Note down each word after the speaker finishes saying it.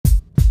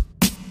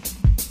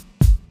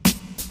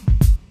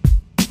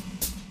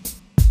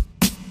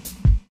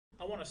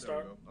to There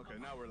we start. go. Okay,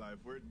 now we're live.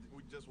 We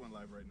just went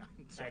live right now.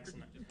 Sorry.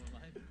 Excellent. Just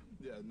one live?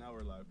 Yeah, now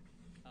we're live.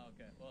 Oh,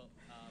 okay. Well,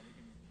 we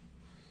can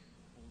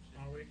bullshit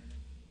Are for we? a minute.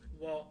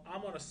 Well,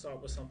 I'm going to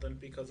start with something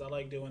because I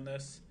like doing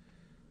this.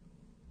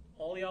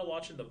 All y'all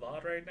watching the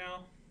VOD right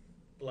now,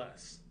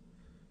 bless.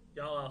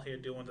 Y'all out here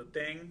doing the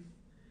thing.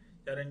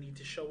 Y'all didn't need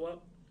to show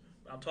up.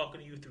 I'm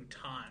talking to you through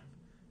time.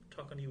 I'm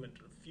talking to you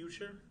into the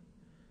future.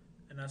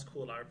 And that's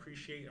cool. I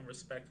appreciate and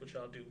respect what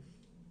y'all do.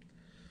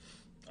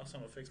 Also,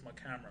 I'm going to fix my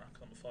camera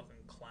because I'm a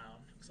fucking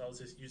clown. Because I was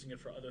just using it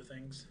for other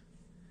things.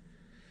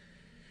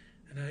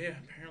 And yeah,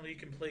 apparently you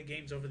can play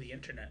games over the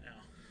internet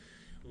now.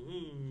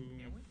 Ooh,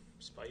 Can we?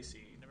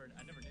 spicy. I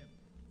never knew.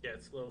 Yeah,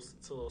 it's a little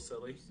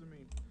silly. Listen to me.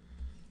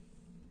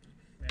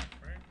 Yeah,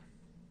 right.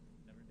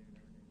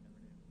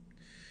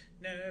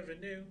 Never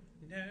knew.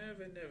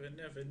 Never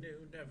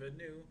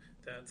knew.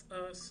 That's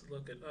us.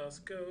 Look at us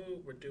go.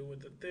 We're doing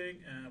the thing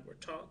and we're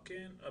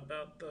talking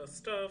about the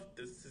stuff.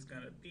 This is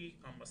gonna be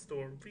on my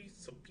story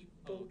so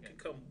people Okay. can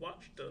come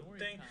watch the Story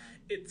thing. time.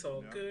 It's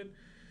all Yeah. good.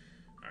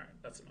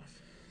 Alright, that's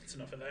enough. That's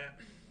enough of that.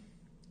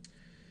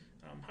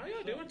 How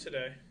y'all doing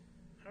today?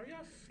 How are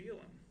y'all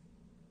feeling?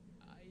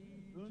 I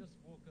Good. just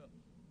woke up.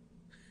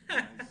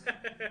 Nice.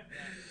 Yeah.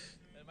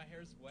 And my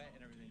hair's wet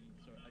and everything,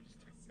 so I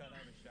just got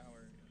out of the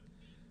shower.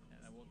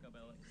 And I woke up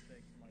at like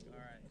 6. I'm like,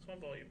 alright, What's my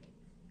volume?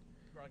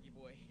 groggy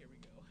boy, here we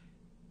go.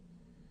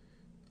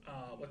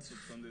 What's That's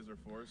what Sundays are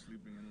for,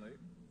 sleeping in late.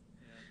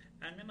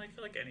 Yeah, I mean, I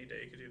feel like any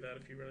day you could do that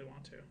if you really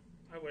want to.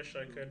 I wish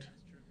I could. that's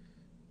true.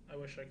 I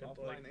wish I could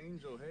Offline like.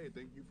 Angel, hey,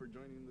 thank you for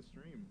joining the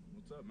stream.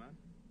 What's up, man?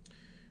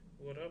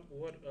 What up?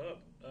 What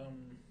up?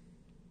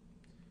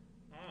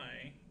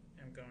 I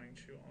am going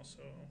to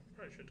also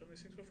probably should have done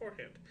these things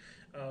beforehand.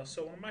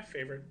 So one of my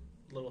favorite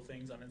little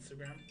things on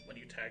Instagram when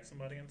you tag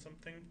somebody in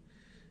something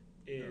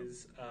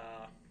is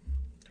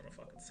turn my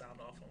fucking sound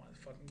off. I'm like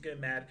fucking get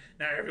mad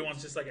now.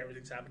 Everyone's just like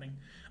everything's happening.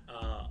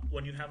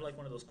 When you have like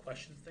one of those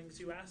question things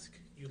you ask,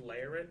 you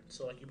layer it.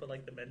 So like you put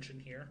like the mention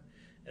here,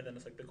 and then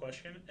it's like the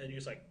question, and you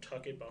just like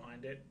tuck it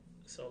behind it.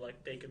 So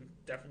like they can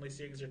definitely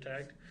see it because they're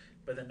tagged,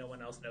 but then no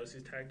one else knows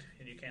who's tagged,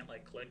 and you can't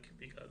like click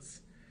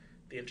because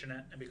the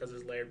internet and because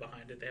it's layered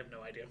behind it, they have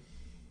no idea.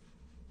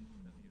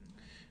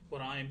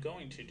 What I am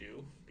going to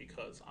do,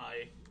 because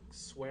I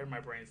swear my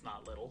brain's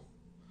not little,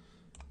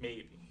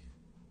 maybe,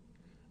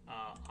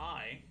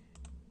 I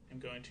am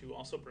going to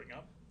also bring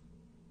up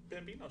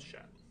Bambino's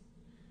chat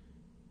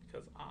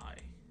because I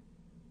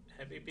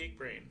have a big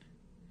brain.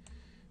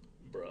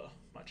 Bruh,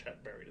 my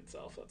chat buried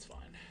itself. That's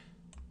fine.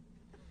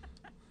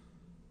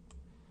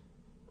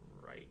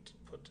 Right,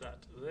 put that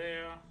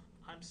there.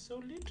 I'm so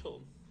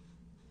little.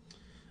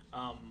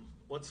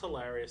 What's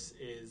hilarious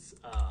is,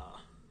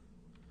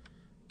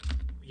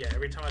 yeah,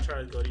 every time I try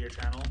to go to your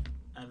channel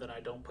and then I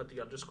don't put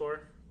the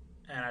underscore,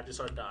 and I just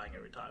start dying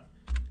every time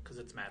because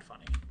it's mad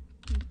funny.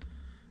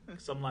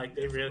 So I'm like,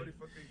 they really Somebody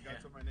fucking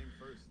got to my name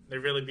first. they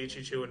really beat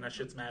you to, and that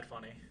shit's mad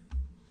funny.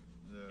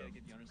 Yeah. Gotta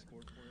get the underscore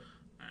for it.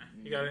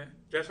 You got it.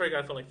 That's why you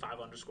got to put like 5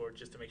 underscores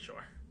just to make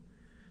sure.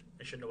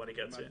 Make sure nobody I'm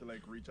gets gonna it. have to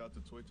like reach out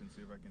to Twitch and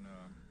see if I can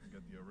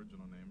get the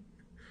original name.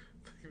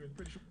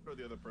 Pretty sure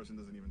the other person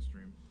doesn't even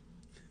stream.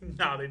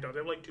 No, they don't. They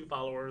have like 2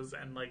 followers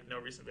and like no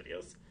recent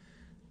videos.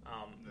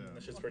 Yeah.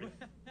 That's just pretty.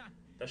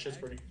 That's just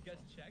pretty. You guys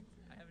checked?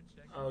 I haven't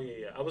checked. Oh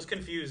yeah. I was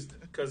confused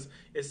because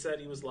it said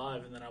he was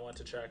live, and then I went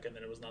to check, and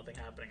then there was nothing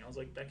happening. I was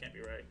like, that can't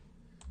be right.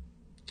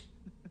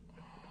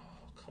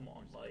 Oh, come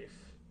on, life.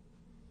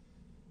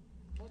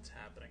 What's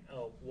happening?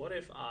 Oh, what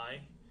if I,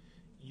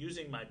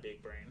 using my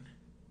big brain,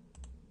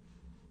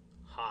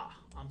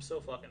 I'm so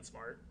fucking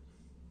smart.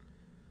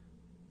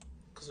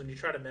 Because when you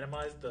try to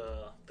minimize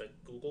the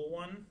Google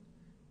one,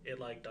 it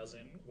like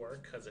doesn't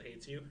work because it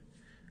hates you.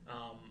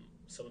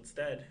 So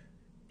instead,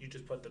 you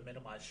just put the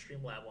minimize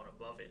Streamlab one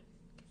above it.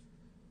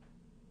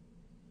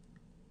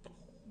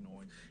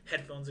 Noise.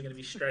 Headphones are going to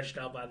be stretched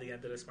out by the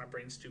end of this. My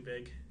brain's too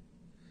big.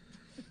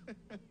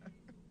 Alright.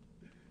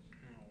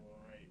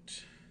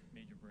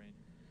 Major brain.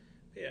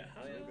 Yeah,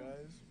 how So you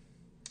guys,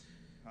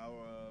 how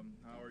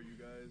are you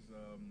guys?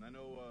 I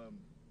know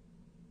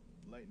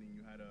Lightning,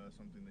 you had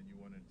something that you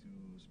wanted to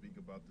speak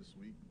about this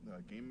week.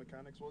 Game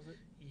mechanics, was it?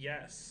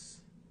 Yes.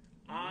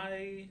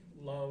 I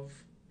love...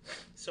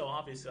 So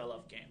obviously I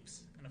love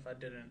games. And if I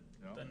didn't,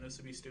 Yeah. then this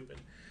would be stupid.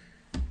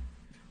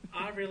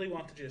 I really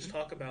want to just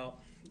talk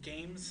about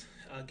games,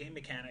 game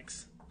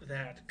mechanics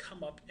that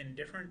come up in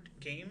different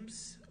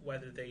games,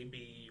 whether they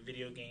be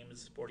video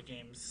games, board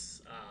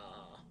games,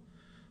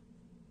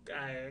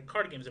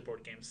 card games and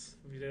board games.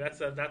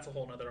 That's a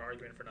whole other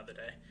argument for another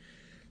day.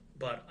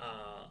 But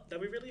that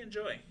we really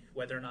enjoy,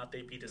 whether or not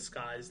they be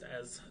disguised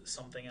as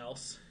something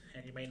else,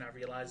 and you may not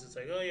realize it's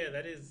like, oh yeah,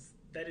 that is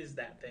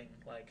that thing.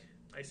 Like,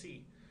 I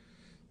see.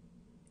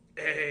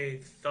 Hey,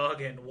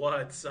 Thuggin,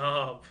 what's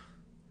up?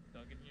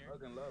 Duggan here.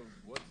 Fucking love.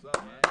 What's up,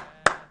 man?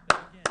 Yeah,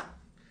 Duggan.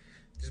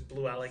 Just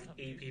blew out like What's up,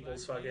 8 big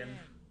people's black fucking... man?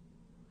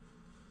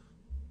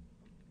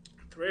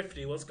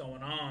 Thrifty, what's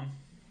going on?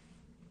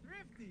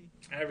 Thrifty.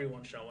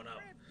 Everyone's showing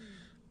up. Thrifty.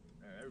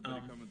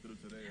 Everybody coming through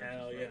today.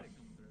 Hell That's yeah. what's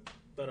Come through.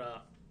 But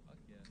Fuck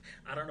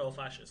I don't know if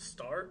I should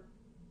start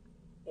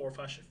or if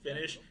I should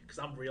finish because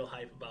I'm real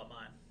hype about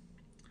mine.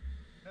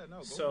 Yeah, no,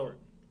 go So for it.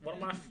 one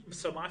of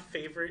my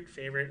favorite.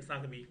 It's not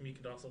gonna be. We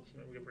could also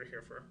we're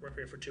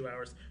here for 2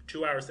 hours.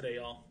 2 hours today,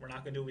 y'all. We're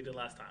not gonna do what we did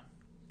last time.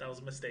 That was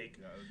a mistake.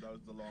 Yeah, that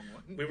was the long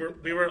one.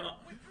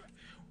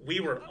 We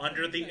were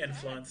under the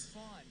influence.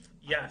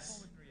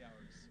 Yes.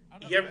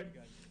 Yeah.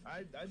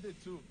 I did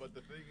too, but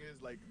the thing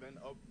is, like, then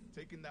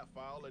taking that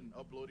file and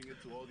uploading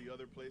it to all the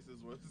other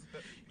places was.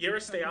 You ever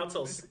stay out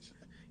till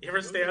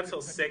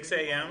 6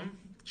 a.m.?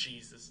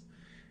 Jesus.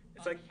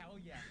 It's like hell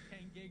yeah,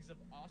 10 gigs of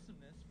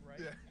awesomeness, right?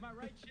 Yeah. Am I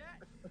right,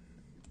 chat?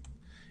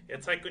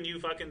 it's like when you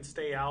fucking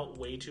stay out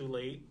way too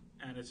late,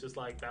 and it's just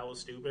like that was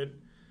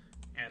stupid,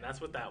 and that's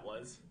what that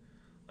was.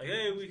 Like,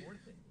 hey, it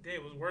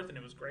was worth it.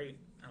 It was great,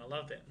 and I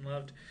loved it. And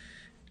loved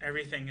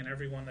everything and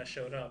everyone that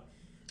showed up.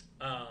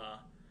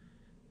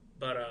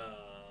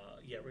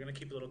 Yeah, we're gonna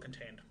keep it a little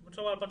contained. We're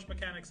talking about a bunch of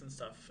mechanics and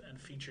stuff and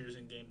features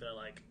in game that are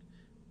like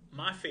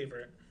my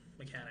favorite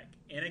mechanic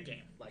in a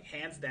game, like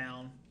hands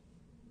down.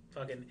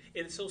 Fucking,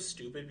 it's so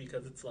stupid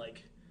because it's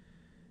like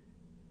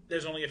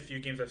there's only a few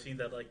games I've seen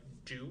that like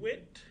do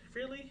it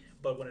really,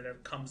 but when it ever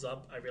comes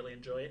up, I really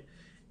enjoy it.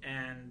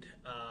 And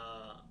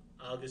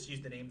I'll just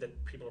use the name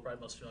that people are probably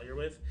most familiar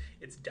with.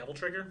 It's Devil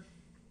Trigger.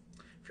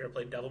 If you ever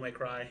played Devil May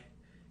Cry,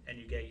 and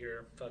you get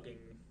your fucking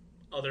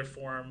other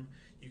form,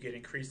 you get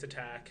increased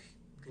attack,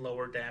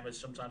 lower damage,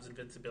 sometimes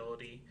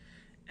invincibility,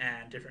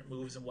 and different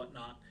moves and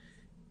whatnot.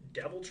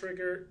 Devil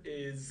Trigger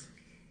is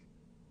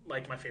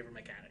like my favorite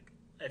mechanic.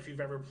 If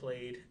you've ever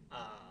played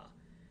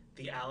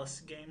the Alice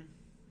game,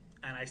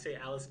 and I say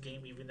Alice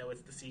game even though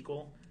it's the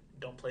sequel,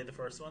 don't play the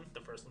first one.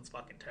 The first one's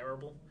fucking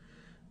terrible.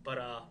 But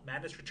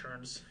Madness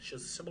Returns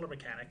shows a similar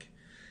mechanic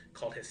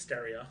called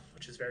Hysteria,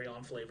 which is very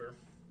on flavor,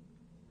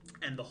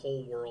 and the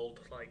whole world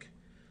like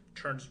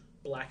turns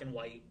black and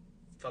white.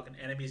 Fucking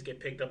enemies get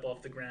picked up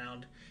off the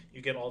ground.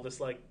 You get all this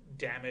like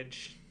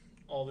damage,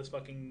 all this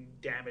fucking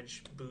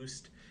damage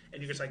boost,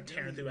 and you're just like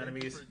tearing through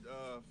enemies. Thank you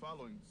for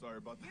following. Sorry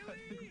about that.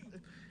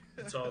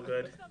 It's all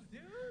good. What's up,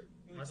 dude?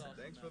 Awesome.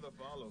 Thanks for the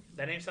follow.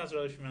 That name sounds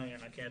really familiar,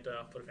 and I can't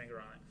put a finger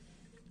on it.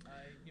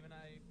 Him and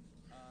I,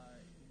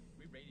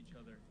 we rate each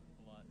other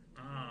a lot.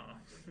 Oh,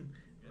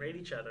 rate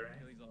each other,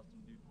 eh? He's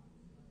awesome, dude.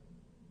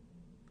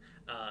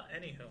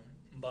 Anywho,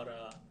 but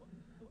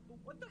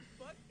What the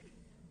fuck?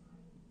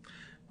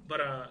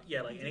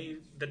 yeah, like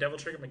the Devil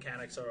Trigger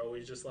mechanics are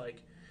always just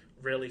like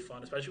really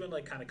fun, especially when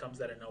like kind of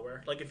comes out of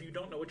nowhere. Like if you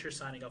don't know what you're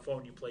signing up for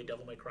when you play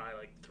Devil May Cry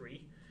like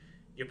 3,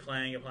 you're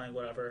playing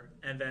whatever,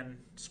 and then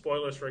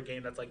spoilers for a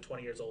game that's like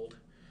 20 years old.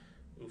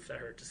 Oof, that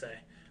hurt to say.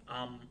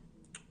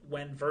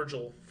 When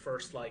Virgil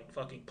first like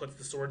fucking puts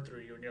the sword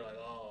through you, and you're like,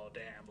 oh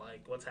damn,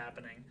 like what's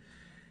happening?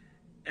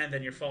 And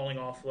then you're falling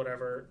off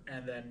whatever,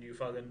 and then you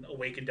fucking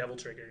awaken Devil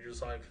Trigger. You're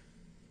just like,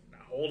 now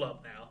hold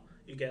up now.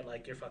 You get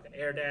like your fucking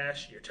air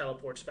dash, your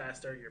teleports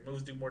faster, your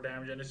moves do more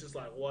damage, and it's just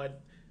like,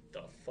 what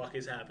the fuck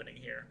is happening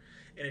here?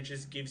 And it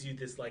just gives you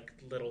this like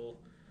little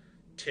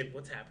tip.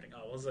 What's happening?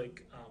 Oh, it was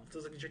like,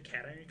 feels like it's your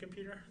cat on your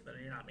computer. Then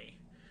you're not me.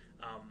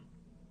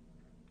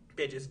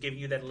 They just give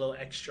you that little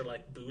extra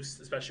like boost,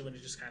 especially when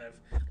it just kind of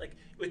like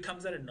it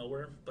comes out of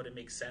nowhere, but it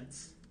makes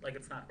sense. Like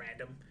it's not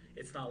random.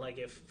 It's not like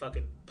if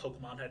fucking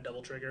Pokemon had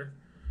Double Trigger,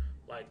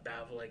 like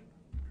that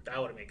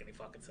wouldn't make any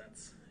fucking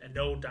sense. And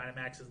no,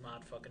 Dynamax is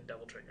not fucking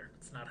Devil Trigger.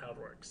 It's not how it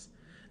works.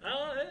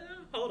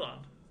 Hold on.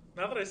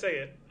 Now that I say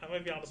it, I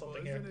might be onto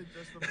something here. Isn't it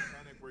just a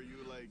mechanic where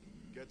you like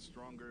get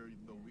stronger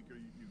the weaker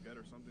you get,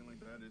 or something like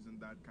that? Isn't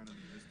that kind of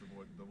the gist of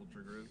what Double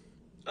Trigger is?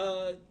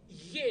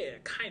 Yeah,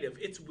 kind of.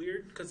 It's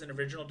weird because in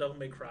original Devil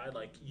May Cry,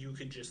 like you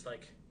could just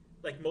like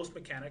most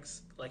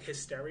mechanics, like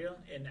Hysteria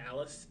in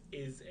Alice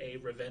is a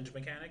revenge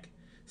mechanic,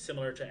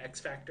 similar to X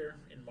Factor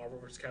in Marvel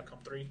vs.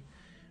 Capcom 3,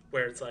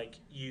 where it's like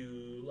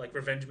you like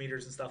revenge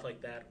meters and stuff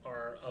like that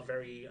are a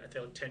very, I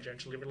feel like,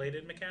 tangentially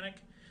related mechanic,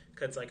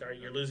 because like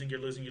you're losing,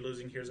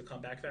 here's a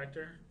comeback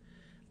factor.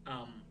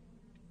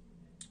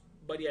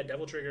 But yeah,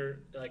 Devil Trigger,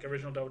 like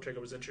original Devil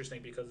Trigger was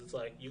interesting because it's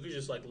like you could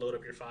just like load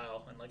up your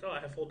file and like, oh, I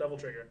have full Devil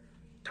Trigger,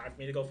 time for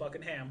me to go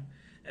fucking ham.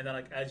 And then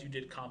like as you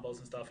did combos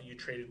and stuff and you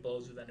traded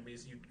blows with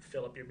enemies, you'd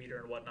fill up your meter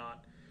and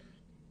whatnot.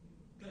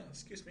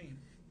 Excuse me,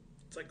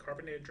 it's like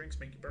carbonated drinks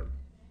make you burp.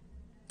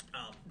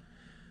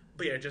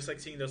 But yeah, just like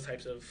seeing those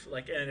types of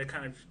like, and it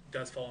kind of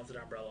does fall into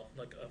the umbrella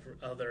like of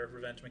other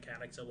revenge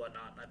mechanics and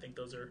whatnot. And I think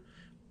those are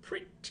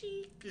pretty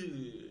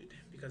good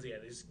because yeah,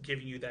 they're just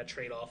giving you that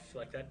trade off,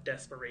 like that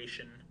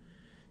desperation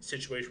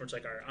situation where it's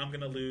like, all right, I'm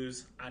gonna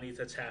lose. I need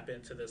to tap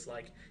into this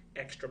like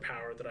extra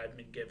power that I've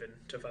been given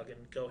to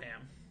fucking go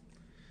ham.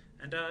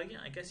 And yeah,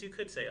 I guess you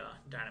could say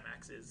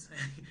Dynamax is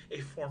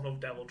a form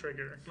of Devil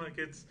Trigger. Like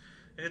it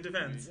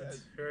depends. Yeah,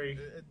 it's very.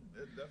 It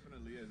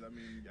definitely is. I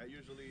mean, I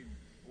usually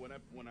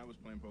when I was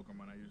playing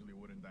Pokemon, I usually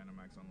wouldn't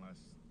Dynamax unless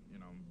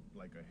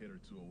like a hit or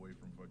two away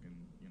from fucking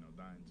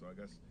dying. So I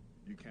guess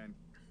you can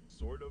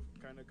sort of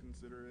kind of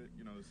consider it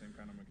the same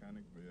kind of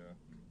mechanic, but yeah.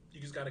 You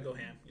just gotta go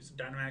ham. Use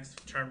Dynamax,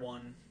 turn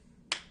 1,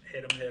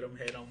 hit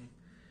him,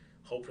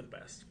 hope for the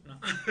best. No.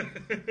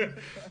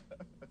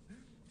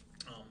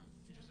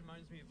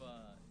 me of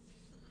a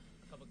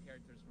couple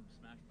characters from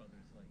Smash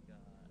Brothers, like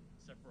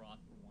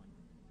Sephiroth for one.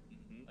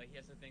 Mm-hmm. Like he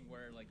has a thing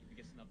where like if he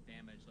gets enough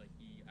damage, like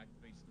he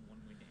activates the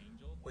one-winged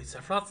angel. Wait,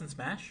 Sephiroth's in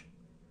Smash?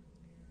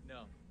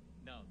 No,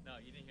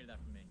 you didn't hear that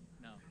from me.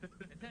 No,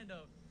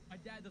 Nintendo. My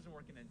dad doesn't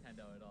work in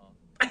Nintendo at all.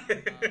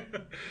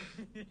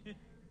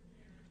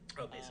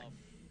 Amazing.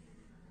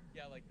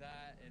 Yeah, like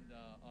that, and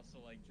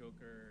also like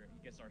Joker, he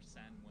gets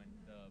Arsene when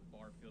the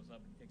bar fills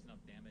up and he takes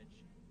enough damage.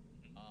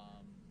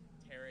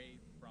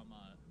 Terry from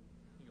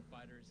King of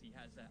Fighters, he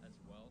has that as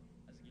well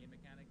as a game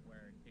mechanic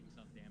where he takes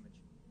enough damage.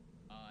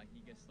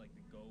 He gets like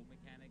the Go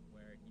mechanic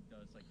where he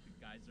does like the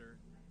Geyser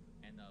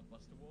and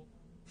Busta Wolf,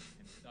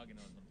 and Duggan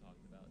knows what I'm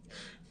talking about.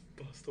 Terry.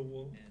 Busta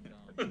Wolf.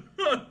 And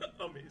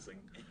amazing.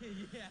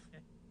 yeah.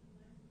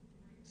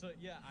 So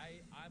yeah,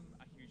 I'm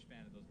a huge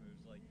fan of those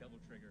moves, like Devil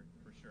Trigger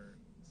for sure.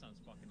 Sounds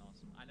fucking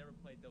awesome. I never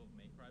played Devil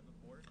May Cry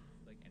before,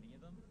 like any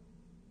of them.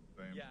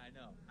 Same. Yeah,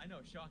 I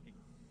know, shocking.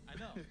 I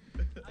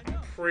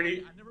know.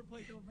 Pretty. I never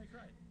played Devil May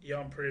Cry. Yeah,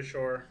 I'm pretty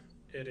sure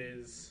it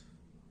is.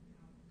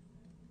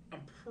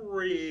 I'm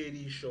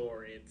pretty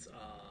sure it's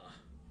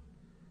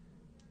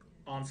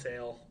on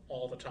sale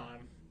all the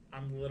time.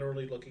 I'm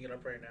literally looking it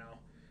up right now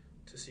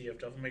to see if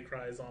Devil May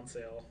Cry is on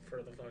sale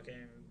for the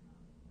fucking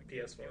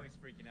PS4. Always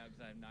freaking out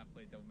because I have not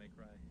played Devil May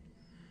Cry.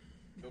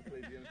 Go play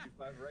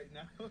DMC5 right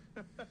now.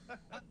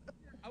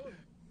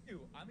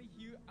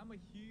 I'm a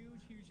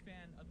huge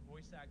fan of the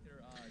voice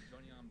actor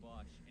Johnny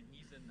Bosch, and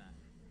he's in that.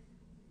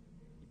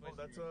 He Oh,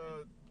 plays that's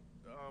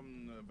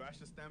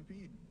Vasha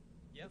Stampede.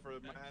 Yep, For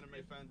my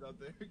anime fans out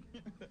there.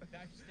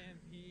 Dash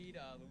Stampede,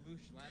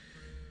 Lelouch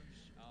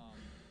Lamperouge,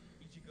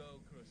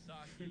 Ichigo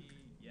Kurosaki,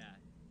 yeah,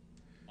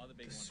 all the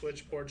big ones.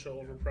 Switch port so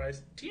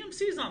overpriced.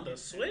 DMC's on the And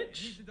Switch?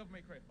 he's in Devil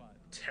May Cry 5.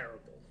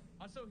 Terrible.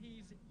 Also,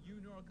 he's Yu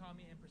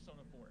Norakami in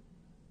Persona 4,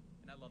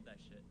 and I love that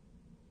shit.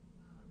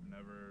 I've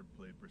never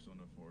played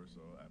Persona 4,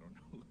 so I don't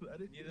know who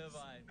that is. Neither have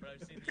I, but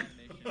I've seen the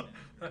animation.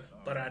 And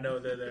But I know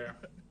they're there.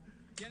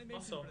 the animation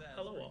Also, for that.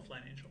 hello, is pretty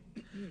Offline Angel.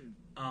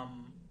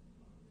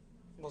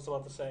 What was I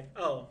about to say?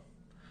 Oh,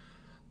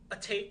 a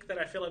take that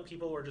I feel like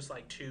people were just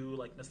like too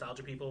like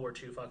nostalgia people were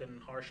too fucking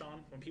harsh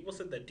on. When people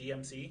said that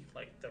DMC,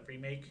 like the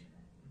remake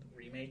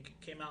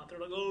came out, they're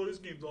like, "Oh, this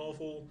game's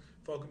awful.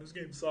 Fucking this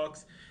game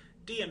sucks."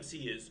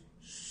 DMC is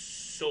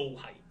so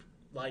hype.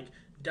 Like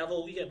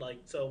Devil, we get like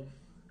so.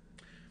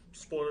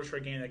 Spoilers for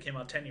a game that came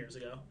out 10 years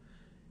ago.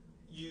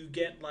 You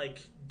get like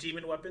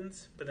demon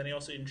weapons, but then they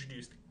also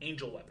introduced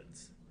angel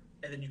weapons,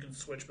 and then you can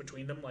switch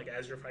between them like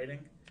as you're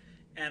fighting.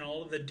 And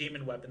all of the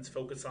demon weapons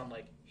focus on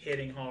like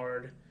hitting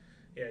hard.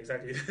 Yeah,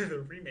 exactly. The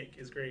remake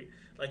is great.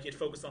 Like it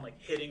focused on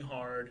like hitting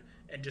hard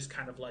and just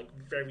kind of like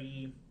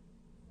very,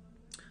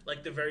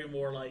 like the very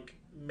more like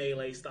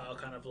melee style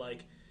kind of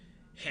like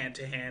hand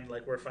to hand,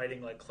 like we're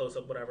fighting like close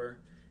up whatever.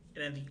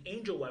 And then the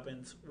angel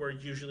weapons were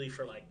usually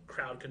for like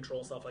crowd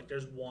control stuff. Like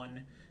there's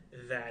one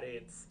that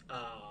it's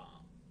I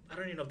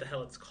don't even know what the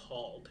hell it's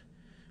called,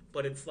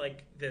 but it's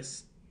like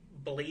this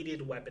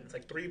bladed weapon. It's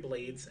like 3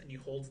 blades and you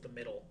hold the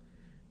middle.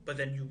 But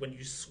then when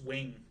you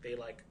swing, they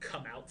like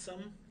come out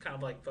some, kind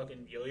of like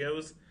fucking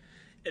yo-yos.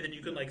 And then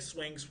you can like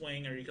swing,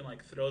 or you can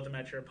like throw them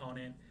at your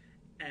opponent.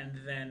 And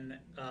then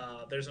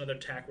there's another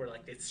attack where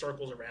like it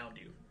circles around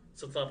you.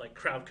 So it's like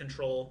crowd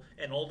control,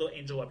 and all the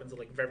angel weapons are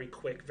like very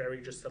quick,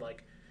 very just to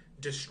like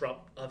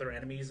disrupt other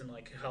enemies and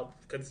like help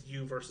because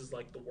you versus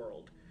like the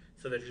world.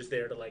 So they're just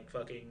there to like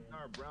fucking.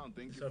 Brown,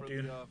 thank you What's up, for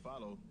dude? the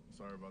follow.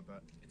 Sorry about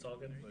that. It's all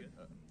good. Like,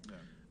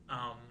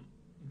 yeah.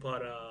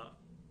 But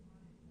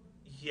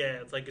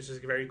yeah, it's like it's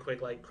just very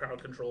quick like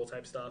crowd control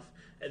type stuff.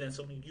 And then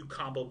so when you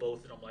combo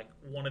both of them, like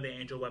one of the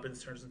angel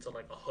weapons turns into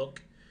like a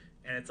hook,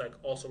 and it's like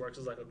also works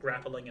as like a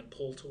grappling and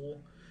pull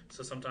tool.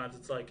 So sometimes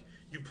it's like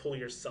you pull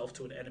yourself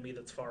to an enemy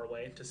that's far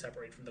away to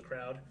separate from the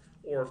crowd,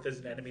 or if there's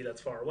an enemy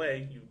that's far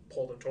away, you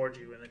pull them towards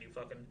you, and then you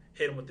fucking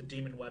hit them with the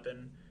demon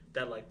weapon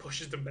that like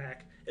pushes them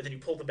back, and then you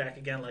pull them back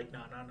again. Like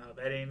no,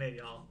 that ain't it,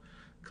 y'all.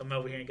 Come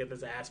over here and get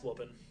this ass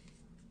whooping.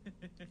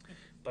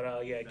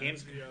 But yeah,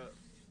 games. Actually,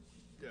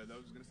 yeah, that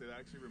was gonna say that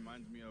actually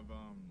reminds me of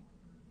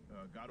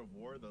God of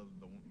War, the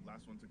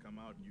last one to come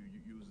out. You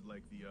use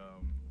like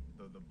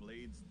the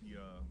blades,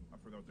 I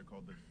forgot what they're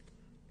called, the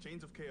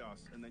Chains of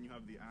Chaos, and then you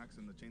have the axe,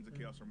 and the Chains of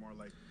Chaos are more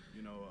like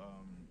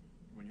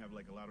when you have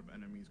like a lot of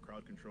enemies,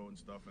 crowd control and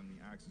stuff, and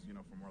the axe is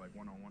for more like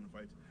one-on-one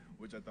fights,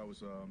 which I thought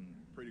was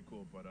pretty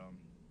cool. But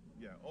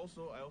yeah, I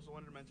also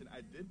wanted to mention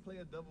I did play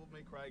a Devil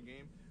May Cry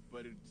game,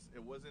 but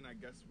it wasn't, I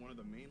guess, one of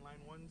the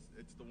mainline ones.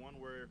 It's the one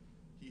where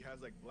he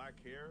has like black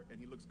hair and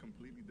he looks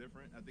completely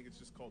different. I think it's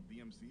just called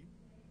DMC.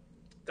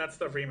 That's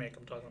the remake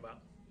I'm talking about.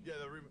 Yeah,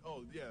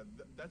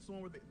 that's the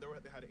one where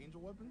they had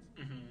angel weapons.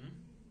 Mm-hmm.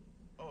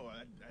 Oh,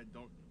 I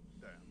don't.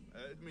 Damn.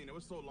 I mean, it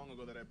was so long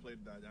ago that I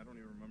played that. I don't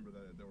even remember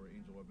that there were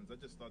angel weapons. I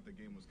just thought the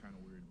game was kind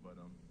of weird. But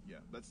yeah,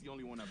 that's the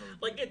only one I've ever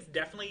played. Like it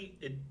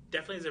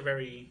definitely is a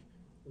very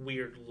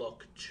weird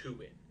look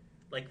to it.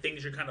 Like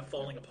things are kind of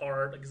falling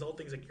apart. Like this whole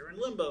thing's like you're in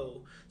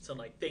limbo. So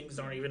like things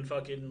aren't even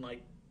fucking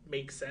like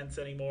make sense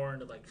anymore,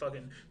 and like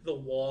fucking the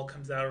wall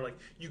comes out, or like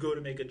you go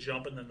to make a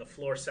jump and then the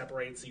floor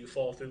separates, so you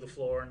fall through the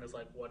floor, and it's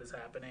like, what is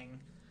happening?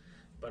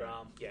 But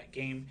yeah,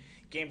 game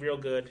real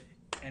good.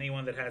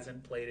 Anyone that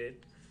hasn't played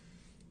it,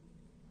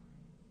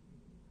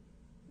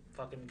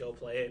 fucking go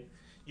play it.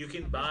 You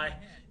can buy.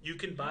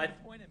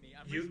 Point at me.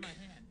 I'm you raising my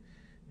hand.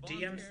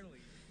 DMs Voluntarily.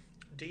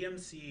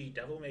 DMC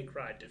Devil May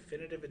Cry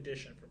Definitive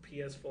Edition for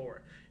PS4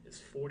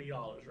 is $40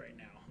 right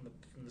now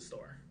in the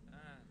store.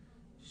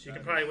 So you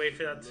can probably wait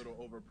for that. A little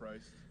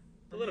overpriced.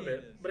 A little For me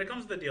it bit, is. but it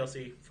comes with the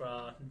DLC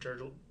for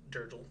Virgil's.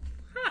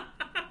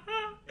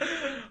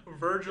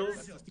 Virgil.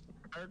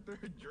 Character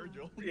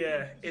Virgil.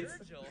 Yeah, it's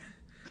Virgil.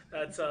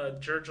 that's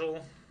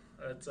Virgil.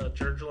 That's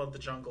Virgil of the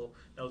Jungle.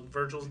 No,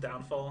 Virgil's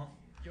Downfall.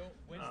 Yo,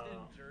 Winston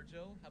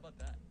Virgil. How about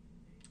that?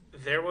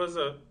 There was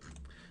a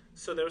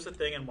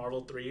thing in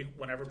Marvel 3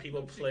 whenever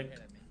people Don't shake your played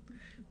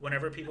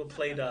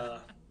head at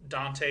me.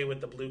 Dante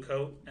with the blue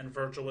coat and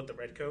Virgil with the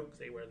red coat, 'cause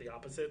they wear the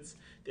opposites.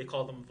 They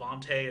called them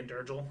Vontae and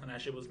Durgil, and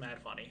that shit was mad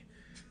funny.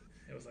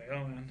 It was like,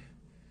 oh man,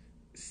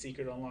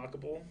 secret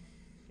unlockable.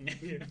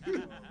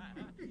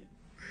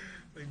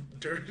 Like,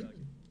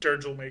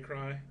 Durgil may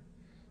cry.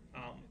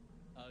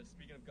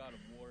 Speaking of God of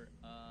War,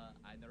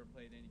 I never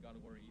played any God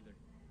of War either.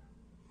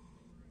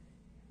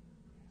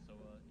 So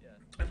yeah.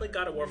 I played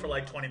God of War for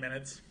like 20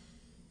 minutes.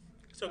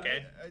 It's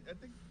okay. I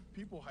think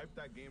people hype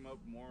that game up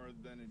more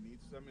than it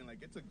needs to. I mean,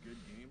 like, it's a good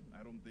game.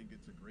 I don't think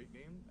it's a great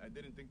game. I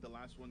didn't think the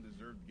last one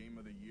deserved Game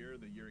of the Year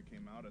the year it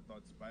came out. I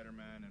thought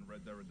Spider-Man and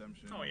Red Dead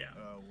Redemption Oh, yeah.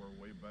 were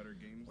way better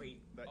games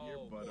that year.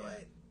 Oh, But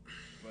what?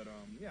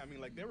 yeah, I mean,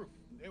 like, it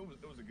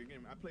was a good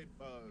game. I played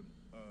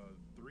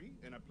 3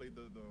 and I played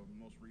the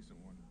most recent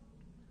one.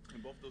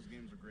 And both those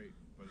games are great,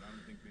 but I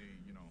don't think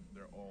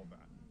they're all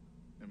that,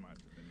 in my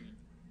opinion.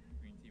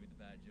 Green tea with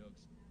the bad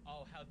jokes.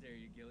 Oh, how dare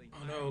you, Gilly?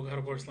 Oh no, God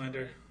of War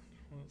slander.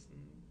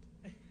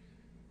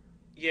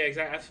 Yeah,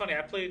 exactly. That's funny.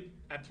 I played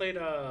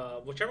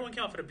whichever one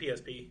came out for the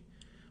PSP,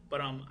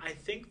 but I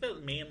think the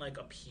main like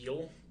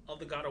appeal of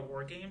the God of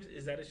War games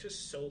is that it's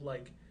just so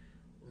like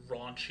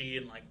raunchy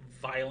and like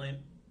violent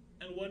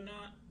and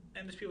whatnot,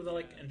 and there's people that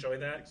like enjoy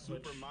that. Like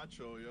super which,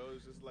 macho, yo.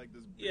 It's just like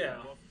this big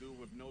Yeah. buff dude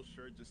with no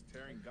shirt just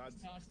tearing God's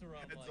Testosterone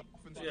heads like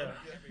off and fucking Yeah.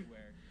 stuff.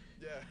 everywhere.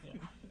 Yeah.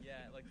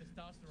 Yeah, like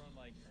testosterone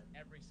like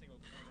every single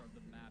corner of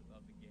the map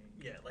of the game.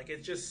 yeah, like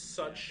it's just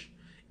such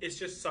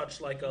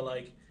like a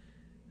like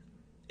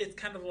it's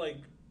kind of like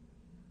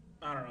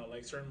I don't know,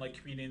 like certain like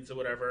comedians or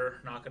whatever.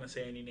 Not gonna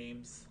say any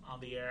names on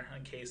the air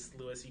in case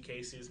Louis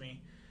C.K. sues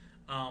me.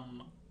 But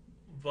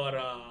What the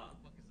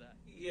fuck is that?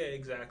 yeah,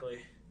 exactly.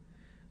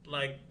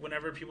 Like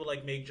whenever people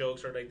like make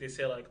jokes or like they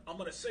say like I'm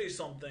gonna say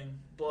something,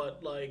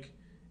 but like,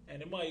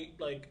 and it might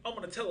like I'm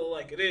gonna tell it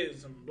like it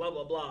is and blah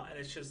blah blah, and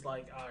it's just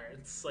like alright,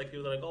 it's like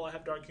people are like, oh, I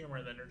have dark humor,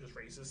 and then they're just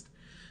racist.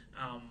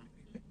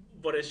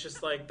 But it's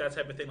just like that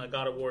type of thing. Like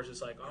God of War is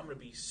just like I'm gonna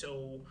be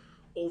so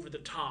over the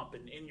top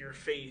and in your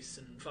face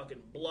and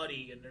fucking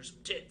bloody and there's some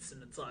tits,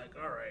 and it's like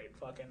alright,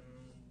 fucking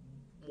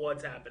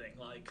what's happening?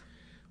 Like,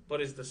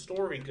 but is the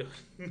story good?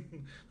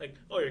 Like,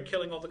 oh, you're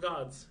killing all the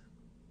gods.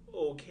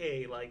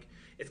 Okay, like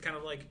it's kind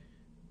of like,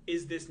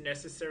 is this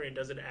necessary and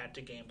does it add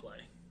to gameplay?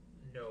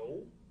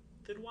 No.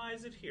 Then why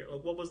is it here?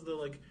 Like, what was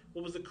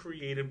the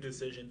creative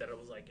decision that it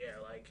was like,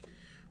 yeah, like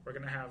we're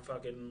gonna have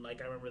fucking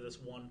like I remember this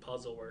one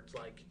puzzle where it's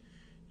like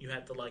you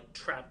had to like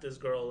trap this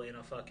girl in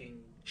a fucking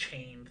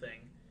chain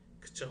thing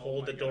to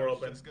hold the door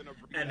open,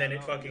 and then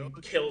it fucking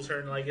kills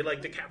her and like it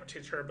like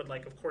decapitates her, but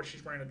like of course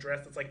she's wearing a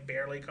dress that's like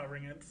barely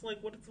covering it. It's like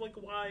what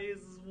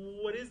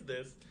is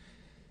this?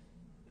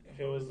 If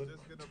it was I was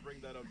just gonna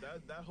bring that up.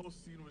 That whole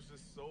scene was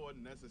just so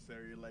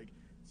unnecessary. Like,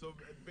 so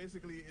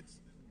basically,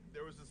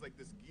 there was just like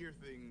this gear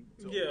thing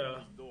to open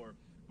this door.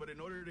 But in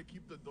order to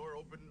keep the door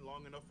open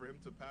long enough for him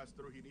to pass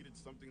through, he needed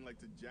something like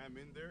to jam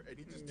in there, and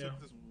he just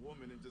took this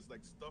woman and just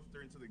like stuffed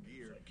her into the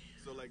gear.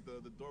 So like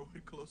the door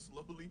would close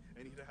slowly,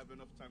 and he'd have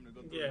enough time to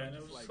go through. Yeah, and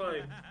it was like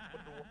what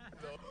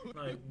the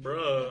like,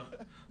 bruh.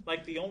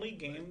 Like, the only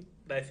game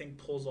that I think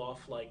pulls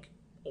off, like,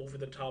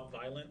 over-the-top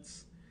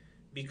violence,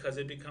 because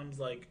it becomes,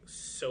 like,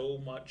 so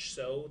much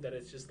so that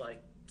it's just,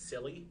 like,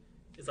 silly,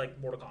 is, like,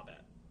 Mortal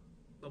Kombat.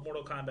 The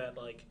Mortal Kombat,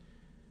 like,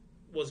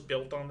 was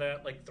built on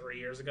that, like, 3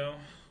 years ago.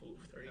 Ooh,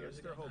 3 years That's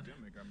ago. their whole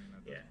gimmick, I mean,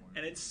 at this point.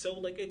 And it's so,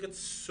 like, it gets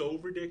so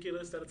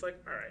ridiculous that it's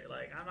like, alright,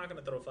 like, I'm not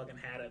gonna throw a fucking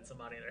hat at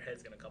somebody and their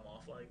head's gonna come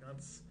off. Like,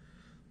 that's,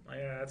 like,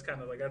 yeah, that's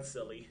kind of, like, that's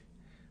silly.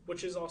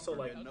 Which is also,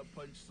 like... nut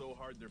punch so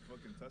hard their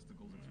fucking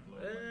testicles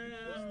explode.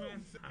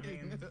 I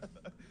mean,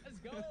 Let's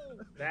go.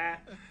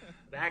 that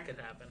could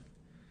happen.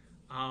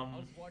 I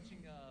was watching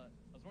a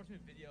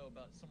video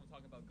about someone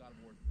talking about God of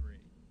War 3,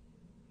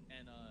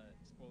 and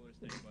spoilers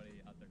to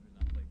anybody out there who's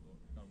not played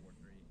God of War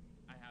 3.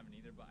 I haven't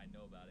either, but I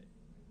know about it.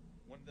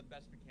 One of the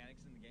best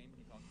mechanics in the game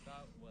he talked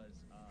about was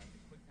the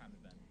quick time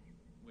event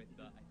with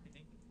I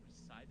think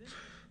Poseidon,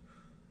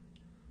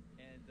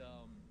 and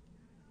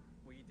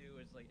what you do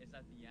is like it's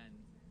at the end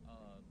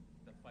of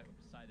the fight with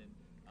Poseidon.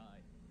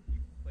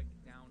 You click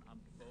down on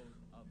both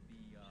of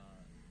the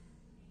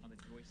on the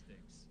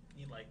joysticks.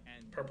 You like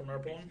And purple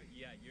nurple? basically,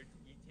 yeah, you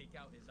take take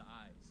out his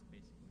eyes,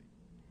 basically,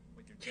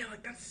 with your Yeah,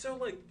 like that's so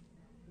like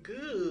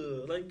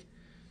good. Like,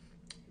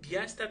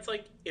 yes, that's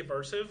like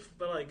immersive,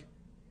 but like,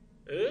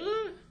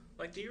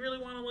 do you really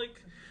want to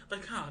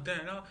oh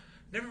dang, I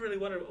never really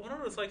wanted. I wonder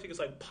what it's like to just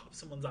like pop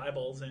someone's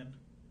eyeballs in.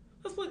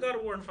 Let's play God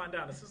of War and find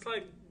out. It's just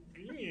like, I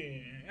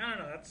don't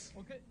know. That's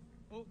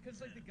because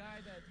like the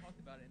guy that talked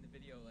about it in the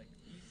video, like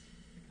he's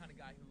the kind of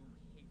guy who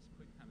hates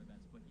QuickTime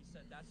events, but he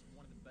said that's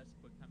one of the best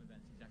QuickTime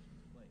events he's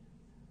actually played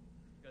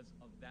because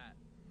of that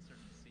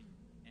certain scene.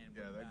 And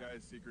Yeah, that guy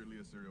is secretly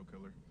a serial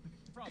killer.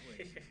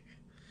 Probably.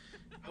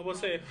 I will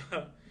say. I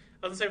was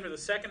gonna say for the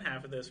second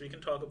half of this, we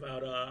can talk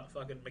about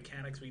fucking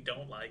mechanics we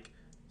don't like.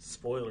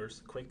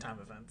 Spoilers,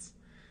 QuickTime events.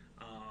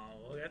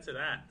 We'll get to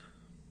that.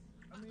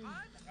 I mean,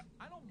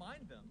 I don't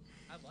mind them.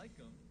 I like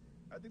them.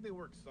 I think they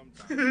work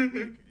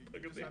sometimes.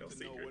 Like, You just have no to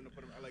know secret. when to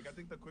put them. Like, I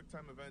think the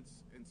QuickTime events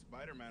in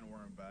Spider-Man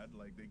weren't bad.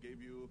 Like, they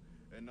gave you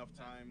enough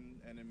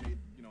time, and it made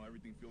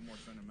everything feel more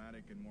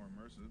cinematic and more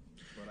immersive.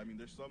 But I mean,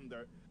 there's some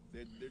that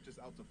they're just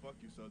out to fuck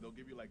you. So they'll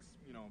give you like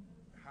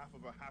half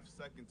of a half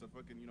second to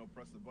fucking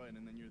press the button,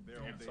 and then you're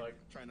there all day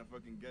trying to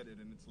fucking get it,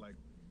 and it's like,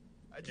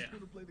 I just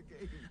want to play the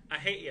game. I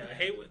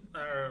hate what.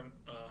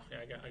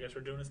 I guess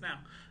we're doing this now.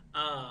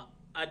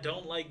 I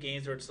don't like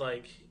games where it's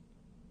like,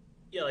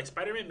 like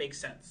Spider-Man makes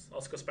sense.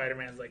 Also, because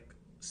Spider-Man's like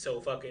so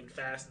fucking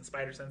fast and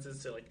spider senses,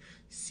 so like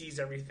sees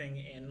everything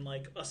in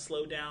like a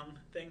slow down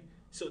thing.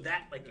 So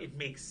that it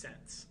makes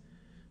sense.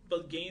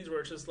 But games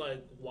where it's just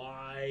like,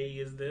 why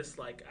is this?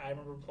 Like, I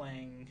remember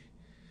playing.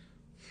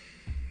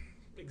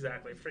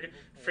 Exactly.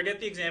 Forget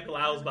the example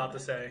I was about to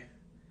say.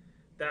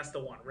 That's the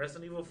one.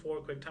 Resident Evil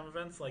 4 QuickTime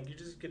events, like, you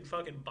just get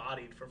fucking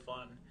bodied for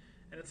fun.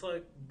 And it's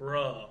like,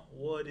 bruh,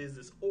 what is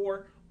this?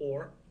 Or,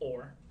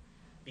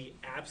 the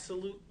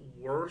absolute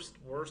worst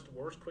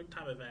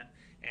QuickTime event,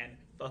 and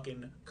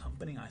fucking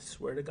company, I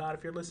swear to God,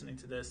 if you're listening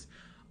to this,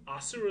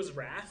 Asura's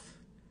Wrath,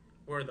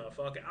 where the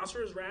fucking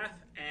Asura's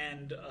Wrath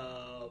and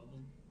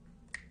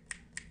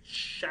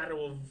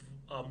Shadow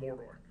of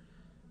Mordor.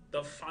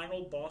 The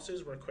final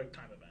bosses were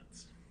QuickTime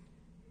events.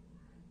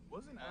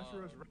 Wasn't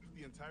Asura's Wrath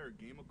the entire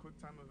game a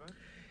QuickTime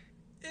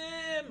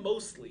event?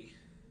 Mostly.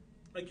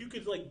 Like, you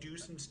could like do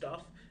some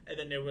stuff, and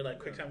then there were like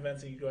QuickTime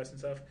events, and you do some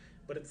stuff.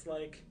 But it's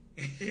like,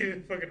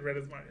 fucking read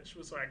his mind. It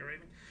was so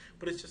aggravating.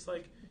 But it's just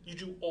like, you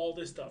do all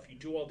this stuff, you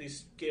do all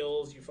these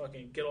skills, you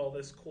fucking get all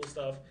this cool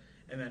stuff,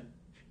 and then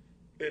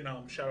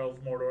in Shadow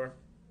of Mordor,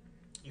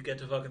 you get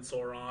to fucking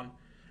Sauron,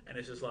 and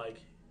it's just like,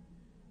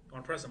 you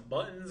want to press some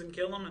buttons and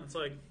kill him, and it's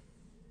like,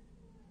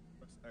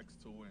 press X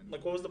to win.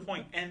 like, what was the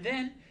point? And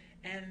then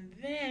I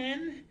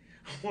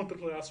want to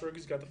play Asura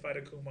because you got to fight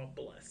Akuma,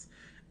 bless.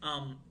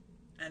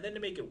 And then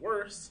to make it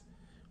worse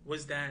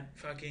was that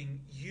fucking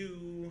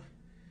you,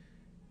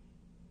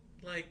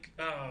 like,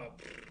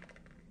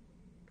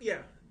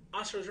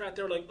 Asura's Wrath,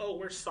 they were like, oh,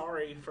 we're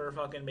sorry for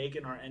fucking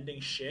making our ending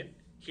shit.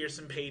 Here's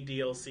some paid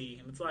DLC.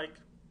 And it's like,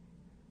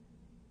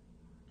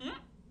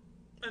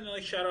 And then,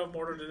 like, Shadow of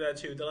Mordor did that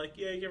too. They're like,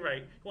 yeah, you're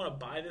right. You want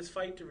to buy this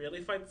fight to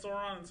really fight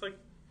Sauron? It's like,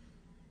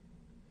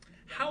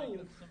 how...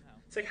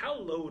 It's like, how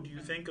low do you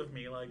think of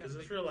me? Like, is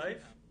this real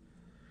life?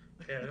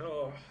 Yeah,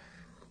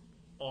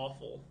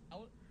 awful. I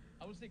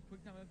would say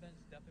QuickTime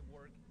events definitely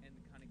work in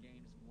the kind of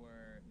games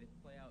where they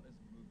play out as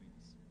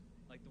movies.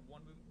 Like, the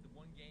one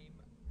game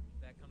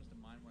that comes to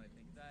mind when I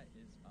think of that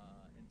is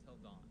Until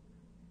Dawn.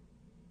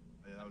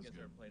 Yeah, that was good.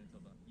 Ever played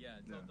Until Dawn? Yeah,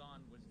 Until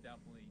Dawn was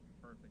definitely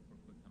perfect for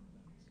QuickTime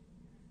events.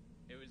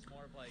 It was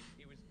more of like,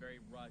 it was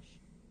very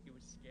rushed. It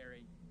was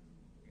scary.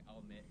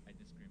 I'll admit, I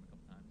did scream a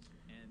couple times.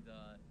 And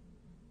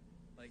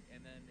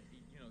and then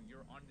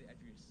you're on the edge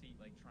of your seat,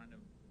 like trying to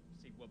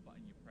see what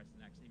button you press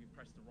next. If you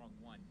press the wrong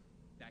one,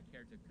 that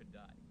character could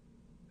die.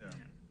 Yeah.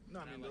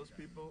 No, I mean, those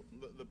people,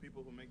 the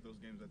people who make those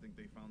games, I think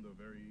they found a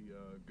very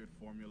good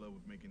formula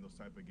with making those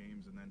type of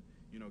games, and then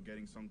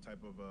getting some type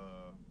of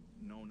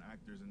known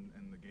actors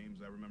in the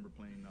games. I remember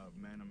playing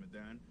Man of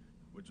Medan,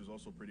 which was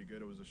also pretty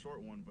good. It was a short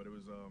one, but it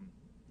was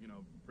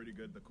pretty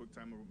good. The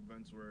QuickTime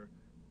events were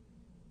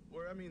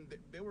I mean,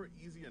 they were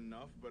easy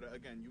enough, but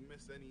again, you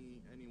miss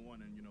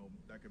anyone, and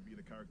that could be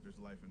the character's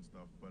life and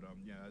stuff. But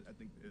I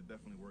think it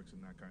definitely works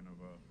in that kind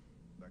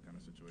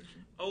of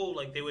situation. Oh,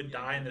 like they would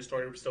die and the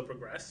story would still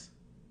progress?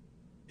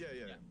 Yeah.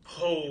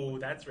 Oh,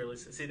 that's really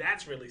sick. See,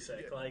 that's really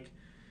sick. Yeah. Like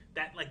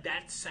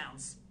that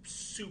sounds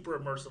super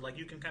immersive. Like,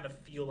 you can kind of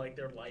feel like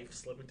their life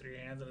slipping through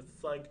your hands, and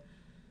it's like,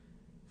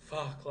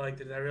 fuck, like,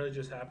 did that really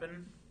just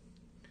happen?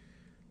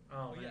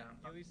 Oh, man.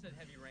 Yeah, you said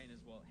Heavy Rain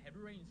as well. Heavy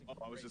Rain is a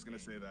great I was just going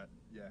to say that.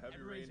 Yeah,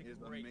 Heavy Rain is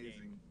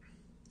amazing.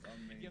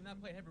 If you have not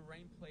played Heavy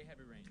Rain, play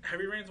Heavy Rain.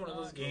 Heavy Rain's one of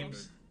those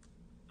games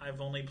I've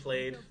only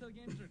played. Telltale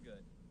games are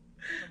good.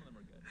 Some of them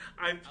are good.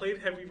 I've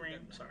played Heavy Rain.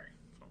 Sorry.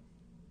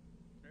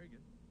 Very good.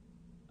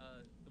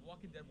 The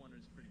Walking Dead one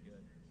is pretty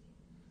good.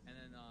 And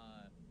then,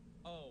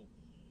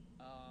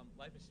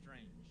 Life is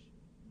Strange.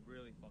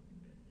 Really fucking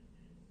good.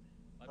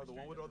 The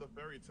one with all the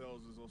fairy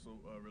tales is also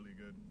really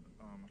good.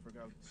 I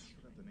forgot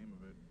the name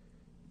of it.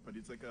 But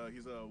it's like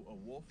he's a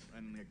wolf,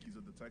 and like he's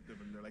a detective,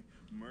 and they're like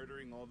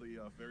murdering all the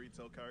fairy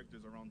tale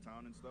characters around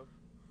town and stuff.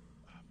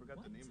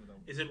 forgot the name of that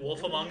one. Is it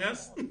Wolf Among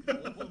Us? Wolf There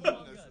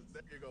Among Us.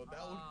 you go. That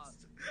Ah,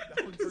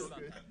 one's so about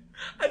good. that.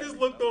 I just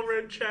looked over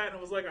in chat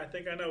and was like, I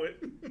think I know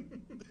it.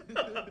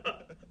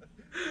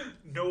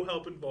 No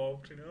help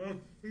involved, you know?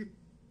 Yeah,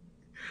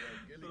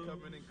 Gilly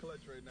coming in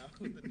clutch right now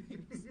with the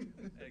names.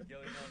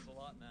 Gilly knows a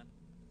lot, man.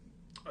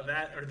 Or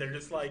that, or they're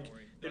just like,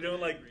 they're doing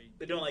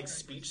like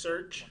speech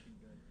search. Fucking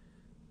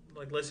good.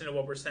 Like listening to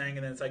what we're saying,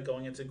 and then it's like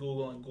going into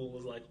Google, and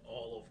Google's like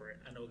all over it.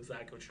 I know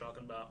exactly what you're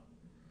talking about.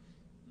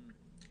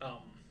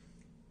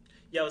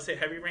 Yeah, let's say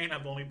Heavy Rain.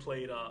 I've only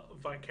played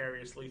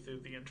vicariously through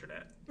the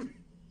internet.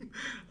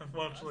 I've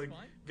watched like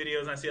fine.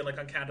 videos, and I see it like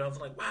on countdowns. I'm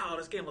like, wow,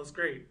 this game looks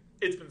great.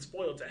 It's been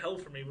spoiled to hell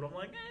for me, but I'm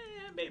like,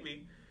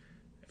 maybe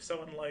if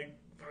someone like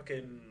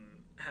fucking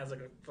has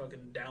like a fucking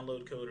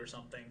download code or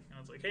something, and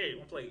it's like, hey, you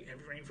want to play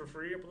Heavy Rain for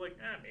free? I'm like,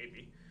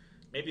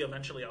 maybe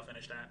eventually I'll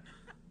finish that.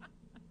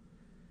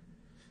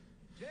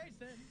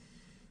 Jason.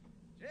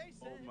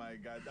 Oh my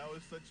god, that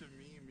was such a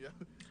meme, yo.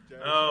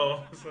 Jared.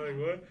 Oh, it's like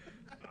what?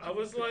 I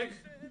was like,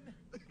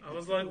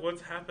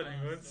 what's happening?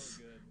 Oh, What's so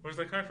good. where's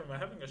that coming from? Am I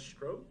having a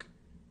stroke?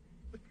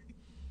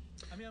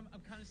 I mean,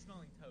 I'm kind of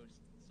smelling toast,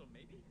 so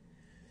maybe.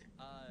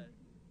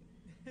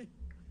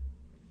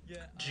 Yeah.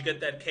 Did you get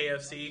that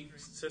KFC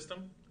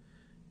system?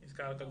 He's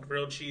got like a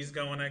grilled cheese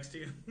going next to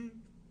you.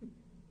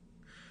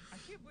 I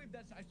can't believe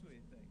that's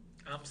actually a thing.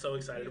 I'm so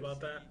excited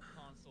about that.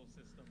 Console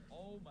system.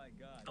 Oh my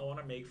god. I want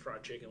to make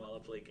fried chicken while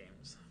I play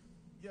games.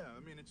 Yeah, I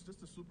mean, it's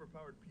just a super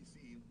powered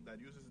PC that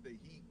uses the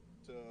heat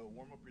to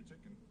warm up your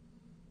chicken.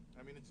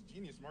 I mean, it's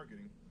genius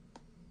marketing.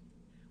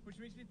 Which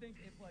makes me think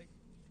if, like,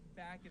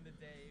 back in the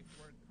day,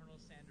 where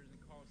Colonel Sanders and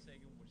Carl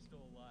Sagan were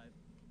still alive,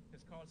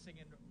 because Carl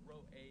Sagan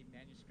wrote a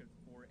manuscript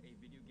for a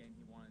video game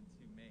he wanted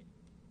to make,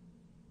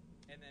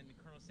 and then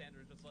Colonel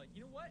Sanders was like,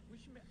 you know what?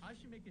 I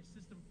should make a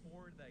system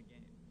for that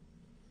game.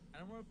 And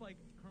I wonder if like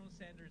Colonel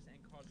Sanders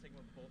and Carl Sagan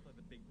were both like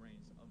the big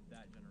brains of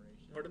that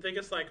generation. Or did they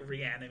just like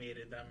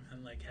reanimated them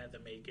and like had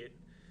to make it?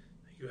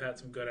 You had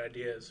some good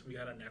ideas. We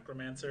got a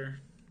necromancer.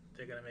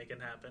 They're gonna make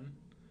it happen.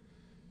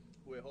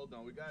 Wait, hold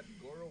on. We got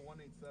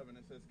Goro187.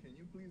 It says, can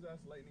you please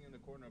ask Lightning in the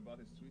Corner about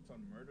his tweets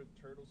on murdered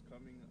turtles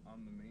coming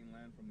on the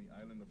mainland from the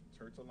island of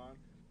Turtalon?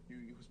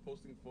 He was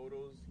posting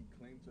photos he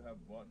claimed to have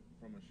bought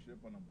from a ship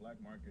on a black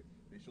market.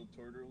 They showed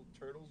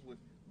turtles with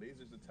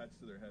lasers attached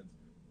to their heads.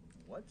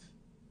 What?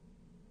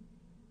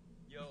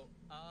 Yo,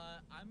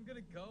 I'm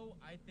gonna go.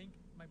 I think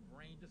my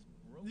brain just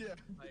broke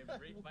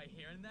by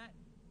hearing that.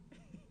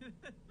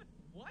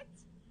 What?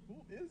 Who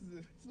is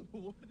this?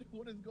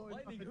 What is going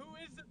Lightning, on? who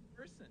is this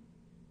person?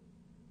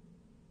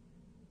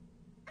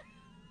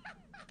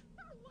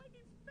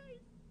 Lightning's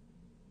face.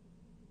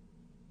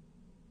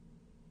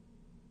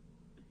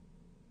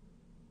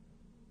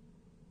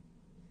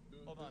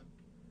 Hold on.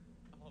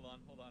 What?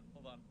 Hold on.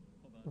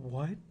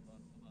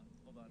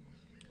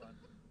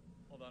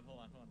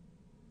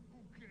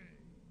 Okay.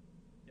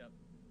 Yep.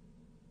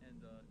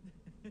 And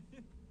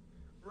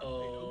Right,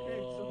 okay,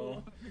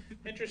 so...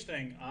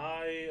 Interesting.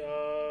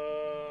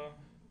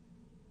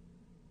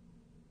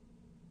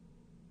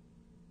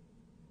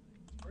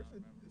 First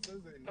it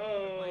says they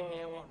play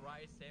ham on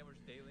rice sandwich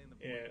daily in the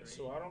Yeah. fourth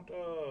So grade. I don't.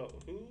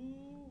 Who?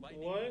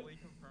 Lightning What? fully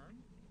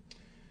confirmed.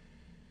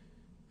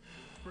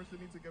 This person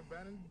needs to get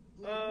banned?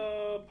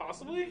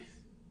 Possibly.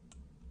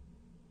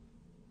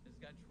 This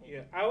guy trolled.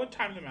 Yeah, I would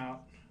time them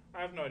out.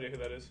 I have no idea who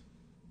that is.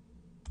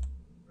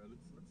 Right,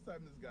 let's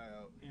time this guy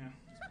out. Yeah.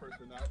 This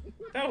person out.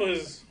 That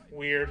was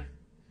weird.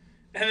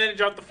 And then he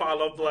dropped the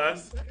follow-up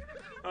blast.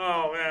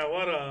 Oh man,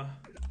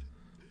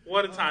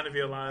 what a time to be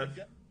alive.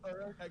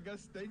 Alright, I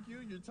guess thank you.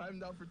 You're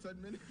timed out for 10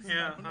 minutes.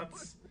 Yeah,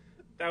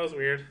 that was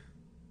weird.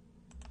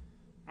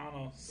 I don't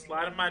know.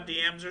 Slide in my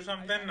DMs or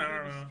something. I don't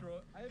know.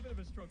 I had a bit of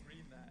a stroke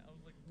reading that. I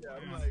was like, Yeah,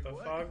 I'm Yeah, like, the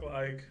what? fuck,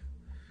 like.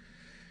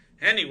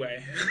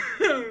 Anyway.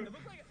 it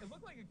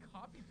looked like a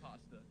copy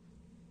pasta.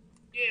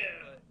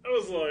 Yeah, I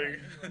was like,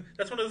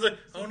 that's when it was like,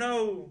 oh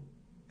no.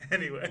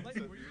 Anyway. Like,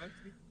 So, were you,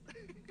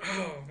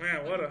 Oh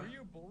man, what a. were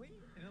you a bully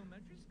in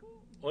elementary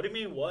school? What do you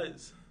mean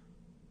was?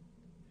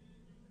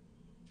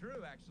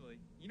 True, actually.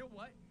 You know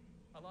what?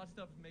 A lot of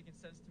stuff is making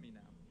sense to me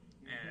now.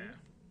 Yeah.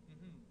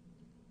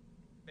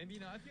 Maybe,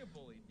 I feel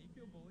bullied. Do you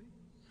feel bullied?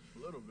 A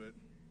little bit.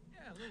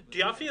 Yeah, a little bit. Do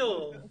y'all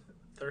feel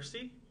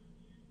thirsty?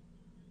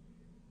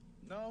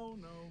 No.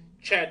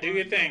 Chad, do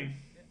your thing.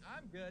 Yeah,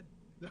 I'm good.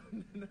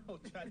 No,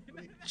 Chad,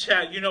 please.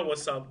 Chad, you know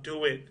what's up.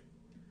 Do it.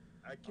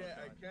 I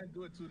can't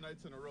do it 2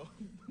 nights in a row.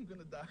 I'm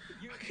gonna die.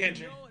 You, I can't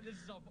you drink. know this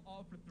is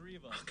all for 3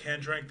 of us. I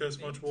can't drink this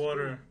much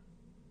water.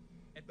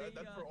 If they,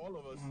 That's for all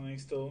of us. Lightning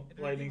still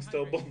bullying.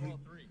 bullying.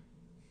 3.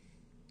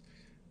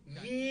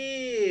 Yeah.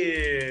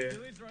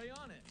 Billy's right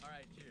on it. All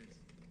right, cheers.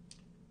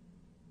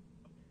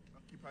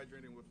 I'll keep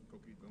hydrating with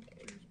Coquito.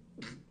 Cheers.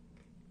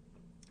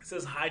 It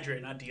says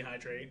hydrate, not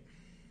dehydrate.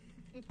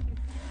 It's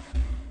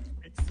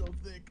so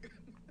thick.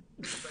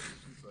 That's what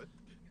she said.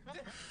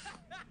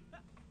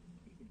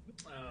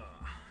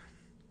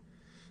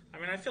 I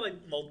mean, I feel like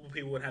multiple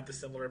people would have the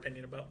similar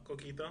opinion about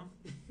Coquito.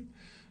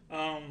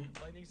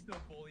 Lightning's still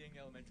bullying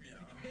elementary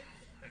kids.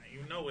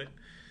 You know it.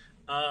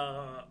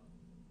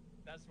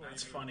 That's what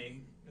That's you do.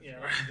 funny. That's Yeah,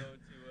 why right. you go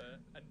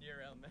to a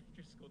near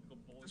elementary school to go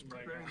bully. Just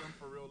Right. preparing them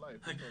for real life.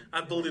 Like, So,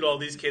 I bullied all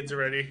these kids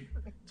already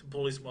to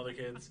bully some other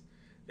kids.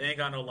 They ain't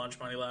got no lunch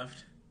money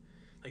left.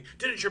 Like,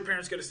 didn't your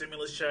parents get a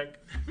stimulus check?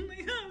 I'm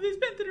like, oh, they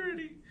spent it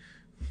already.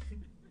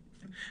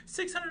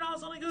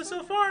 $600 only goes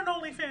so far in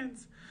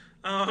OnlyFans.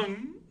 Sorry,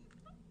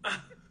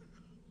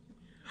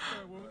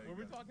 what were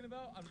we talking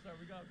about? I'm sorry,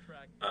 we got off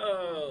track.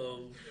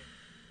 Oh.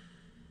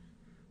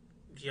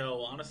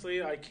 Yo,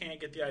 honestly, I can't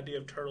get the idea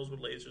of turtles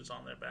with lasers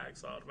on their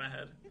backs out of my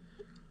head.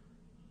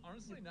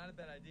 Honestly, not a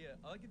bad idea.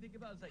 All I can think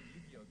about is that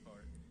Yu-Gi-Oh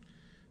card.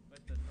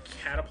 Like the turtle.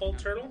 Catapult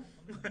turtle?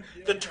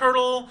 The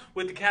turtle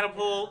with the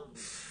catapult.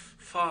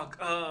 Fuck.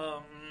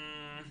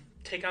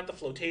 Take out the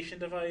flotation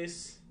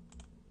device.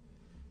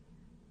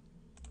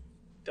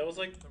 That was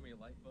like Throw me a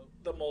lifeboat.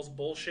 the most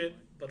bullshit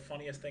but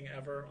funniest thing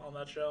ever on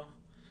that show.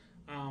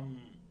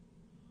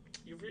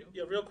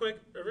 Real quick,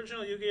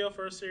 original Yu-Gi-Oh!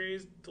 First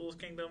series, Duelist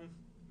Kingdom,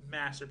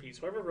 masterpiece.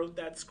 Whoever wrote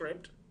that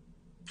script,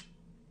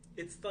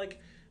 it's like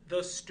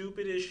the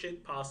stupidest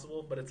shit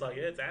possible, but it's like,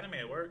 yeah, it's anime,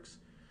 it works.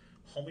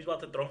 Homie's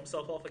about to throw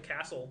himself off a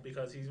castle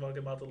because he's fucking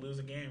about to lose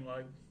a game.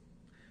 Like,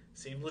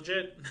 seems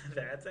legit.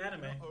 That's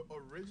anime.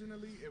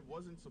 Originally, it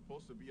wasn't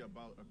supposed to be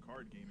about a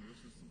card game. It was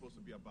just supposed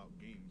to be about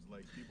games.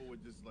 Like, people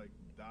would just, like,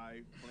 die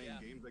playing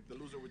games. Like, the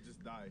loser would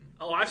just die.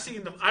 Oh,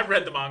 I've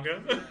read the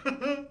manga.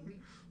 I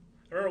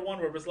remember one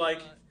where it was like,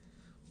 There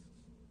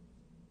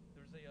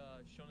was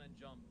a Shonen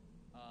Jump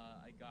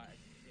I got as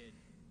a kid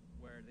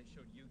where they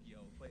showed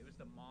Yu-Gi-Oh, but it was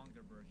the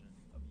manga version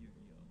of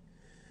Yu-Gi-Oh,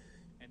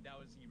 and that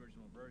was the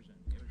original version.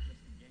 It was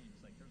just the games.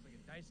 Like there was like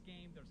a dice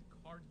game, there was a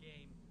card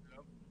game,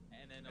 Yep.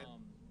 and then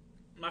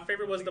my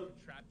favorite was the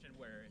contraption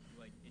where if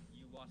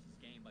you lost this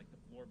game, like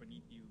the floor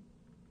beneath you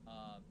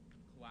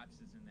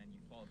collapses and then you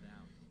fall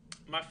down.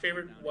 My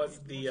favorite was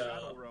the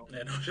Shadow Realm.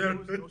 yeah, no, There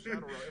was no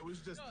Shadow Realm. It was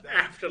just No, that.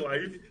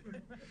 Afterlife.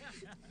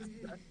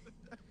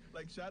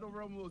 Like, Shadow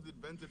Realm was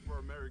invented for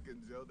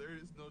Americans, yo. There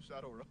is no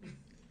Shadow Realm.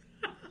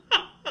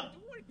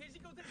 Don't worry, Casey,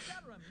 go to the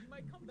Shadow Realm. You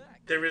might come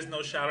back. There is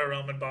no Shadow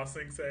Realm in Ba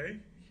Sing Se.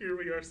 Here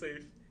we are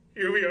safe.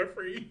 Here we are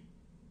free.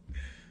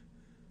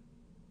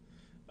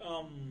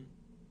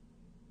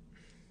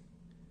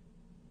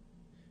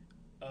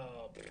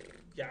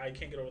 Yeah, I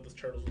can't get over those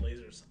turtles with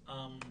lasers.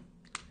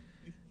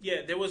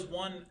 Yeah, there was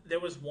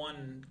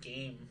one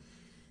game.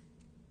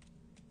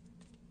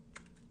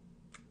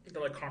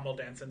 They're like Caramel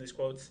Dance in these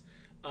quotes,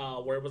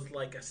 where it was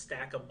like a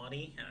stack of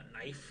money and a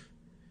knife,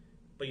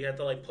 but you had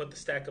to like put the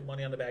stack of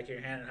money on the back of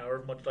your hand, and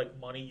however much like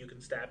money you can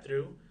stab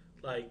through,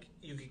 like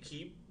you could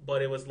keep.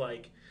 But it was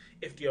like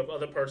if the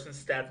other person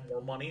stabbed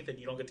more money, then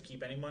you don't get to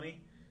keep any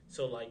money.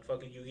 So like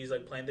fucking Yugi's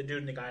like playing the dude,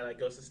 and the guy like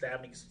goes to stab,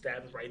 and he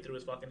stabs right through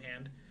his fucking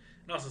hand,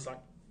 and I was just like,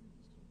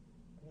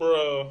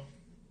 bro.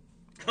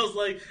 I was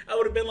like, I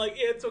would have been like,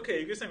 yeah, it's okay.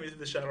 You can send me to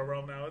the Shadow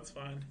Realm now. It's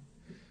fine.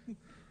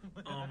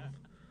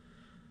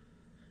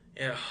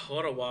 Yeah,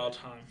 what a wild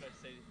time. That's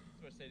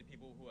what I say to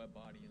people who have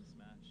body in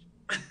Smash.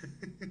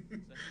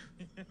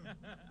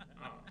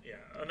 Yeah,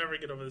 I'll never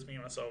get over this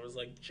meme I saw. It was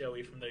like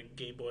Joey from the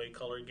Game Boy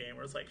Color game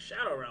where it's like,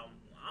 Shadow Realm,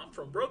 I'm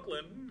from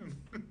Brooklyn.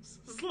 It's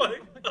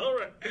like,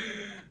 alright.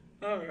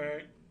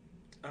 Alright.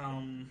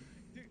 Dude,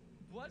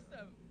 bless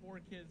that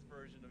 4Kids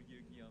version of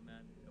Yu-Gi-Oh,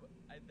 man.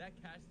 That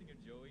casting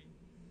of Joey.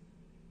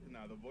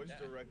 Nah, the voice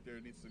director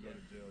needs to go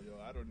to jail, yo.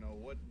 I don't know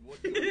what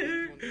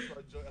Yeah.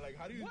 Joy, like,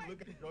 how do you What?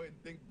 look at Joy and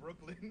think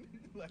Brooklyn?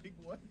 Like,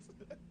 what?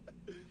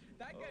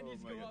 That guy Oh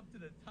needs to my go God. up to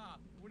the top.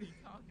 What are you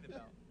talking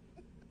about?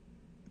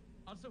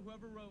 Also,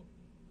 whoever wrote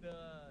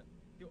the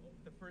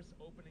first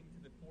opening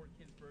to the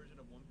 4Kids version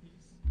of One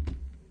Piece.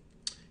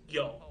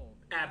 Yo, Oh,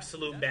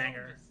 absolute that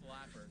banger. song's a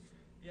slapper.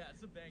 Yeah,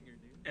 it's a banger,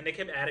 dude. And they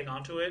kept adding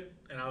onto it,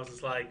 and I was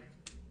just like,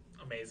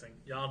 amazing.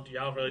 Y'all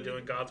really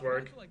doing God's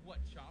work. Like what,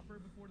 Chopper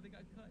before they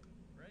got cut,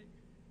 right?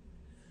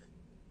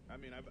 I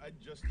mean, I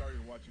just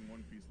started watching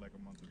One Piece like a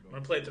month ago. I'm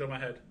gonna play it through my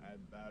head. I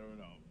don't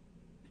know.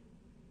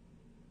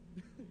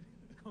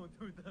 Going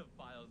through the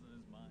files in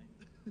his mind.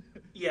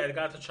 Yeah, they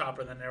got to Chopper,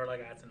 and then they were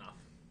like, that's enough.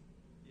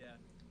 Yeah.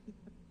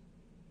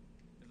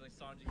 It's like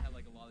Sanji had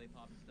like a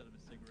lollipop instead of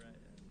a cigarette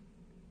and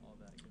all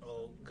that.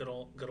 Good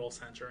Oh, good old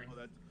censoring. Oh,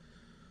 that's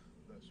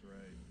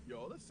right. Yo,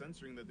 all the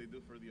censoring that they do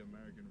for the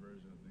American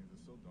version of things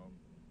is so dumb.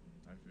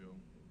 I feel.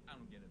 I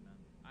don't get it, man.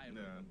 I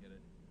really Yeah. don't get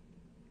it.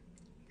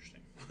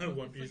 Interesting.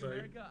 One It's Piece.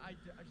 like Like, America, I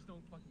just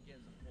don't fucking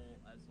get as a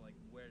whole as like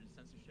where the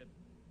censorship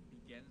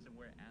begins and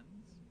where it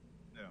ends.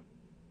 Yeah.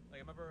 Like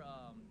I remember,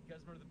 you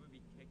guys remember the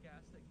movie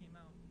Kick-Ass that came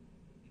out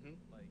Mhm.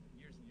 like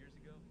years and years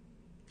ago?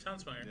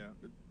 sounds familiar.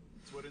 Yeah.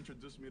 It's what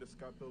introduced me to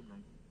Scott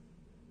Pilgrim.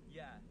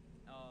 Yeah.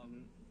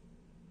 Mhm.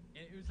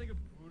 And it was like a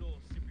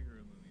brutal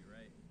superhero movie,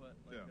 right? But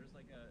like Yeah. there's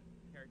like a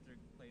character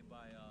played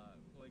by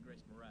Chloe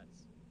Grace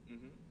Moretz.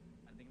 Mhm.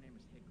 I think her name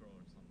was Hit Girl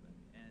or something.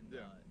 And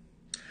Yeah.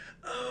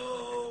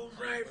 Oh,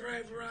 right.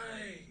 I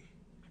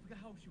forgot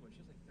how she was. She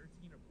was like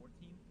 13 or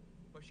 14,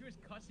 but she was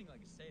cussing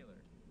like a sailor,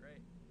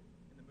 right?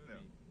 In the movie. Yeah.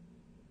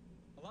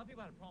 A lot of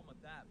people had a problem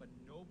with that, but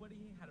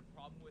nobody had a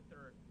problem with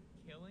her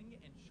killing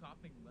and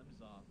chopping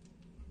limbs off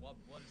while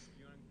blood is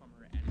spewing from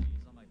her enemies.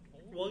 I'm like,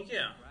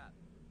 Yeah. crap.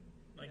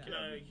 Like,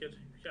 Yeah.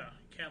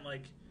 you can't,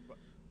 like, But-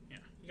 yeah,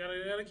 you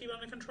gotta keep it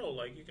under control.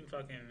 Like, you can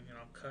fucking,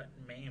 cut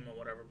and maim or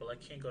whatever, but,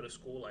 like, can't go to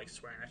school, like,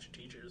 swearing at your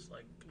teachers.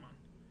 Like, come on.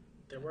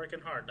 They're working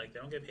hard. Like, they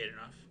don't get paid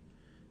enough.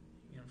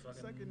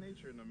 Fucking... Second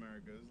nature in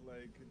America is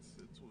like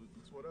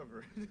it's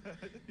whatever, you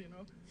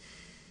know.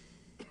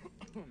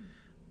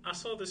 I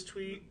saw this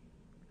tweet.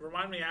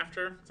 Remind me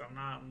after, because I'm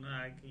not,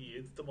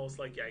 it's the most,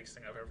 like, yikes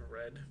thing I've ever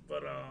read.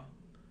 But,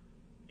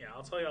 yeah,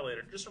 I'll tell y'all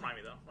later. Just remind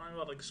me, though. Remind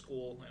me about, like,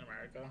 school in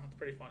America. It's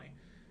pretty funny.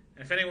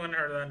 And if anyone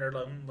heard that, they're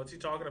like, what's he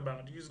talking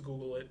about? You just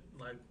Google it,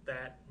 like,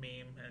 that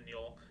meme, and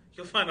you'll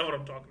find out what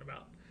I'm talking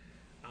about.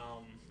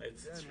 And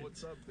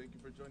what's up? Thank you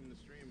for joining the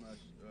stream.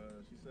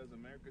 She says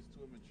America's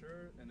too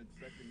immature and it's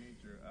second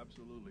nature.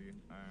 Absolutely.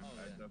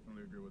 I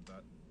definitely agree with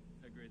that.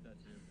 I agree with that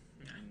too.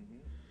 Mm-hmm.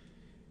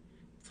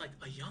 It's like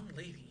a young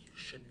lady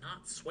should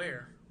not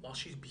swear while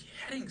she's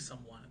beheading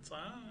someone. It's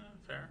like,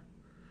 fair.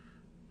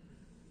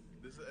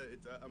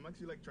 I'm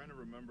actually like trying to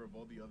remember of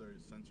all the other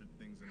censored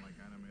things in like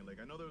anime. Like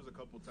I know there was a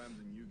couple times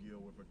in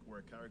Yu-Gi-Oh where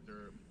a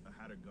character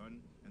had a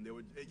gun and they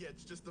would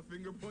it's just the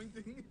finger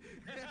pointing.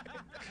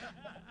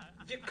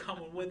 You're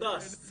coming with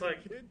us. It's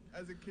like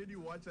as a kid you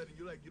watch that and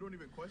you don't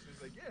even question.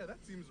 It's like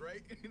that seems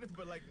right.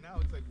 But like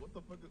now it's like what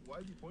the fuck? Why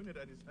is he pointed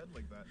at his head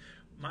like that?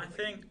 My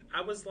thing,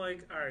 I was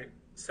like, all right,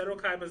 Seto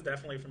Kaiba's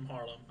definitely from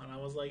Harlem, and I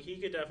was like, he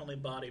could definitely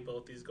body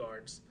both these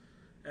guards.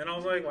 And I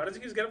was like, why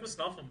doesn't he just get up and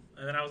snuff him?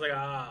 And then I was like,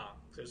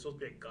 there's supposed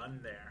to be a gun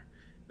there.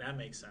 That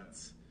makes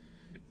sense.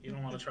 You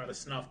don't want to try to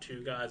snuff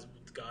two guys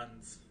with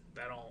guns.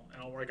 That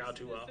don't work out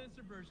too well. The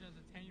censored version as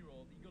a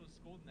 10-year-old, you go to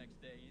school the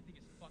next day, you think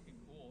it's fucking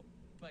cool.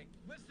 Like,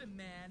 listen,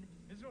 man,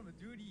 this is what I'm gonna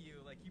do to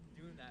you. Like, keep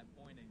doing that,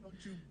 pointing. Don't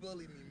you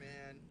bully me,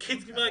 man.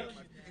 Kids be like,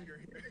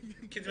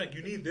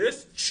 you need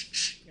this?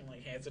 And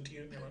like hands it to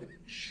you, and you're like,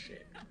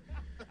 shit.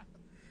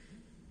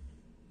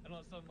 And all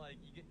of a sudden, like,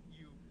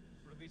 you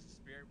release a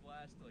spirit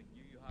blast to like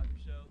Yu Yu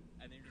Hakusho,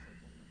 and then you're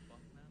just like, what the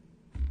fuck, man?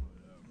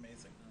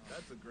 Amazing.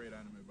 That's a great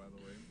anime, by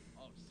the way.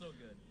 Oh, so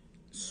good.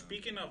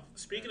 Speaking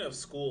of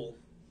school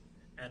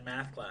and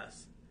math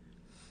class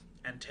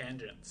and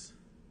tangents.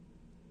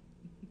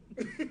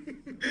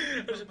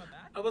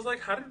 I was like,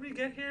 how did we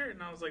get here?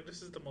 And I was like,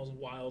 this is the most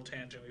wild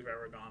tangent we've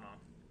ever gone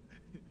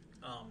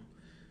on.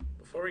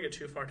 Before we get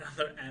too far down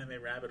the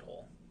anime rabbit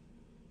hole,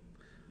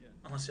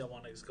 unless y'all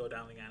want to just go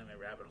down the anime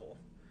rabbit hole,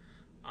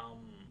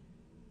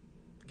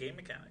 game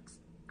mechanics.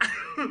 I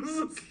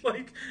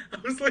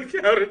was like,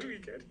 how did we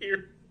get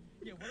here?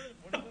 Yeah,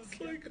 what are those?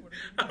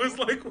 I was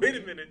like, wait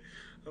a minute.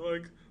 I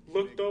like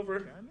looked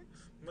over.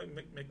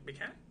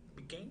 Mechanics?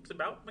 Games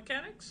about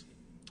mechanics?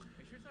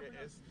 Make sure it's not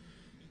Yes.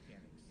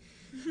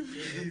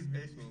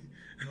 mechanics.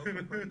 No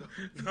comprendo.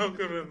 No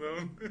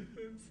comprendo.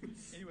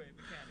 Anyway,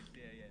 mechanics.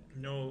 Yeah.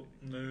 No,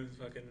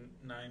 fucking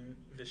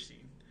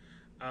 9-15.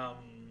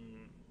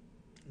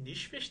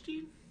 Niche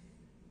 15?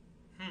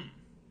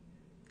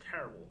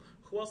 Terrible.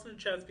 Who else in the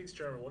chat speaks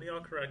German? What do y'all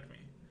correct me?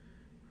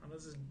 How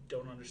does this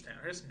don't understand?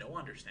 Or just no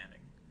understanding.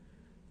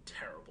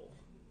 Terrible.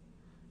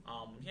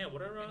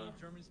 What are Any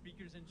German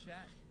speakers in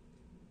chat?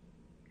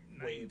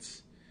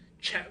 waves?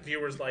 Chat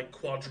viewers like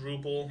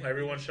quadruple.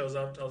 Everyone shows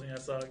up, tells me I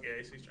suck. Yeah,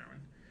 he speaks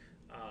German.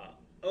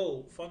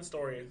 Fun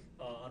story,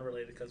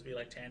 unrelated because we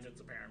like tangents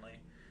apparently.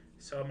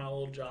 So at my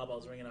old job, I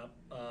was ringing up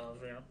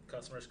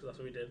customers because that's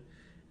what we did.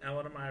 And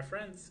one of my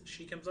friends,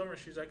 she comes over and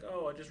she's like,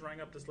 "Oh, I just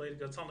rang up this lady."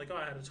 Because I'm like, "Oh,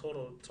 I had a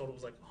total. Total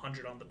was like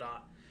 100 on the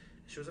dot."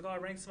 She was like, "Oh, I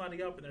rang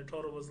somebody up and their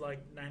total was like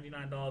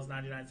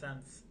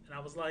 $99.99." And I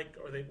was like,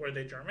 "Were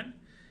they German?"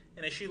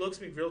 And then she looks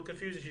at me real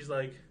confused and she's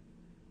like,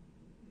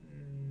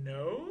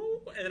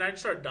 "No." And then I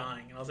just started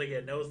dying. And I was like, "Yeah,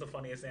 no is the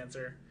funniest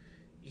answer.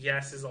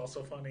 Yes is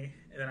also funny."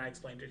 And then I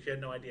explained to her. She had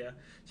no idea.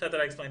 So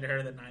after I explained to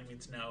her that 9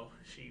 means no,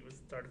 she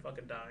started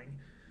fucking dying.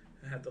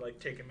 I had to like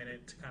take a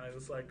minute to kind of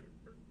just like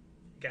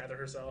gather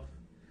herself.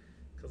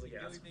 Because like, The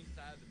yeah, only things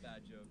I have the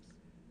bad jokes.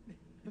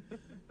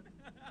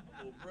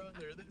 Oh,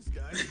 brother, this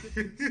guy.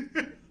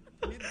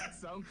 Need that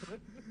sound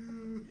clip.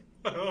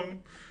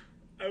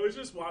 I was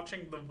just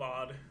watching the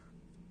VOD,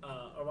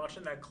 or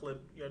watching that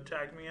clip you had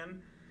tagged me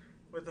in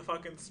with the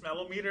fucking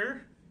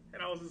smellometer,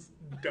 and I was just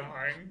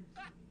dying.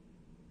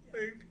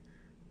 Like,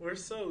 we're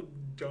so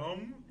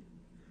dumb.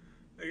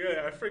 Like,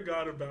 yeah, I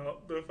forgot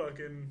about the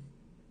fucking.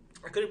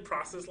 I couldn't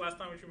process last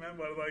time what you meant,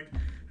 but like,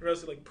 I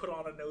realized you like put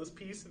on a nose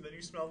piece and then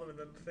you smell them and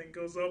then the thing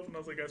goes up, and I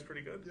was like, that's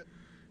pretty good. Yeah.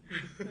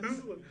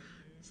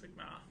 It's like,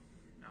 nah,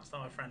 I was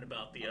telling my friend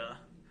about the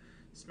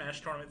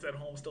Smash tournaments at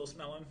home still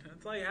smelling. And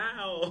it's like,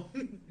 how?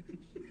 You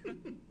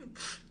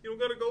don't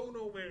gotta go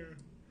nowhere.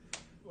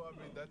 Well, I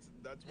mean, that's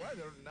why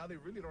now they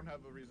really don't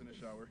have a reason to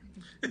shower.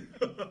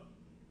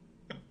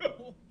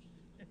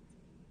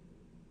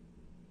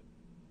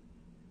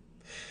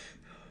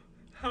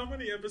 How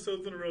many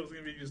episodes in a row is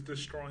gonna be just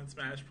destroying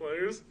Smash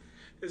players?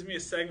 There's gonna be a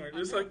segment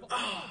just like,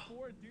 I'm all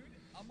for it, dude.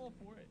 I'm all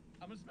for it.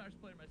 I'm a Smash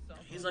player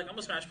myself. He's like, I'm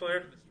a Smash player.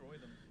 Destroy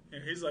them.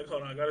 And he's like,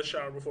 hold on, I gotta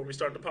shower before we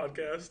start the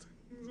podcast.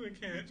 He's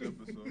like, can't. Each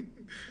episode.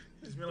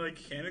 He's been like,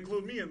 can't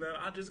include me in that.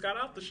 I just got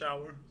out the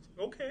shower.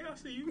 Okay, I'll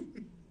see you.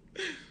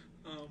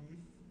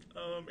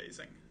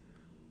 amazing.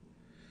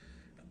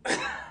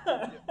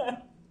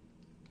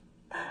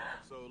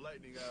 So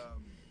Lightning,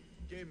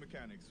 game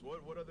mechanics.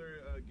 What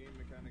other game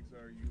mechanics do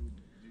you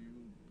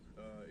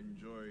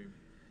enjoy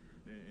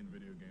in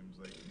video games?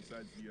 Like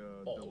besides the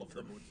All double of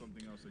them. triple, what's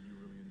something else that you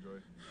really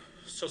enjoy?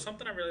 So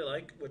something I really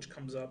like, which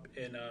comes up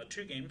in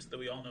two games that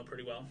we all know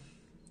pretty well.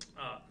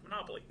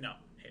 Monopoly. No,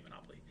 hate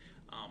Monopoly.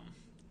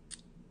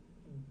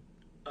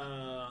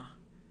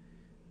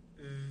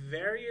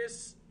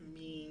 Various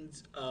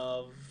means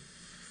of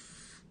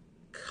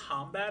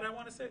combat, I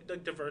want to say.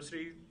 Like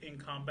diversity in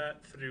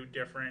combat through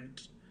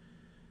different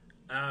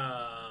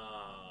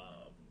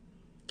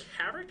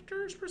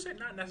characters, per se.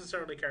 Not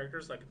necessarily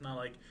characters. Like, it's not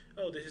like,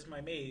 oh, this is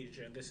my mage,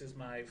 and this is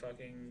my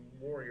fucking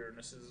warrior, and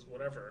this is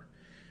whatever.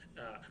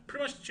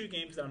 Pretty much the two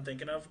games that I'm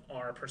thinking of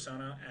are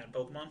Persona and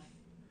Pokemon,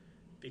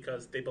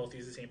 because they both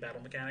use the same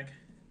battle mechanic.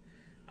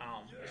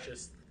 It's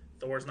just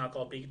Thor's not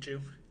called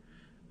Pikachu.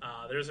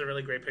 There's a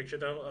really great picture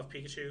though of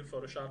Pikachu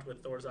photoshopped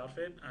with Thor's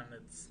outfit, and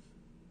it's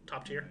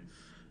top tier.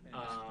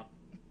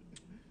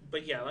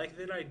 But yeah, like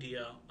the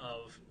idea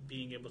of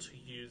being able to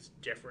use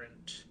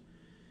different,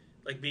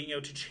 like being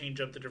able to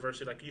change up the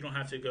diversity. Like you don't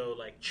have to go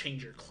like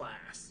change your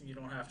class. You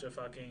don't have to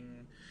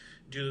fucking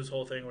do this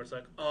whole thing where it's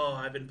like, oh,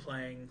 I've been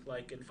playing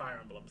like in Fire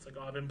Emblem. It's like,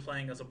 oh, I've been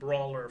playing as a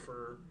brawler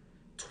for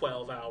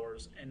 12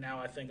 hours, and now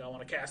I think I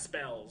want to cast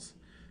spells.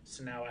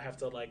 So now I have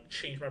to like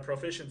change my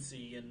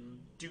proficiency and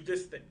do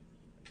this thing.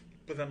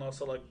 But then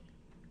also like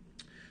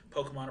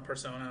Pokemon or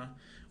Persona,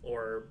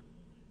 or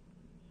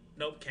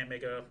nope, can't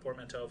make a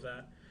portmanteau of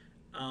that.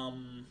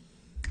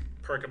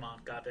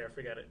 Pergamon, got there,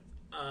 forget it.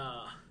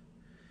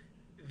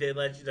 They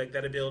let you like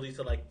that ability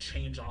to like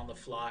change on the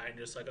fly and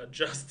just like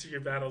adjust to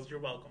your battles. You're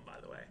welcome, by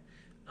the way.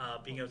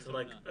 Being able to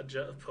like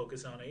adjust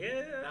Pokesona,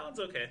 yeah, that one's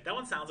okay. That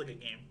one sounds like a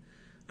game.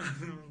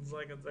 it's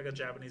like a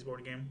Japanese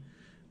board game.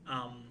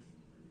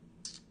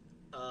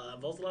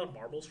 Involves a lot of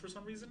marbles for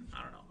some reason.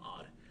 I don't know,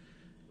 odd.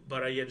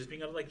 But yeah, just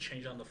being able to like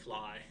change on the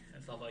fly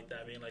and stuff like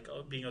that. Being like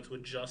being able to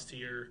adjust to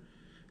your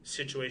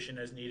situation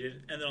as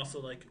needed, and then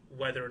also like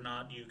whether or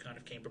not you kind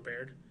of came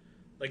prepared.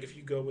 Like if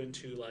you go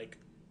into like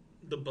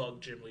the bug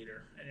gym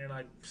leader and you're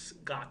like,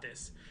 got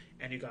this,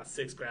 and you got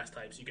 6 grass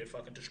types, you get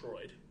fucking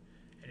destroyed,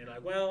 and you're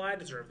like, well, I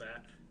deserve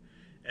that.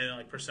 And then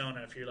like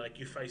Persona, if you're like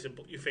you face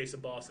a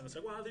boss and it's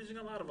like, wow, they're using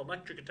a lot of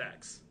electric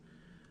attacks.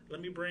 Let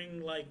me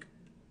bring like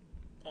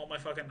all my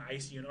fucking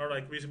ice unit, or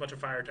like using a bunch of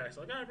fire attacks.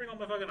 Like, I bring all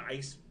my fucking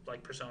ice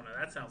like Persona.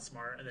 That sounds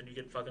smart. And then you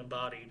get fucking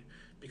bodied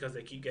because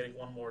they keep getting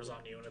one mores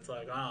on you, and it's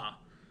like,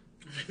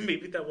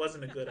 maybe that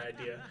wasn't a good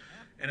idea.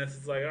 And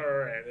it's like, all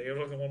right, they get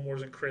fucking one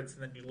mores and crits,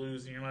 and then you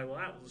lose, and you're like, well,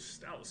 that was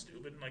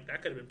stupid. And like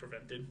that could have been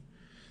prevented.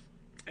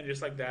 And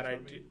just like that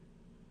idea.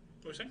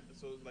 What are you saying?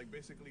 So like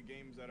basically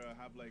games that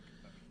have like,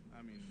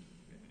 I mean,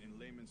 in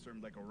layman's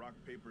terms, like a rock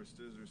paper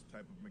scissors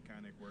type of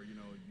mechanic, where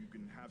you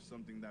can have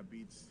something that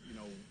beats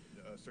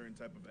a certain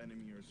type of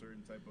enemy or a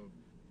certain type of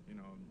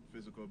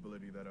physical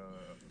ability that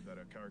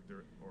a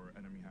character or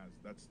enemy has.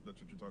 That's what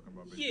you're talking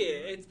about. Yeah,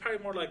 right? It's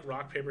probably more like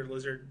rock paper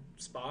lizard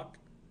Spock.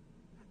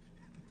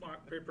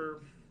 Rock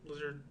paper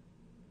lizard.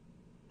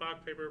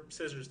 Rock paper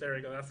scissors. There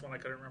we go. That's the one I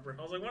couldn't remember.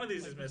 I was like, one of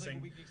these is missing.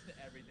 Like weakness to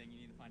everything. You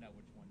need to find out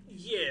which one.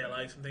 Yeah,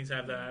 like some things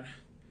have that.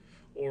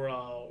 Or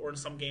in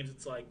some games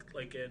it's like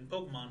in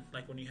Pokemon,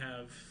 like when you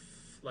have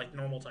like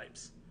normal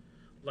types.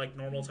 Like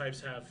normal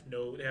types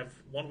they have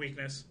one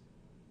weakness,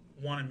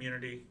 one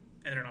immunity,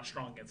 and they're not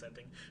strong against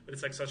anything. But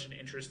it's like such an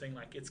interesting,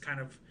 like it kind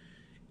of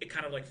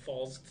like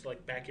falls to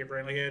like back of your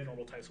brain, like yeah,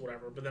 normal types,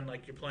 whatever. But then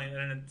like you're playing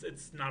and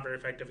it's not very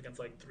effective against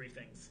like 3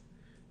 things.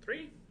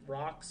 3?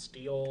 Rock,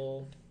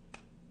 steel,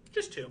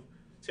 just 2.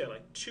 So yeah,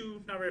 like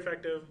 2 not very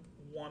effective,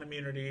 1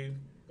 immunity,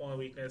 1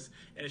 weakness,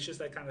 and it's just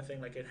that kind of thing.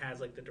 Like it has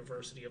like the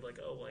diversity of like,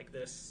 oh, like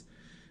this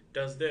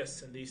does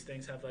this, and these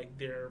things have like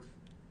their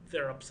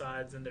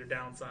upsides and their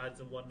downsides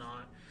and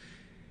whatnot.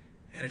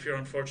 And if you're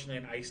unfortunately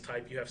an ice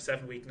type, you have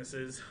 7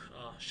 weaknesses.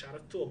 Shout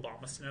out to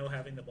Abomasnow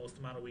having the most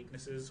amount of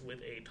weaknesses with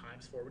a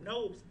 ×4.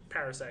 No,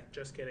 Parasect,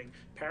 just kidding.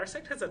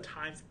 Parasect has a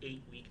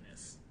 ×8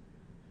 weakness.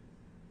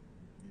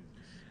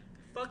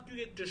 Fuck, you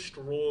get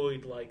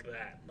destroyed like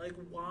that. Like,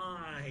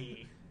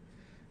 why?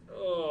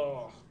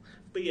 Oh.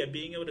 But yeah,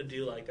 being able to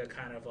do like that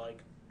kind of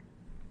like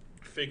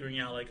figuring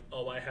out like,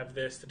 oh, I have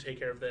this to take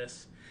care of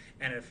this,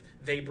 and if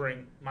they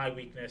bring my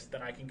weakness,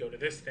 then I can go to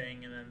this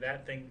thing, and then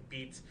that thing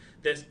beats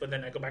this, but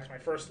then I go back to my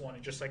first one,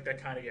 and just like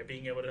that kind of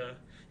being able to,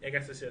 I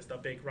guess it's just a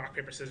big rock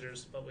paper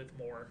scissors, but with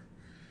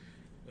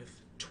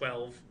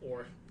 12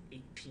 or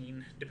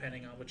 18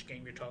 depending on which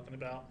game you're talking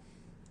about.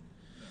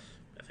 Yeah.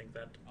 I think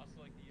that Also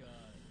like the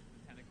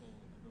mechanical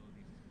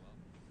abilities as well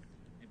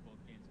in both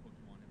games,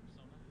 Pokemon and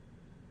Persona.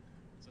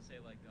 So say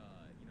like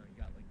you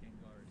got like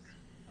Gengar's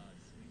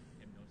sleep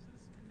hypnosis,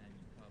 and then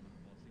you fall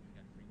asleep, you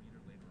got Green Meter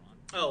later on.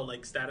 oh,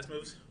 like status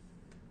moves.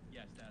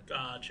 Yeah, stats.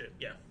 Gotcha.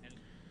 Yeah. And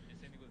same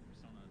thing with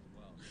Persona as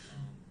well.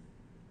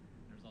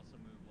 There's also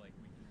a move like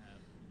we use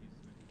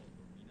this move called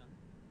Arena,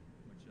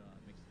 which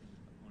makes the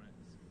opponent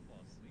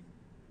fall asleep.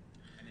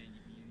 And then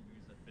you can either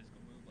use a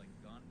physical move like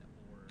Gun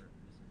or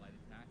just light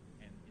attack,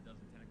 and it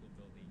doesn't 10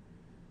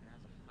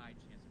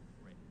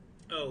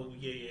 Oh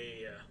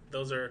yeah.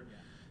 Those are Yeah.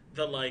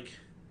 the like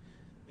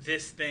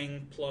this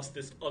thing plus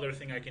this other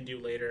thing I can do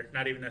later.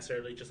 Not even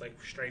necessarily just like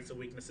strengths and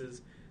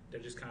weaknesses. They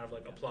just kind of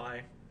like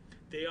apply.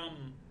 They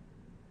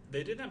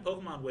they did that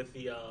Pokemon with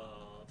the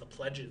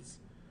pledges.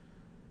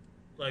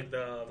 Like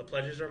the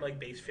pledges are like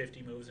base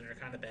 50 moves and they're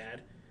kind of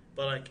bad.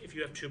 But like if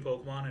you have two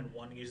Pokemon and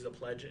one uses a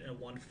pledge and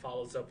one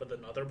follows up with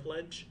another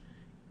pledge,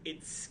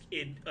 it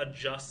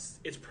adjusts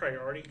its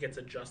priority gets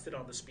adjusted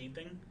on the speed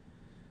thing.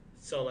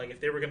 So like if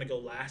they were gonna go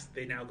last,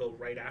 they now go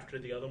right after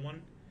the other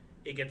one.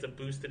 It gets a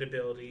boosted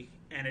ability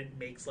and it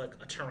makes like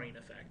a terrain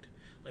effect.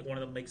 Like one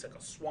of them makes like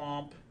a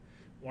swamp,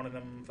 one of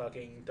them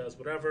fucking does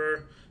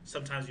whatever.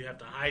 Sometimes you have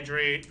to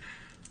hydrate.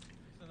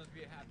 Sometimes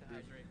we have to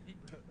hydrate.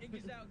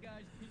 Ink is out,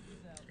 guys. Pink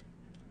is out.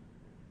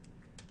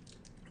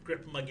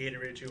 Gripping my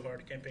Gatorade too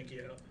hard, can't pinky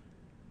it out.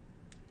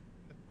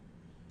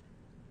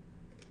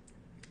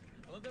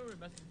 I love that we're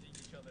messaging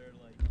each other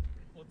like,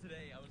 well,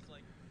 today I was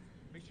like,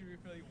 make sure you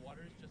refill your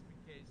waters just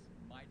in case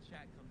my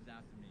chat comes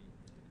after me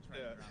and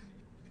tries to grab me.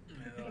 And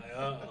they're like,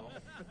 uh-oh.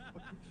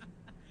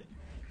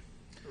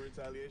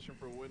 Retaliation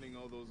for winning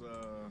all those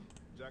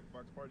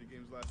Jackbox party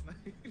games last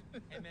night.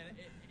 Hey man,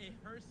 it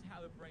hurts to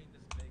have a brain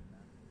this big,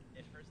 man.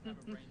 It hurts to have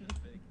a brain this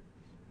big.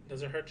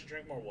 Does it hurt to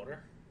drink more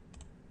water?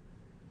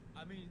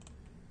 I mean,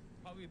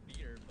 probably a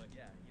beater, but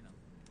yeah, you know.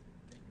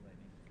 Thank you,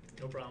 Lightning.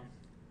 No problem.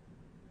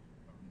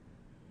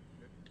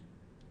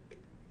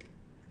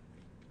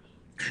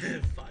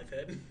 Five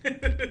head.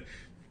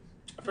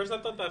 At first I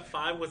thought that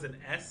 5 was an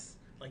S,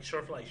 like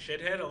short for like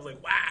shithead. I was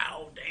like,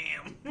 wow,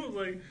 damn. I was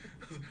like,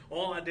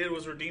 all I did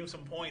was redeem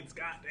some points.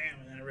 God damn.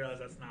 And then I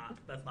realized that's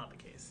not the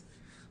case.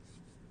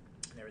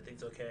 And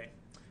everything's okay.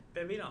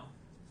 Bambino,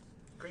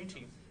 green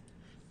team.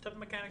 What type of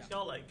mechanics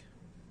y'all like?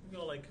 We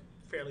all like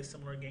fairly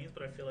similar games,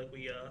 but I feel like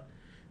we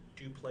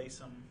do play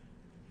some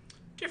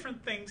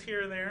different things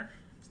here and there.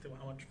 Still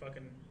how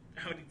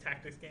many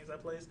tactics games I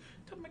play. What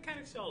type of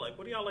mechanics y'all like?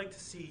 What do y'all like to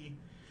see?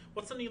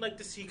 What's something you like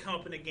to see come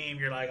up in a game?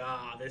 You're like,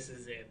 this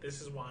is it.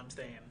 This is why I'm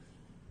staying.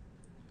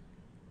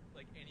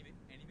 Like any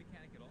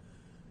mechanic at all?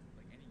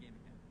 Like any game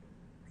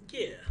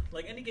mechanic? Yeah,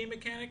 like any game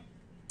mechanic.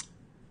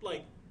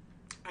 Like,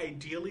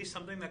 ideally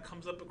something that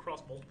comes up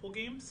across multiple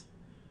games.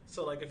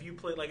 So like if you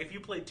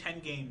played 10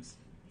 games,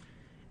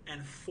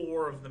 and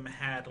 4 of them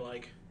had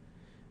like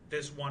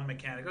this one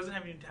mechanic. It doesn't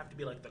even have to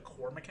be like the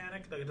core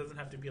mechanic. Like it doesn't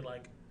have to be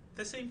like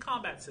the same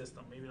combat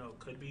system, even though it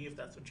could be if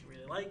that's what you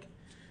really like.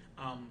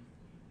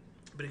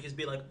 But it could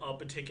be like a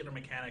particular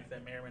mechanic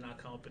that may or may not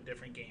come up in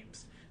different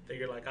games. That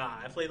you're like,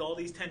 I played all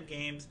these 10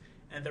 games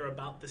and they're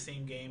about the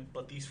same game,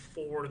 but these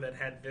 4 that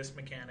had this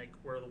mechanic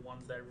were the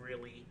ones that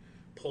really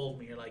pulled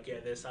me. You're like, yeah,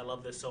 I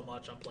love this so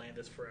much, I'm playing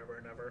this forever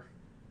and ever.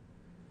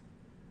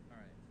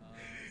 Alright,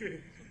 so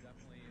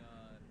definitely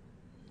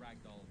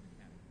Ragdoll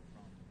mechanic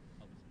from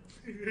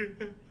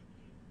Elvis.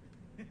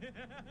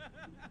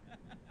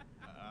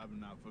 I'm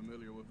not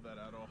familiar with that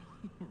at all.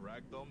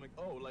 Ragdoll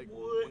like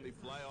What? when they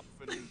fly off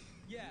and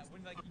Yeah,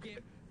 when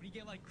you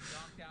get like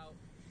knocked out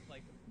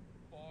like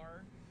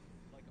far,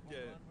 like a home Yeah.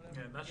 run,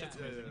 whatever. Yeah, that shit's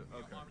amazing. Your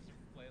Okay. arms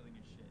are flailing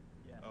and shit.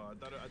 Yeah. I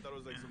thought it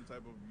was like some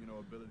type of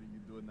ability you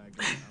do in that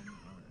game.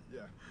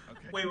 Yeah.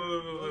 Okay. Wait.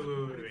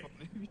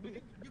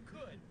 You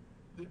could.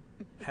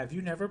 Have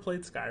you never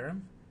played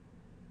Skyrim?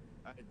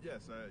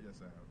 Yes, I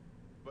have.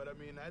 But I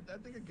mean, I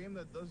think a game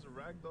that does the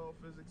ragdoll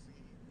physics,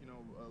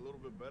 a little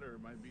bit better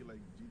might be like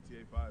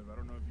GTA 5. I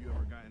don't know if you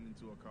ever gotten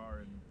into a car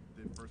and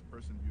did first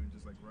person view and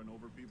just like run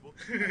over people.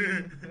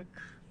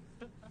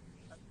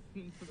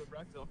 The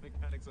ragdoll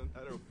mechanics on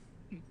that are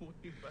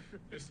way better.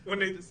 When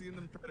they Just seeing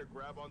them try to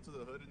grab onto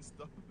the hood and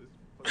stuff is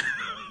fucking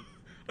hilarious.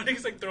 when they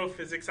just like throw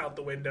physics out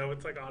the window,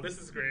 it's like, oh, this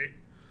is great.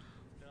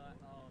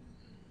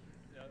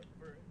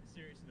 For a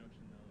serious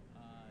notion though,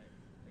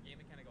 a game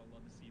mechanic I'd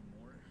love to see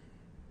more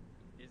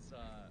is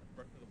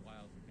Breath of the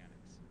Wild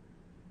mechanics.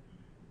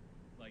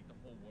 Like the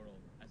whole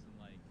world, as in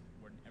like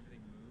where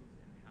everything moved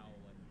and how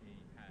like they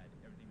had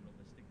everything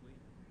realistically,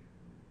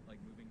 like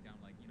moving down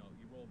like you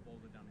roll a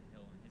boulder down a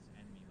hill and hits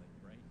an enemy like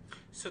right.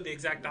 So the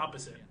exact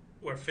opposite, Yeah.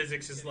 where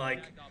physics is Yeah, the like,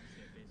 exact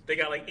opposite, basically. they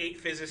got like 8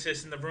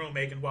 physicists in the room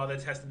making while they're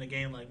testing the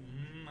game. Like,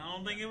 I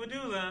don't think it would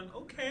do that.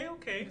 Okay.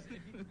 Because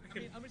I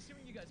mean, I'm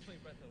assuming you guys play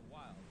Breath of the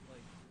Wild. Like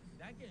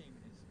that game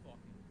is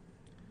fucking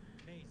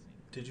amazing.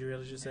 Did you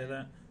really just say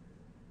that?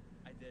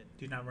 I did.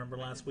 Do you not remember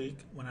last week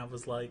when I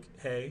was like,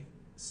 hey,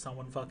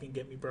 someone fucking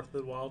get me Breath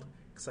of the Wild?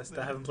 Because I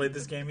still haven't played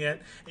this game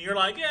yet. And you're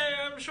like,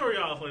 yeah, I'm sure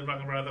y'all played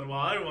fucking Breath of the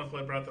Wild. Everyone's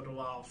played Breath of the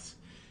Wild.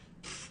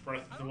 Breath I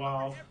of the don't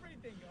Wild. remember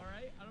everything,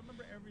 alright? I don't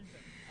remember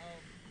everything.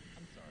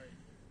 I'm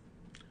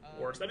sorry.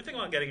 Worst. I've been thinking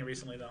about getting it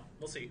recently, though.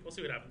 We'll see. We'll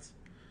see what happens.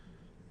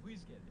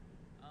 Please get it.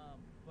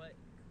 But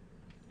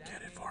that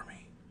Get it game- for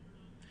me.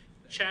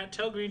 Chat,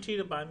 tell Green Tea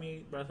to buy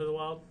me Breath of the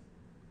Wild.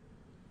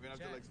 We're gonna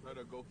have to like start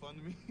a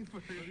GoFundMe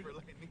for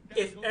Lightning.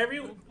 If go, every-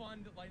 go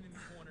fund Lightning in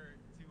the Corner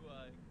to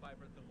buy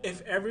Breath of the Wild.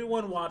 If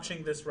everyone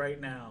watching this right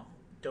now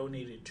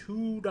donated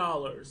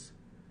 $2,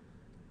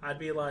 I'd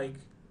be like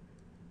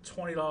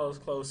 $20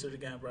 closer to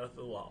getting Breath of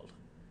the Wild.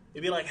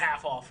 It'd be like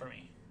half off for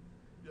me.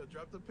 Yo,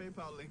 drop the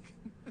PayPal link.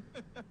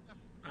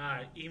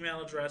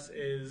 Email address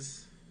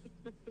is.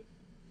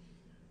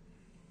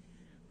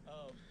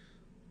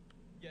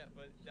 Yeah,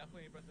 but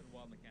definitely Breath of the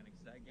Wild mechanics.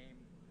 That game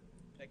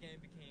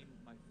became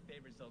my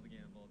favorite Zelda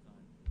game of all time.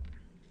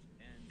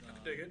 And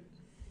Dig it.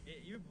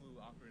 You blew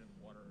Ocarina of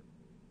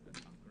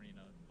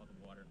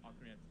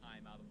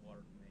Time out of the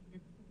water for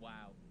me.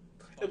 Wow.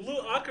 It blew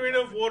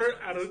Ocarina of Water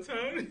out of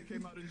town. It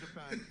came out in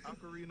Japan.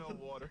 Ocarina of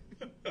Water.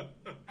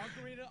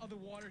 Ocarina of the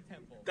Water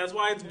Temple. That's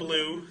why it's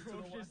blue. The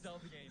most atrocious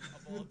Zelda game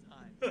of all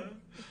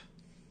time.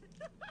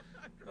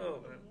 Oh,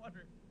 man.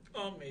 Water.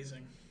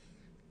 Amazing.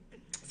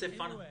 Is it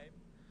fun? Anyway.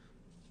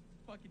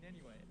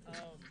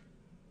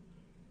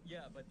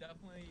 Yeah, but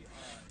definitely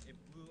it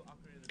blew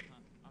Ocarina of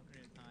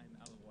Time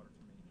out of the water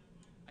for me.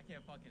 I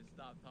can't fucking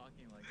stop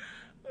talking like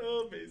that.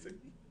 Oh, amazing.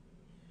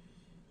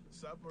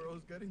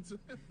 Saporo's getting to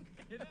him.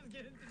 It is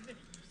getting to me.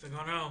 It's like,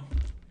 oh no.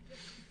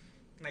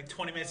 In like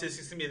 20 minutes, it's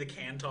just gonna be the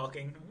can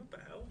talking. What the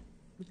hell?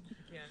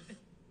 Can.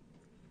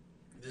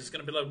 It's just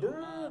gonna be like. But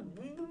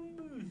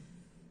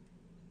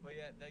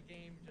yeah, that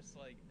game, just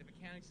like the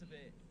mechanics of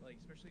it, like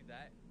especially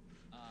that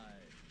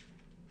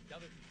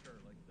was for sure.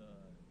 Like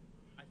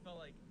I felt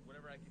like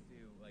whatever I could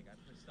do, like I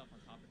put stuff on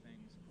top of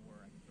things,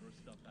 or I could throw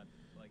stuff at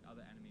like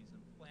other enemies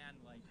and plan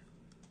like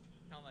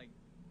kind of like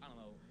I don't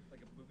know,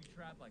 like a booby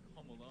trap, like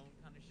Home Alone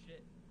kind of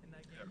shit in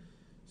that game.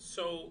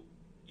 So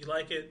you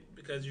like it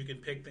because you can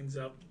pick things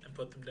up and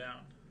put them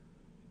down.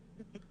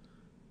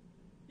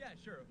 Yeah,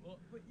 sure. Well,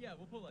 we'll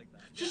put it like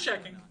that. Just yeah,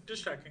 checking.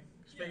 Just checking.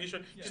 Making sure.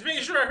 Yeah. Just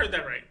making sure I heard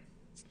that right.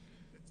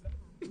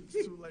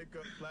 It's to like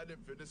a Planet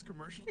Fitness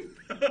commercial.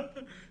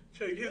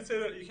 Sure, you can't say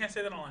that. You can't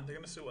say that online. They're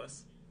gonna sue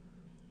us.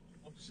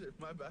 Oh shit,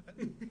 my bad.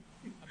 I'm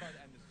about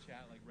to end this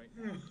chat like right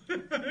now.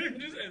 It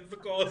just ends the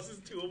call. It's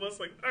just two of us.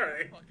 Like, all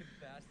right. Fucking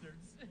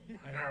bastards.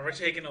 All right, we're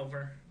taking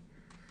over.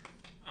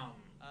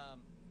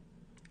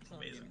 Amazing.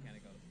 Amazing. Game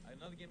mechanic.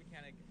 Another game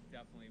mechanic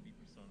definitely be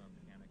Persona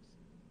mechanics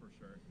for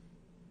sure.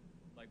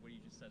 Like what you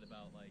just said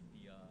about like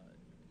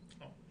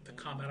The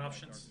combat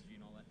options.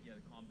 RPG and all that. Yeah,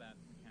 the combat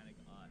mechanic.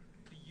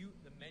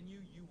 The menu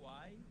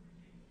UI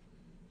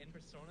in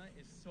Persona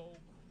is so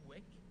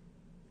quick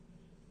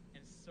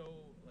and so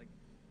like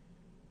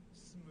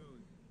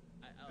smooth.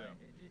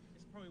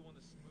 It's probably one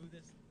of the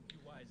smoothest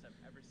UIs I've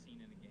ever seen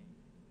in a game.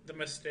 The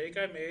mistake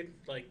I made,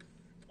 like,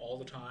 all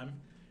the time,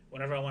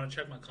 whenever I want to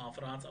check my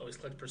confidants, I always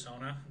click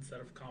Persona instead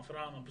of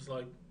Confidant. I'm just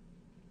like,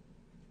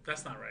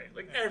 that's not right.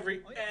 Like,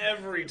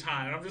 every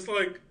time. I'm just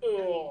like,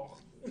 oh.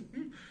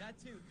 That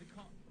too. The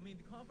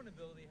confident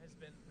ability has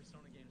been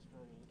Persona games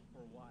for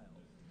a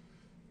while,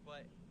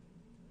 but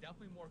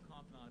definitely more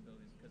confidant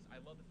abilities because I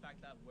love the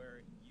fact that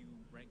where you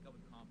rank up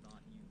with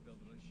confidant, you build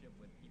a relationship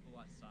with people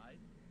outside.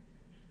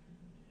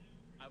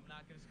 I'm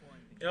not gonna spoil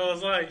anything. It was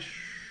like,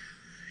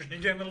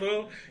 you're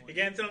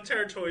getting to them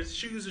territories.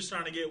 Shoes are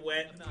starting to get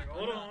wet. I'm It's not. like,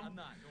 hold on. I'm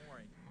not. Don't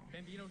worry.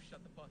 Bambino,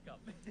 shut the fuck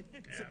up.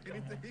 Yeah, go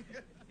on.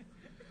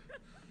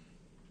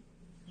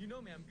 You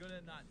know me. I'm good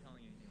at not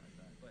telling anything like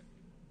that. But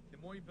the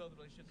more you build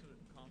relationships with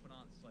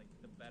confidants, like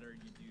the better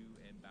you do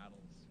in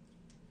battles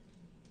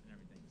and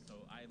everything.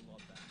 So I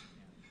love that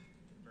mechanic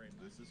very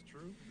much. This is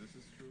true.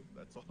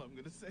 That's all I'm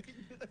gonna say.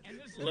 And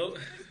there's Low-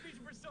 speech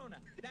Persona.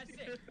 That's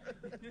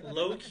it.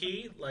 Low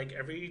key, like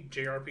every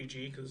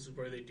JRPG, because this is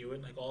where they do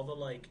it, like all the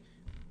like.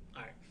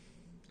 Alright.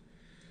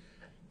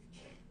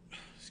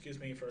 Excuse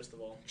me, first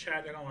of all.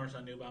 Chad, I don't learn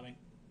something new about me.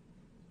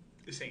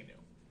 This ain't new.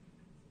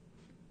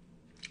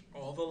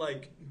 All the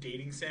like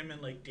dating sim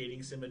and like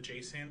dating sim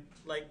adjacent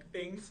like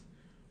things,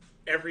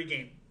 every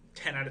game,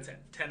 10 out of 10.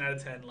 10 out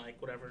of 10,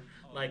 like whatever.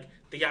 Oh. Like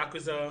the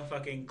Yakuza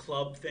fucking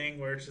club thing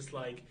where it's just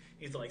like,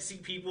 you need to like see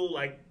people,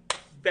 like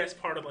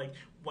best part of like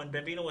when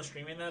Bambino was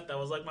streaming that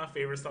was like my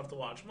favorite stuff to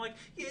watch. I'm like,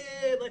 yeah,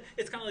 like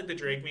it's kind of like the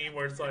Drake meme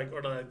where it's like,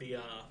 or the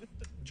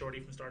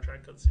Jordy from Star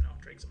Trek, because you know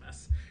Drake's a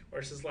mess.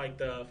 Where it's just like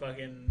the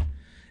fucking,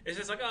 it's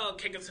just like, oh,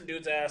 kicking some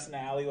dude's ass in the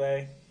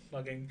alleyway,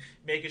 fucking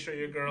making sure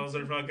your girls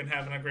are fucking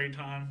having a great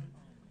time.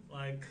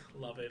 Like,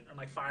 love it. Or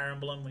like Fire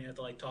Emblem when you have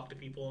to like talk to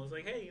people. It's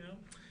like, hey, you know,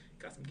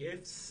 got some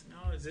gifts.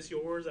 No, is this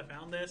yours? I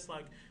found this.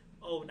 Like,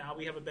 oh, now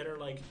we have a better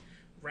like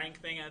rank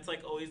thing. And it's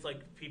like always like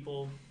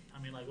people. I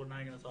mean, like we're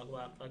not gonna talk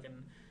about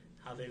fucking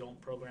how they don't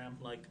program,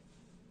 like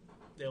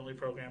they only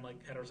program like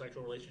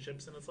heterosexual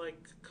relationships, and it's like,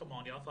 come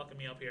on, y'all fucking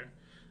me up here.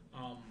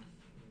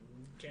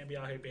 Can't be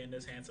out here being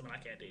this handsome and I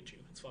can't date you.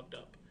 It's fucked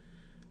up.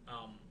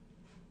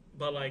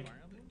 But like, Fire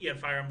Emblem? yeah,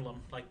 Fire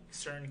Emblem, like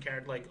certain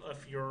character, like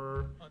if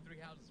you're On Three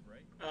Houses,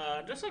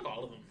 right? just like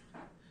all of them,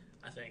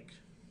 I think.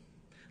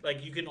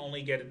 Like you can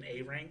only get an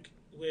A rank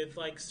with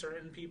like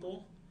certain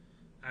people.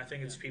 I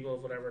think it's people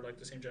of whatever, like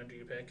the same gender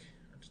you pick,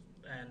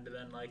 and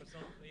then like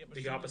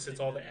the opposite's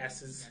all the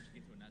S's.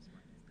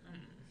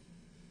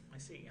 I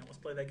see. Let's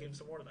play that game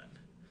some more then.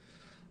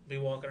 Be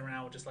walking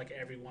around with just like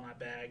everyone I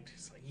bagged.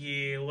 It's like,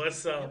 yeah,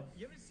 what's up?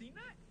 You haven't seen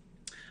that?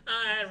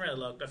 I haven't really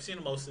looked. I've seen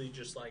them mostly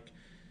just like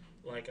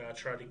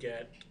try to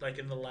get like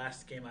in the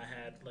last game I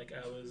had. Like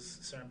I was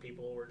certain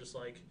people were just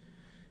like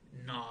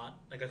not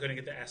like I couldn't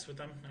get the S with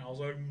them, and I was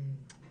like,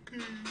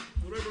 okay,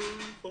 whatever,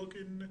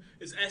 fucking,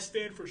 is S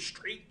stand for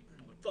straight?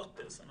 I'm like, fuck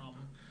this, and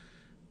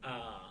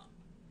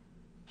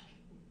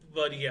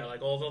but yeah,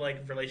 like all the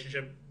like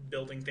relationship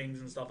building things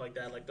and stuff like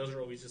that, like those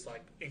are always just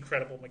like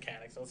incredible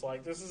mechanics. I was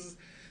like, this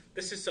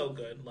is so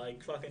good.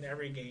 Like fucking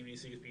every game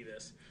needs to be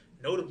this.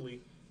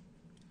 Notably,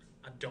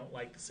 I don't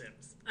like The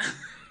Sims.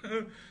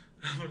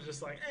 I'm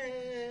just like,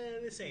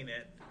 this ain't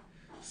it.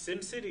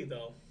 SimCity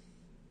though,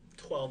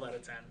 12 out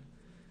of 10.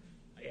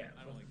 Yeah,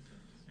 I don't like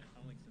Sims. I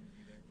don't like Sims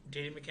either.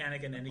 dating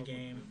mechanic in any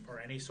game or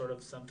any sort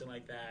of something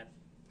like that,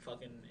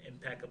 fucking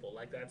impeccable.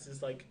 Like that's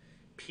just like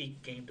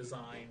peak game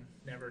design,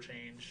 never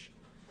change.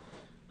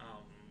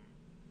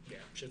 Yeah,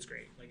 shit's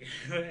great. Like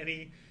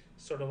any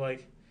sort of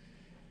like,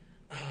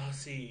 let's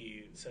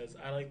see, it says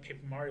I like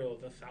Paper Mario: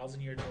 The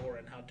Thousand Year Door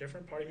and how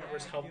different party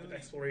members help with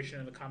exploration,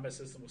 and the combat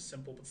system was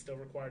simple but still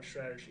required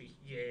strategy.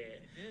 Yeah,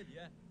 It did,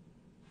 yeah.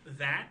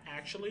 that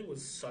actually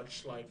was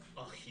such like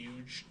a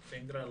huge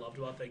thing that I loved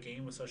about that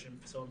game, was so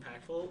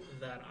impactful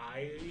that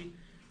I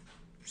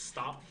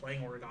stopped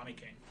playing Origami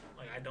King.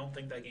 Like I don't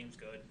think that game's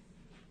good.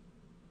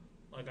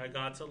 Like I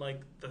got to like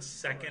the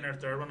second or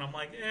third one, I'm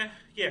like,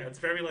 yeah, it's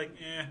very like,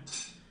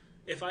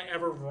 If I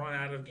ever run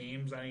out of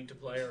games I need to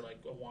play or like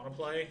want to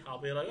play, I'll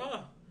be like,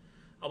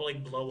 I'll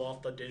like blow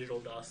off the digital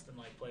dust and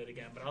like play it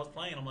again. But I was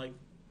playing, I'm like,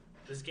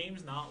 this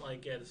game's not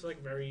like, this is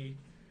like very,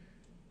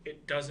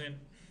 it doesn't,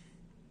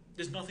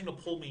 there's nothing to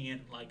pull me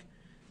in. Like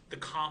the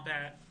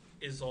combat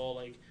is all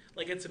like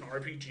it's an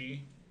RPG,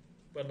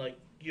 but like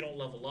you don't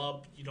level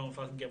up, you don't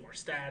fucking get more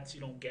stats,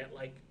 you don't get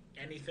like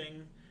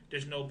anything.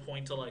 There's no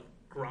point to like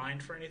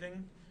grind for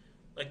anything.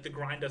 Like the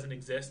grind doesn't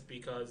exist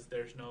because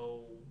there's no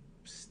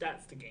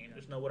stats to gain.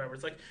 There's no whatever.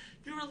 It's like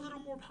you're a little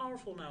more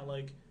powerful now.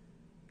 Like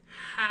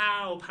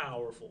how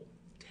powerful?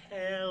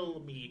 Tell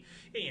me.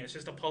 Yeah, it's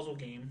just a puzzle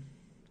game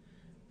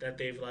that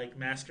they've like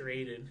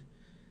masqueraded,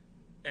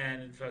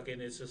 and fucking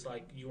it's just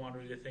like you want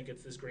me to think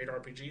it's this great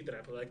RPG that I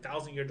play. Like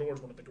Thousand Year Door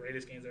is one of the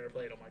greatest games I ever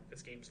played. I'm like,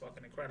 this game's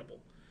fucking incredible.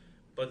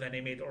 But then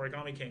they made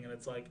Origami King, and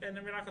it's like, and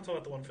we're not gonna talk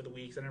about the one for the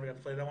Wii, 'cause I never got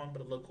to play that one,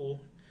 but it looked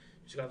cool.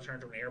 She got to turn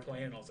into an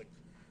airplane, and I was like,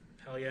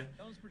 hell yeah.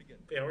 That was pretty good.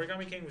 But yeah,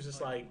 Origami King was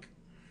just like,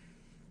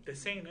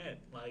 this ain't it.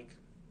 Like,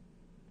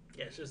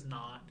 yeah, it's just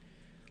not.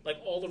 Like,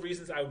 all the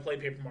reasons I would play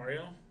Paper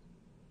Mario,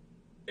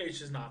 it's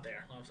just not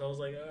there. So I was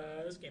like,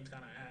 this game's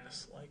kind of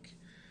ass. Like,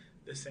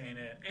 this ain't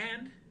it.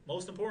 And,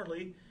 most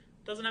importantly,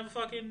 doesn't have a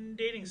fucking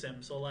dating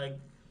sim. So, like,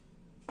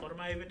 what am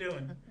I even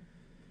doing?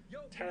 Yo,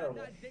 Terrible.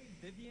 Did I not date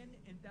Vivian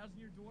in Thousand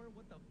Year Door?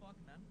 What the fuck,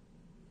 man?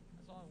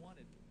 That's all I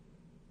wanted.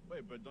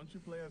 Wait, but don't you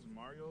play as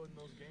Mario in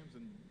those games,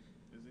 and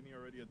isn't he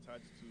already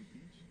attached to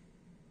Peach?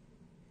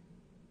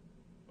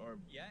 Or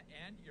Yeah,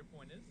 and your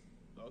point is?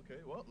 okay,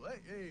 well,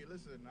 hey,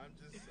 listen, I'm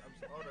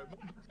sorry,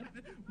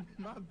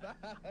 my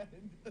bad.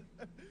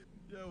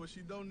 Yo, what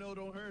she don't know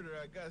don't hurt her,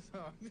 I guess,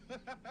 huh?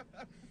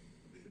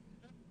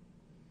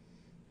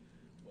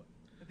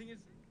 The thing is,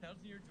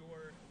 Thousand Year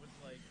Door was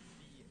like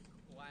the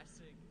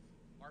classic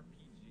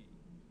RPG.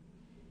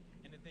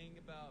 And the thing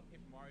about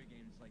Paper Mario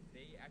games, like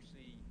they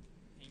actually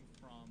came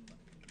from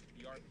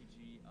the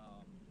RPG,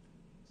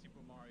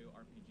 Super Mario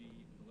RPG,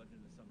 The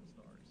Legend of the Seven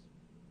Stars,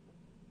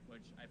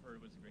 which I've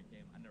heard was a great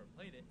game. I never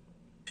played it,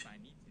 but I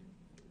need to.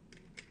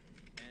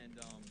 And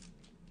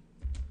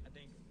I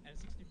think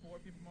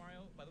N64 Paper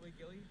Mario, by the way,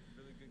 Gilly,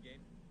 really good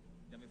game.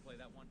 Definitely play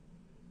that one.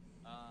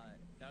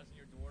 Thousand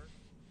Year Door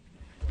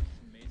was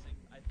amazing.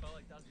 I felt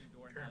like Thousand Year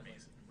Door You're had like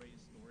amazing. a great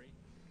story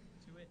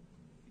to it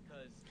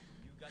because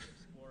you got to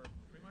explore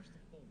pretty much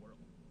the whole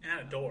world. And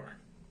a door.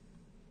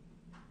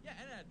 Yeah,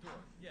 and a door.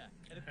 Yeah,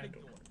 and a big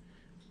door.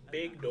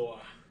 Big door.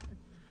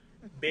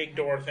 Big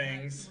door Had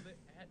things.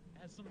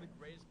 had some of the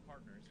greatest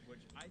partners,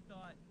 which I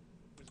thought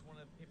was one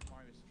of Paper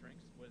Mario's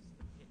strengths was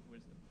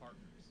the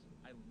partners.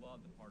 I love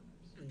the partners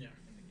Yeah.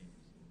 in the games.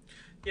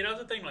 You know,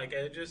 the thing, like,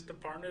 it just, the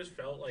partners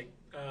felt like,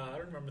 I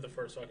don't remember the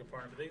first fucking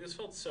partner, but they just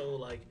felt so,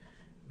 like,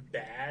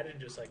 bad and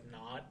just, like,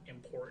 not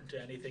important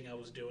to anything I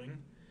was doing.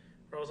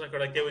 Or I was like, or,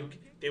 like,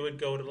 they would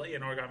go to, like,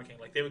 in Origami King,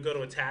 like, they would go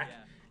to attack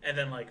Yeah. and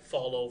then, like,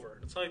 fall over.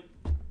 It's like,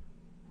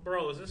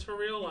 bro, is this for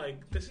real?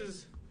 Like, this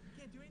is,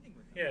 You can't do anything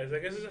with them. yeah, it's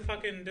like,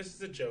 this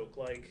is a joke.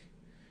 Like,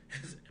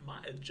 am I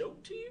a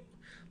joke to you?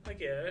 Like,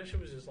 yeah, that shit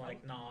was just,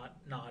 like, not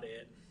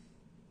it.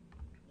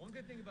 One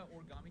good thing about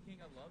Origami King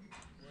I loved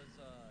was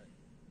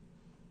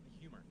the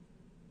humor.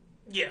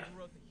 Yeah. Who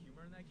wrote the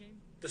humor in that game?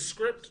 The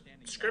script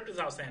Outstanding. is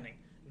outstanding.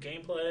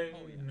 Gameplay,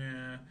 Oh, yeah.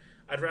 nah.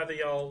 I'd rather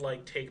y'all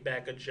like take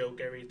back a joke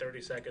every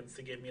 30 seconds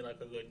to give me like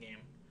a good game.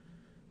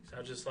 So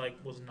I just like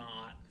was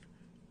not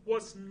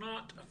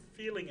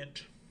feeling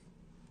it.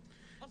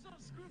 Also,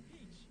 screw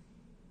Peach.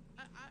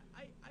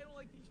 I don't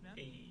like Peach, man.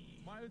 Hey.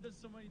 Mario does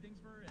so many things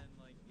for her, and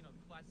like the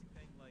classic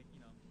thing, like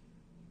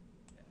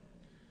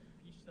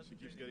Peach doesn't. She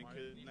do keeps anything getting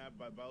Mario needs. kidnapped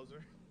by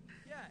Bowser.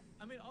 Yeah,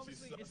 I mean,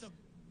 obviously sucks.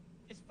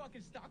 it's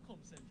fucking Stockholm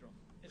syndrome.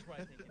 Is what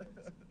I think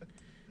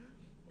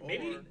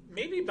it is.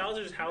 Maybe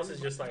Bowser's house is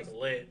just like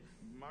lit.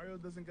 Mario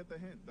doesn't get the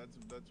hint. That's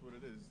what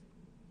it is.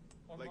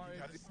 Or Like, Mario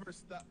has he just- ever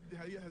stopped?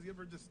 Has he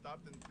ever just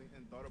stopped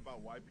and thought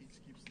about why Peach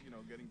keeps,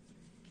 getting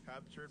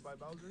captured by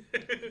Bowser?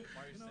 Mario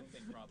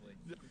Simpson, probably.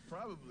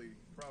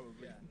 Probably.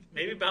 Yeah.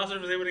 Maybe Bowser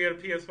was able to get a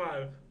PS5.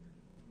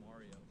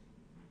 Mario.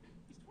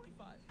 He's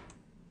 25.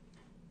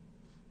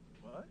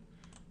 What?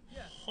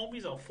 Yeah.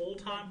 Homie's a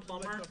full-time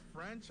plumber. Like the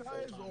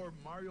franchise Full-time. or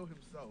Mario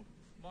himself?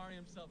 Mario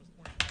himself is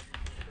 25 years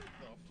Get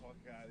the fuck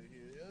out of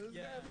here. This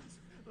Yeah. guy's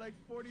like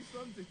 40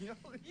 something. Yo.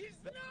 old. He's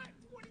not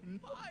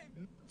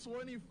 25.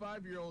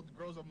 25-year-old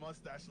grows a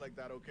mustache like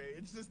that, okay?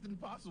 It's just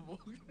impossible.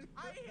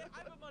 I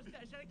have a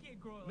mustache. I can't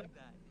grow it like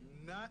that.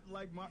 Not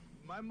like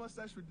my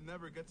mustache would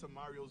never get to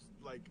Mario's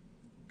like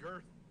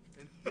girth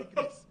and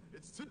thickness.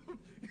 It's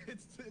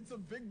a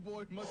big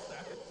boy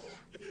mustache.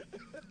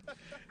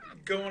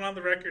 Going on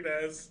the record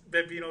as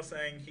Bambino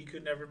saying he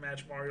could never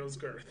match Mario's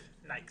girth.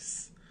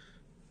 Nice.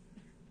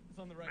 It's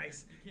on the record.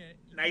 Nice. You can't.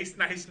 Nice.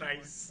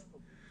 Listen,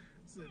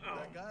 Oh.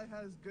 that guy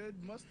has good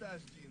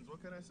mustache genes.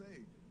 What can I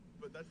say?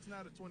 But that's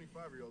not a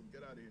 25-year-old.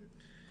 Get out of here.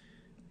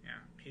 Yeah,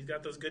 he's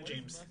got those good What is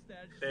genes.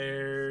 mustache?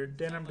 They're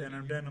denim. Sounds like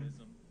a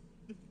euphemism.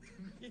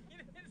 It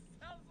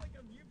sounds like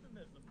a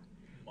euphemism.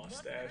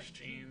 Mustache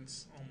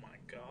jeans. Oh my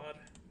god.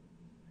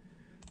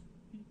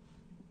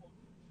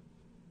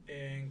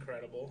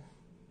 Incredible.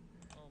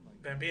 Oh my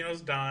god.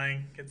 Bambino's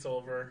dying. It's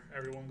over.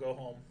 Everyone go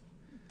home.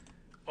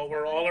 Oh,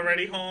 we're all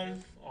already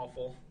home?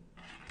 Awful.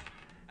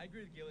 I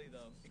agree with Gilly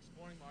though.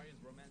 Exploring Mario's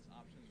romance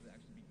options would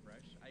actually be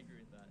fresh. I agree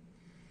with that.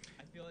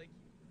 I feel like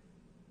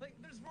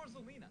there's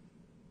Rosalina,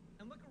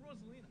 and look at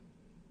Rosalina.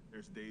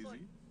 There's Daisy. like-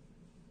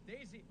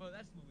 Daisy, but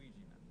that's Luigi,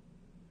 man.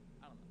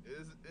 I don't know.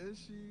 Is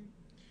she?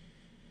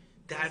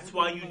 That's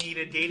why you need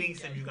a dating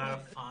sim. You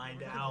gotta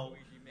find out.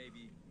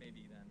 Luigi,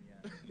 maybe then,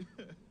 yeah.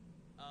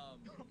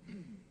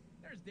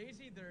 There's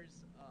Daisy.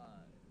 There's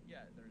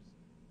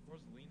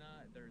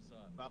Rosalina. There's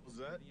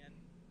Bowsette? Vivian.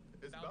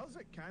 Is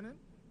Bowsette canon?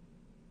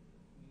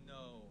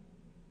 No.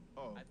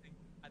 Oh. I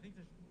think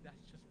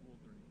that's just Rule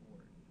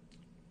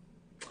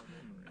 34.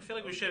 I feel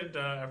like we shouldn't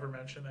ever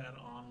mention that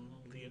on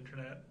the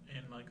internet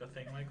in like a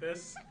thing like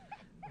this.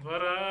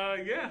 But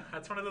yeah,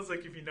 that's one of those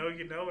like if you know,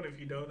 you know, and if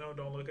you don't know,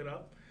 don't look it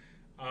up.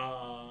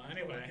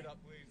 Anyway, Look it up,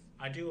 please.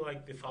 I do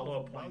like the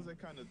follow-up point. Bowsette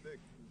kind of thick.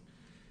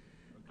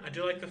 I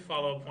do like the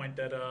follow-up point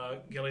that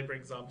Gilly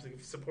brings up.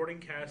 If supporting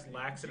cast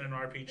lacks in an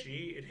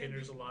RPG, it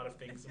hinders a lot of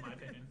things, in my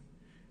opinion.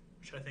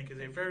 Which I think is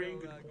a very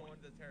good Going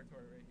point. to the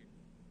territory right here.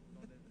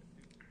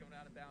 Going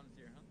out of bounds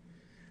here, huh?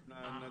 No,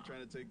 I'm not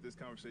trying to take this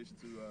conversation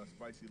to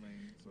spicy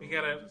lane. So We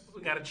gotta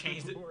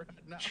change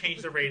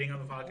the rating on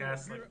the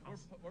podcast. We're, Like,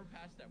 we're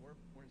past that. We're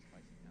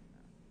spicy now.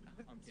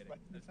 I'm kidding.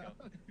 Let's go.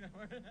 Let's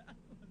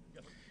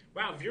go.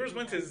 wow, viewers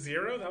went to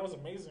 0. That was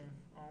amazing.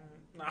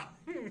 No,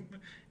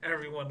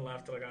 everyone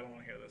left. Like, I don't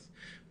want to hear this.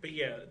 But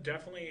yeah,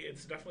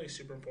 it's definitely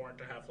super important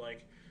to have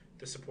like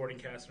the supporting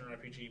cast in an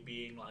RPG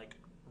being like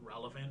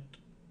relevant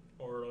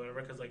or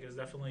whatever. Because like, it's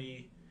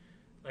definitely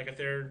like if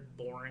they're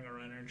boring or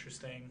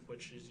uninteresting,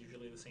 which is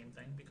usually the same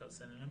thing because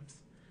synonyms.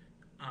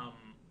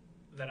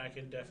 Then I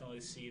can definitely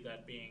see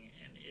that being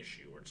an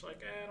issue where it's like,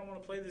 I don't want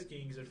to play this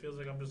game because it feels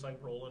like I'm just like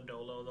rolling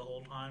dolo the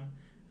whole time.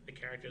 The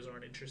characters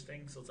aren't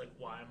interesting, so it's like,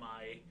 why am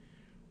I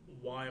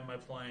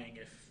playing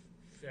if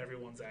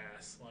everyone's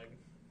ass? Like,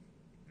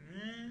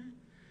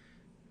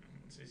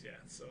 yeah.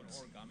 So it's,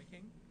 Origami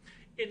King.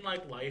 in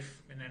like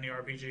life in any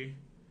RPG,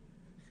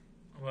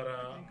 but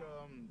I think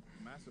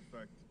Mass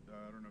Effect.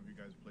 I don't know if you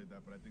guys played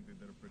that, but I think they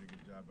did a pretty good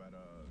job at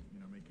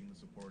making the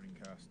supporting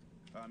cast.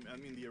 I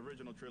mean the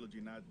original trilogy,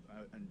 not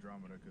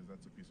Andromeda, because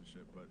that's a piece of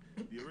shit. But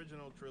the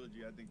original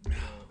trilogy, I think,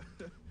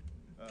 did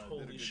a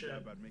Holy good shit.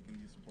 job at making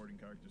these supporting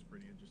characters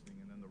pretty interesting.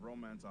 And then the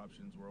romance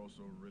options were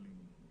also really,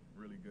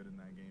 really good in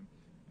that game.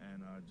 And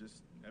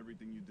just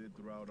everything you did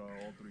throughout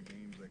all 3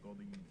 games, like all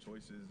the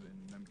choices and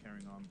them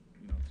carrying on,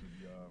 to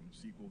the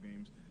sequel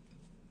games,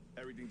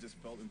 everything just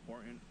felt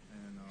important.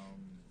 And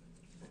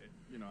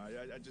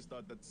I just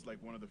thought that's like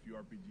one of the few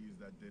RPGs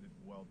that did it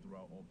well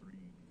throughout all three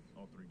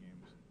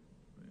games.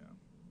 But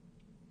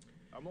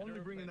yeah, I'm only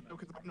bringing it up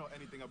because I don't know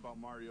anything about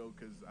Mario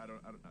because I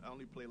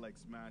only play like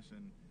Smash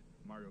and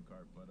Mario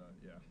Kart. But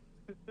yeah,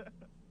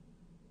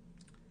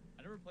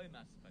 I never played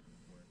Mass Effect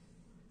before.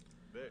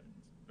 it's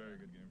a very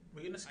good game.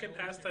 we're gonna skip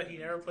past that. He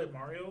never played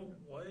Mario.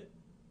 What? You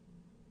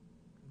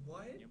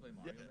play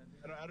Mario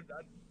then? I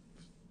don't,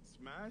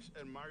 Smash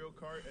and Mario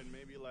Kart and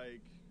maybe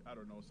like I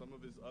don't know some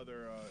of his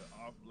other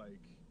off like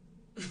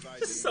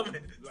side some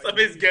games, like of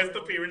his maybe guest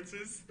Mario-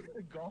 appearances.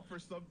 golf or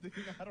something.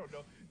 I don't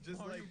know. Just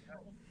Mario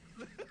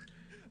like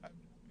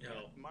Yo.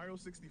 Mario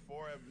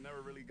 64. I've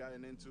never really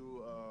gotten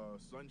into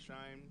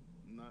Sunshine.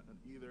 Not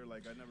either.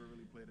 Like I never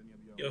really played any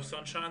of the. Yo, other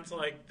Sunshine's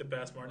like the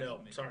best Mario.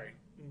 No, sorry,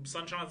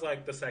 Sunshine's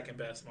like the second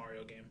best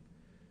Mario game.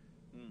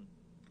 Mm.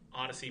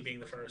 Odyssey being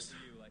the first. For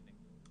you, I think.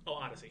 Oh,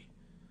 Odyssey.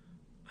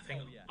 I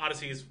think Oh, yeah.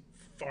 Odyssey is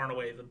far and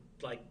away the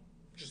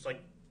just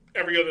like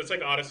every other. It's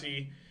like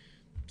Odyssey,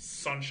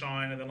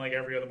 Sunshine, and then like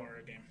every other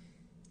Mario game.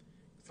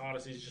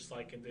 Odyssey's just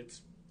like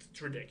it's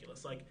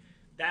ridiculous. Like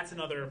that's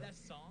another. That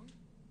song.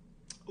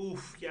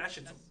 Oof, yeah, that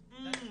shit's.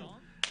 That song.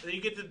 And then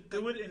you get to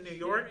do it in New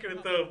York and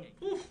at the.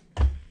 Oof.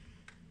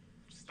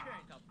 Stop. Cherry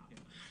Top King.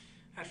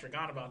 I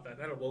forgot about that.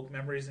 That awoke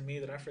memories in me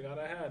that I forgot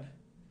I had.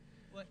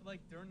 Like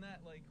during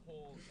that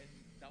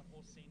that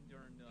whole scene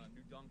during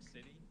New Donk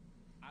City,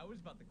 I was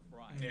about to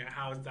cry. Yeah,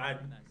 how is that?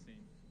 During that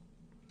scene.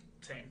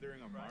 Same.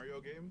 During a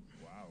Mario game?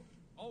 Wow.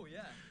 Oh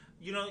yeah.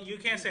 You know, you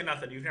can't say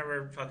nothing. You've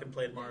never fucking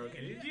played Mario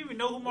games. Do you even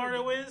know who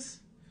Mario is?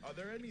 Are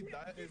there any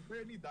is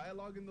there any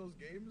dialogue in those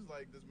games?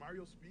 Like, does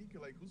Mario speak?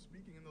 Like, who's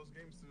speaking in those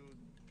games to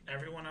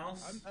Everyone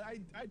else?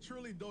 I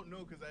truly don't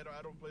know because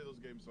I don't play those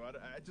games, so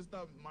I just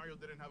thought Mario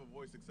didn't have a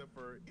voice except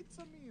for "It's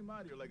a me,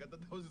 Mario." Like I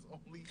thought that was his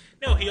only.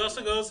 No, he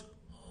also goes,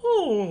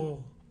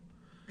 "Oh."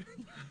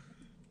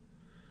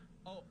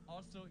 Oh,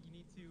 also you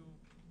need to,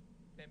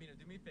 Bambino,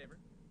 do me a favor,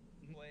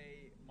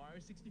 play Mario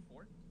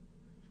 64,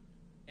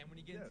 and when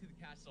you get into the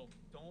castle,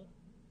 don't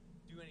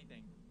do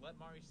anything. Let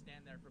Mario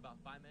stand there for about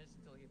 5 minutes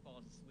until he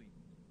falls asleep,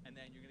 and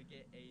then you're gonna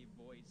get a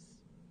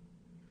voice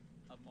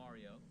of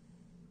Mario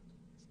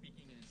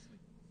speaking in his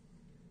sleep.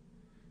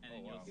 And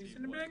then you'll see He's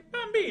gonna be what- like,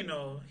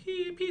 "Bambino,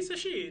 he a piece of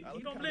shit. I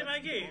You like don't how play my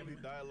that's the game." only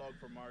dialogue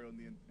for Mario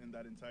in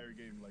that entire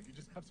game. Like you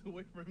just have to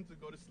wait for him to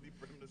go to sleep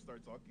for him to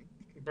start talking.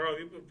 Bro,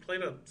 you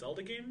played a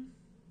Zelda game?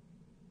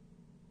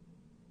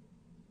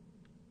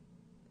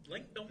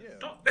 Link don't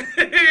talk.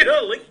 You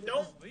know, Link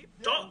don't Sleep?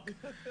 talk.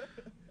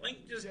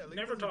 Link just Link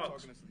never doesn't talks.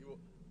 talk in his sleep. Well,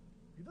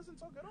 he doesn't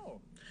talk at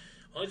all.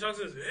 All he talks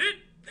is, "Hit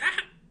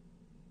that,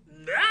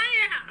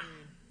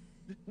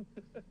 yeah."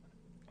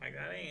 Like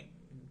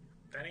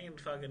that ain't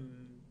fucking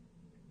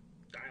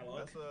dialogue.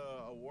 That's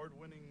a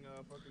award-winning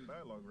fucking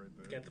dialogue right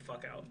there. Get the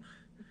fuck out.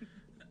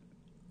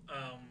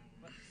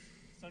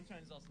 Sunshine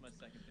is also my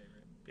second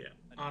favorite. Yeah,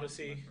 I know it's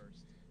Odyssey. my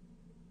first.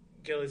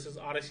 Gilly says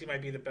Odyssey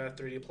might be the best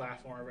 3D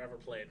platform I've ever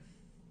played.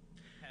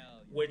 Hell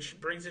yeah. Which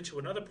brings it to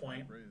another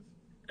point. Praise.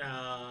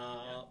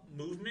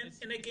 Movement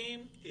in a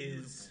game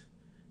is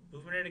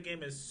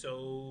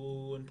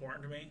so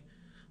important to me.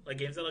 Like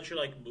games that let you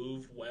like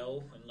move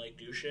well and like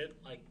do shit.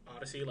 Like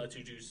Odyssey lets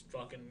you just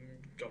fucking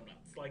go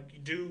nuts. Like you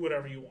do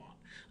whatever you want.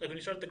 Like when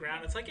you start at the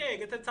ground, it's like, hey,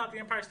 get to the top of the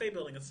Empire State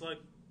Building. It's like,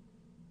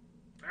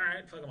 all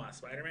right, fuck, am I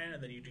Spider-Man?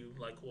 And then you do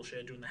like cool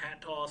shit, doing the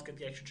hat toss, get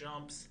the extra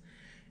jumps,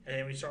 and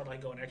then when you start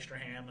like going extra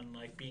ham and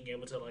like being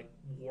able to like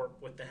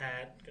warp with the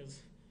hat,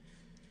 because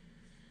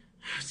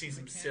I've seen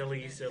some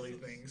silly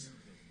things.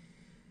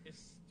 It's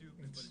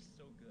stupid, but it's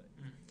so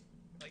good.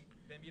 Like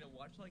Bambino,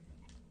 watch like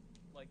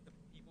the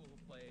people who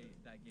play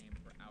that game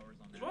for hours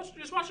on that.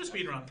 Just watch the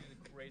speedrun. Do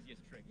the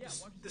craziest trick. Yeah,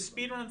 watch The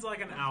speedrun. speedrun's like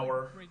an Watch,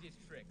 hour. the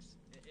craziest tricks.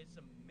 It's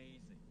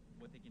amazing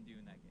what they can do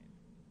in that game.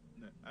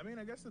 I mean,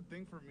 I guess the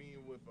thing for me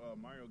with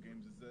Mario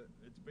games is that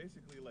it's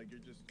basically like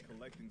you're just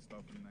collecting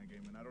stuff in that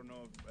game, and I don't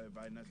know if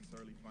I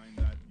necessarily find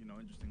that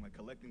interesting. Like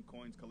collecting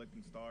coins,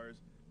 collecting stars.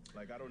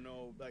 Like I don't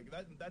know, like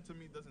that to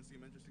me doesn't seem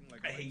interesting.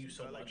 Like I hate you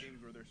so I like much.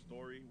 games where there's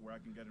story, where I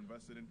can get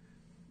invested in.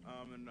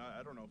 And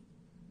I don't know.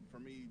 For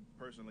me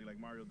personally, like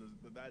Mario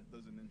that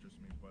doesn't interest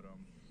me. But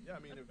yeah,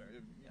 I mean,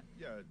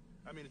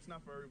 I mean, it's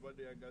not for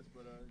everybody, I guess.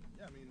 But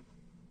yeah, I mean,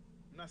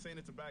 I'm not saying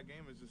it's a bad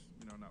game. It's just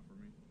not for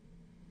me.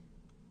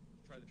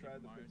 Try the Try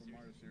Paper the Paper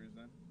Mario series. series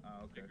then.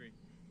 Okay. I agree.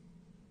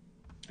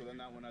 So then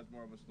that one has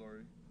more of a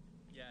story.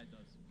 Yeah, it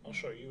does. I'll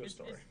show you a It's-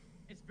 story.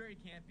 It's very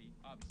campy,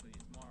 obviously.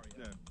 It's Mario,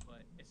 Yeah.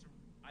 but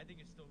I think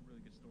it's still a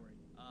really good story.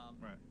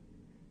 Right.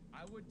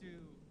 I would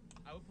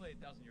play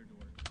 1,000 Year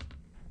Door.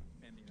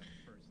 Bambino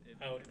first.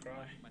 I would It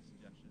cry. be my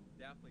suggestion.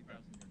 Definitely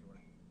 1,000 Year Door.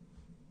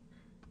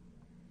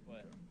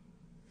 But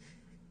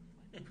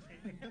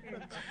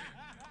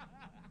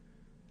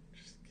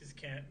just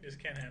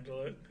can't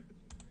handle it.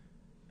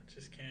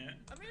 Just can't.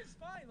 I mean, it's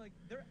fine. Like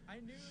I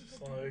knew It's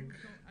people like-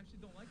 actually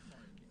don't like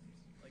Mario games,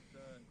 like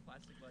the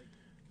classic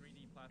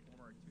 3D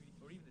platformer or 2D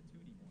or even the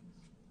 2D ones.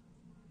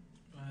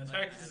 It's Like,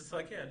 hard 'cause it's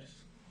like, yeah,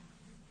 just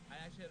I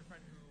actually had a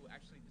friend who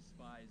actually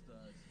despised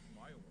Super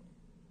Mario World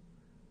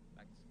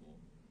back in school.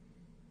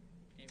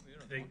 And we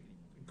don't they talk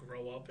anymore.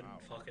 grow up and Wow.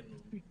 fucking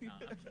No,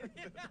 I'm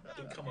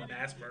kidding. become a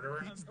mass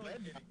murderer. I'm totally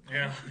kidding.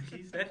 Yeah,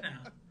 he's dead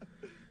now.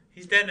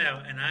 He's dead now,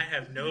 and I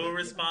have no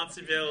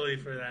responsibility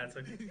for that. It's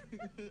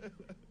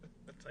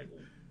like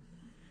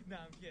No,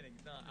 I'm kidding.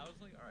 No, I was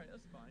like, all right,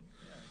 that's fine.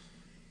 Yeah.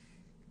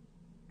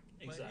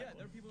 But exactly. yeah,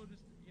 there are people who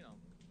just,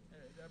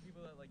 there are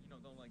people that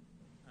don't like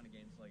kind of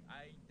games. Like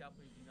I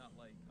definitely do not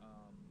like,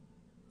 oh,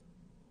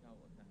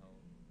 what the hell?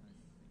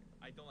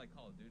 I don't like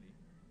Call of Duty,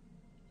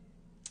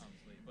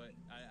 honestly. But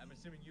I'm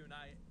assuming you and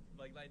I,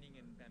 like Lightning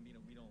and Bambino,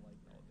 we don't like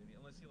Call of Duty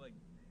unless you like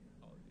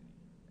Call of Duty,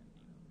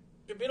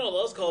 Bambino. Gambino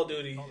loves Call of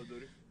Duty. Call of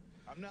Duty.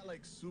 I'm not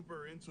like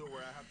super into it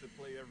where I have to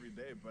play every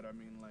day, but I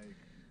mean like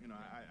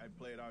I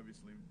play it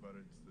obviously, but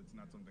it's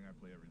not something I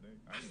play every day.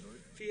 I enjoy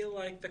it. I feel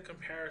like the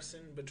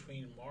comparison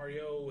between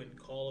Mario and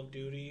Call of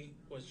Duty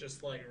was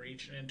just like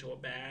reaching into a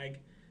bag,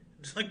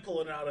 just like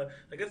pulling out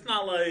like it's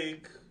not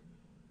like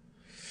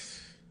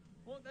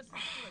Well, that's the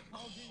thing.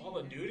 Like Call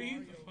of Duty?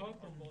 and The Mario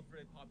fuck? are both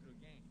very popular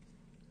games,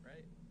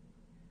 right?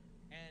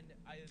 And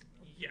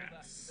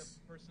Yes. the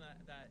person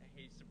that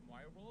hates Super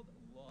Mario World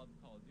loved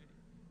Call of Duty.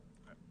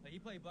 Like he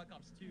played Black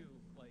Ops 2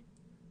 like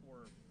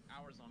for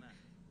hours on end.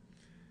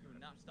 He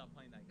would not stop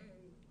playing that game.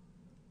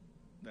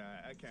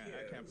 Nah, I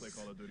can't play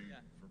Call of Duty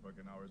Yeah. for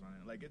fucking hours on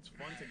it. Like, it's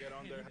fun to get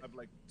on there, have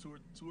like two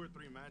or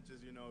three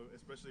matches, you know,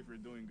 especially if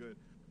you're doing good.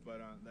 But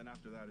then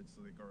after that, it's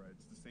like, all right,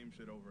 it's the same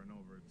shit over and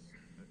over.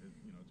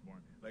 You know, it's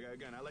boring. Like,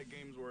 again, I like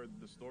games where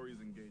the story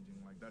is engaging.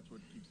 Like, that's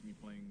what keeps me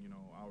playing, you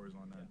know, hours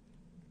on that.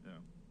 Yeah.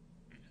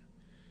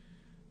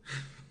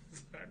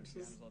 Sorry, I'm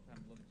just All the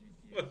time love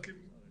GTA. fucking.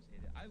 Others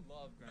hate it. I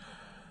love Grand Theft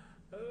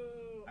Auto.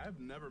 Oh. I've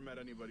never met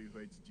anybody who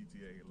hates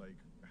GTA. Like,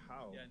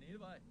 how? Yeah, neither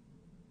have I.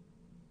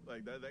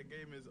 Like, that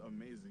game is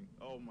amazing.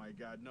 Oh my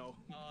god, no.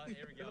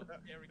 Here we go.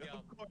 Here we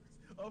go.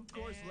 Of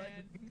course,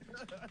 And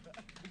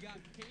we got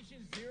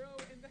Patient Zero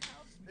in the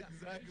house. We got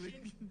Exactly.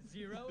 Patient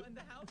Zero in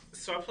the house.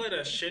 So I played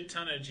a shit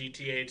ton of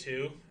GTA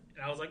 2,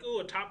 and I was like, "Ooh,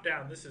 a top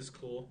down, this is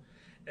cool."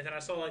 And then I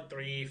saw like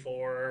 3,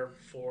 4,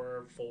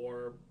 4,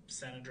 4,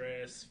 San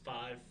Andreas,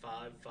 5,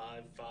 5,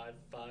 5, 5,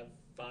 5,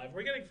 5.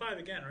 We're getting 5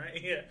 again,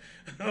 right? Yeah.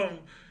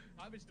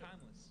 5 is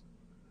timeless.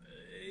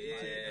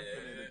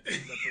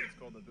 That's what it's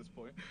called at this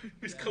point.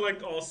 Just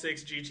collect all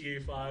 6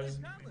 GTA 5s. It's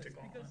and timeless take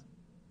all because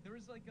on. there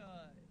was like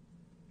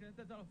Grand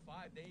Theft Auto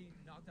 5. They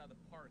knocked out of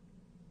the park,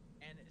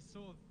 and it's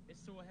so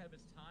ahead of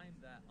its time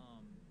that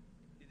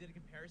they did a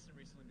comparison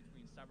recently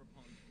between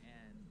Cyberpunk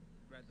and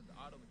Grand Theft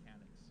Auto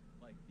mechanics,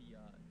 like the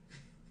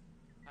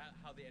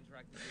how they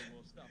interact with real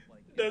world stuff. Like,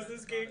 Does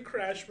this game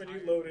crash when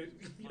you load it?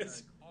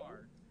 Yes. On a car,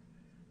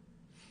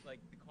 like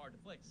the car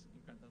deflates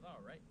in Grand Theft Auto,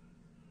 right?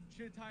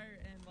 Shoot a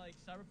tire and like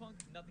Cyberpunk,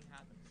 nothing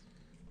happens.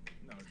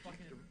 No, It's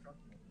fucking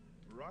indestructible.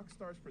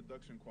 Rockstar's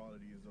production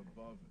quality is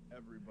above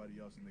everybody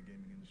else in the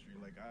gaming industry.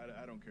 Like,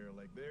 I don't care.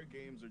 Like, their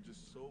games are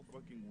just so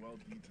fucking well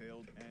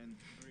detailed, and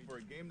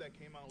for a game that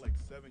came out like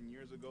 7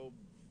 years ago,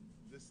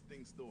 this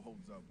thing still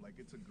holds up. Like,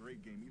 it's a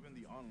great game. Even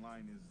the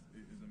online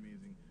is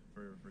amazing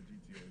for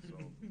GTA. So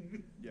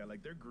yeah,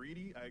 like, they're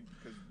greedy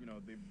because you know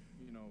they've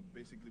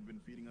basically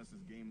been feeding us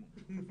this game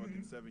for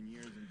fucking 7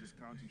 years and just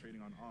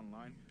concentrating on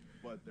online,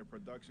 but their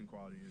production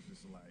quality is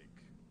just like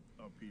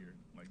up here.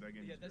 Like, that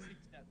game Yeah, is that's great.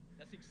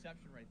 that's the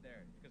exception right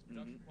there because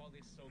production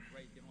quality is so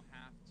great they don't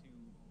have to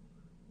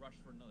rush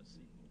for another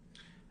sequel.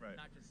 Right.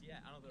 Not just yet.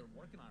 I know they're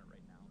working on it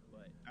right now,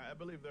 but I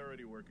believe they're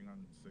already working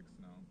on 6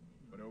 now,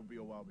 but it will be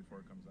a while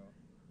before it comes out.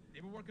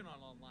 they've been working on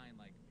online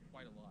like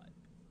quite a lot.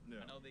 Yeah.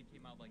 I know they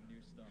came out with, like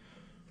new stuff.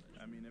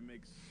 I mean, it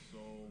makes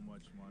so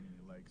much money.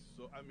 Like,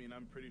 so I mean,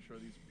 I'm pretty sure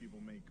these people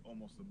make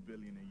almost $1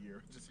 billion a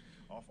year just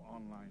off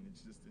online.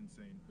 It's just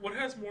insane. What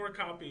has more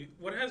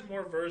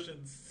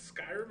versions,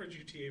 Skyrim or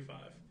GTA 5?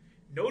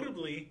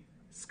 Notably,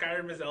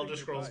 Skyrim is Elder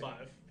Scrolls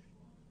 5.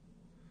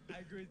 I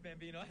agree with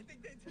Bambino. I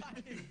think they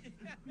tied.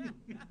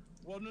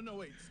 Well, no,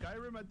 wait.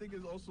 Skyrim, I think,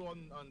 is also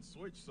on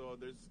Switch. So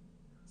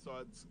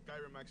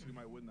Skyrim actually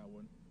might win that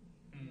one.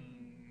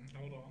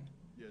 Hold on.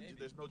 Yeah, Maybe.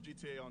 there's no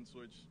GTA on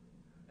Switch.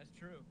 That's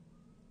true.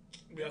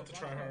 We have to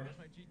try hard. That's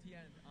my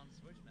GTA on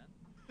Switch, man.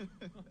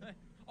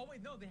 Oh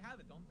wait, no, they have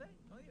it, don't they?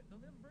 Don't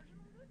they have a version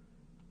of it?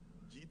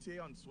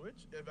 GTA on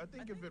Switch? I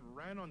think if it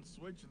ran on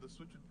Switch, the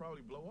Switch would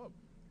probably blow up.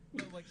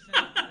 No, like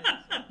San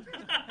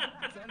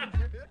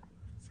Andreas.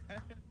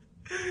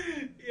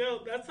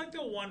 Yo, that's like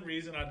the one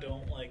reason I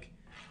don't like.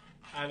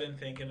 I've been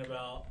thinking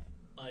about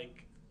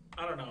like,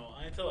 I don't know.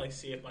 I need to like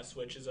see if my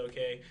Switch is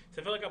okay.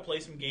 So I feel like I play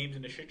some games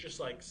and the shit just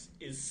like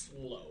is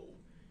slow,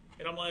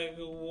 and I'm like,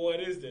 what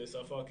is this?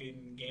 A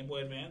fucking Game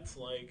Boy Advance?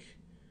 Like,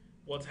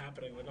 what's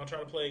happening? Like, I'll try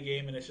to play a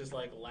game and it's just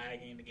like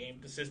lagging.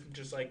 The system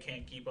just like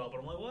can't keep up. And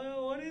I'm like,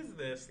 well, what is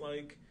this?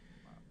 Like,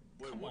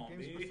 Wait, come what on, game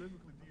baby.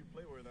 specifically do you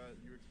play where that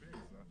you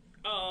experience that?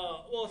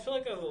 Well, I feel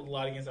like a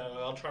lot of games that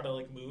I'll try to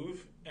like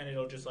move and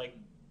it'll just like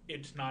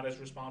it's not as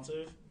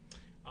responsive.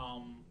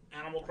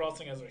 Animal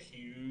Crossing has a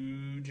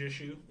huge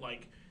issue.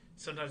 Like,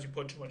 sometimes you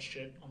put too much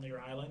shit on your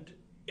island,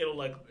 it'll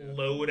like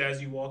load as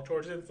you walk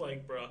towards it. It's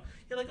like, bruh,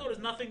 you're like, oh, there's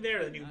nothing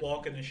there. Then you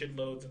walk and the shit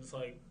loads, and it's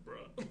like,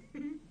 bruh,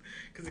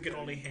 because it can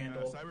only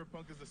handle.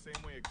 Cyberpunk is the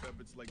same way, except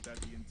it's like that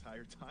the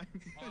entire time.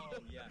 Oh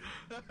yeah.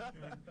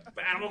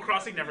 But Animal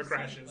Crossing never It's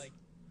insane, crashes. Like,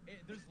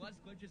 there's less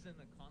glitches in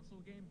the console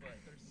game, but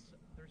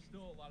there's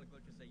still a lot of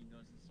glitches that you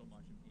notice so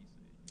much in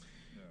PC.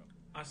 Yeah.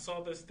 I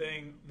saw this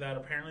thing that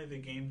apparently the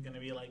game's gonna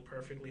be like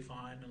perfectly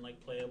fine and like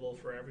playable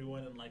for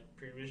everyone in like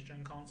previous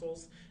gen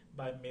consoles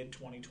by mid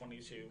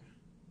 2022.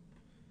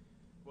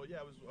 Well,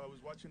 yeah, I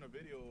was watching a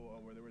video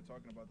where they were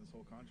talking about this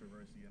whole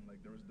controversy, and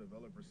like there was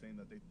developers saying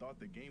that they thought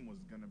the game was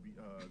gonna be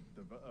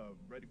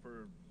ready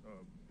for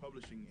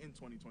publishing in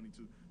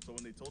 2022. So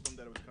when they told them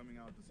that it was coming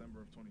out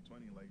December of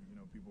 2020, like, you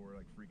know, people were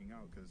like freaking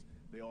out because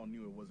they all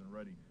knew it wasn't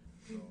ready.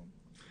 So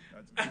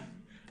that's crazy.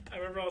 I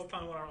remember I was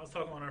talking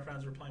when our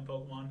friends were playing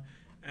Pokemon,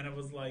 and it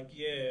was like,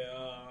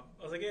 I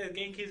was like, yeah, the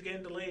game keeps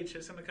getting delayed.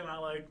 Shit's gonna come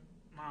out like,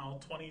 I don't know,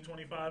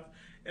 2025.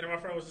 And my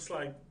friend was just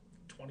like,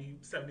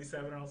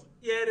 2077. And I was like,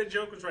 yeah, the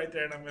joke was right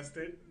there, and I missed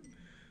it.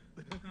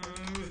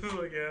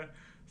 Like, yeah,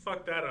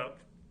 fuck that up.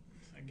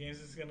 That game's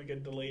just gonna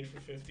get delayed for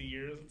 50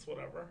 years. It's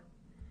whatever.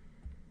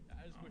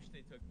 I just wish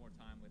they took more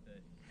time with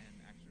it and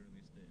actually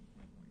released it in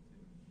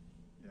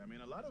 2022. Yeah, I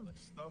mean, a lot of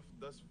stuff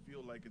does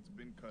feel like it's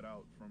been cut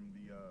out from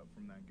the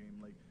from that game.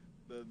 Like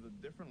the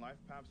different life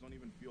paths don't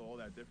even feel all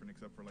that different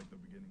except for like the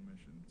beginning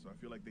mission. So I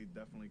feel like they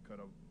definitely cut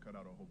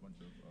out a whole bunch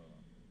of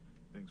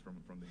things from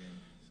the game.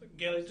 So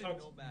Gaily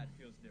talks. Nomad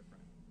feels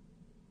different.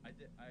 I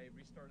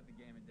restarted the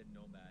game and did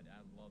Nomad. I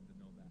love the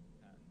Nomad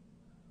path.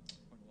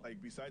 Like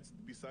besides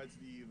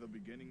the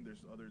beginning,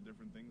 there's other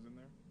different things in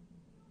there.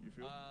 You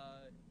feel?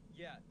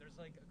 Yeah. There's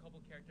like a couple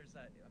characters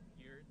that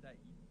appeared that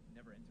you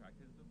never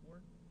interacted with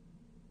before.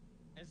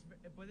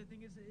 But the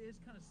thing is, it is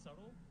kind of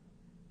subtle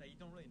that you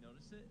don't really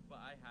notice it.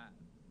 But I have.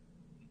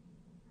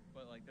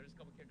 But like, there's a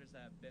couple characters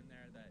that have been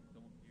there that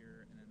don't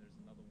appear, and then there's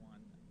another one.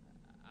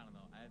 I don't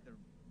know. I have to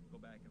go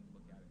back and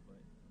look at it,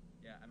 but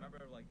yeah, I remember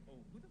like, oh,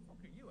 who the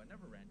fuck are you? I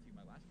never ran to you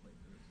my last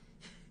playthrough.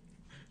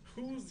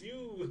 Who's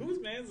you?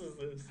 Whose man's is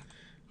this?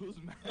 Whose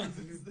man's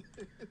is this?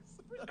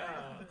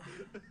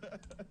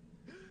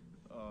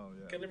 Oh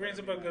yeah. Can it brings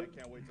up a good? I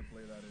can't wait to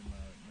play that in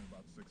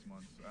about 6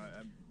 months.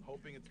 I'm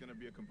hoping it's gonna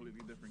be a completely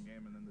different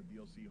game, and then the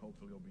DLC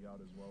hopefully will be out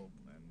as well.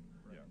 And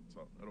yeah,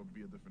 so it'll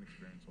be a different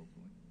experience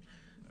hopefully.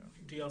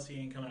 Yeah. DLC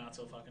ain't coming out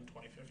till fucking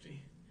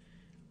 2050.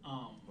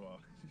 Well.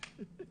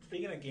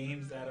 Speaking of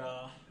games that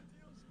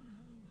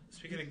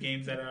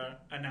are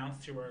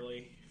announced too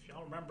early, if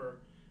y'all remember,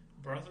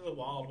 Breath of the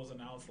Wild was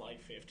announced like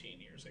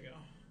 15 years ago.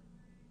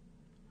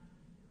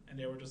 And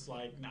they were just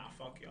like, nah,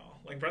 fuck y'all.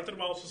 Like, Breath of the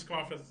Wild was supposed to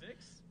come out for...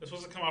 This was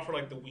supposed to come out for,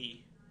 like, the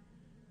Wii.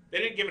 They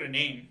didn't give it a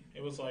name.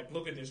 It was like,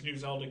 look at this new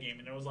Zelda game.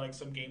 And there was, like,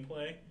 some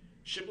gameplay.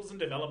 Shit was in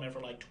development for,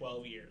 like,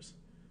 12 years.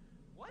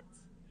 What?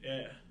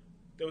 Yeah.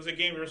 There was a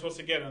game we were supposed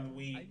to get on the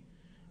Wii.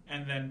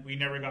 And then we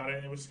never got it.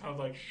 And it was kind of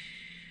like,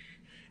 shh.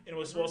 It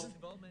was supposed to...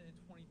 development in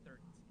 2013.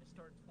 It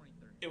started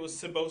 2013. It was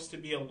supposed to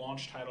be a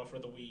launch title for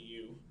the Wii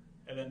U.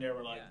 And then they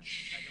were like,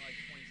 shh. Back in, like,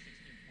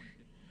 2016,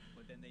 2015.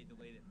 But then they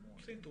delayed it more.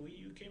 I think the Wii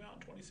U came out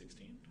in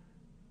 2016.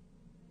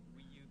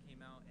 Wii U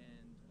came out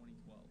in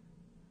 2012.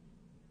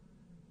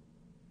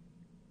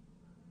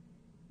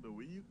 The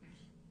Wii U?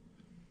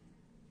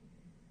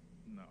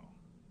 No.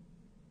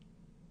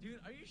 Dude,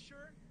 are you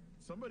sure?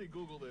 Somebody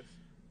Google this.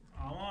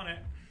 I'm on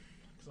it.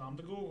 Because I'm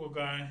the Google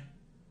guy.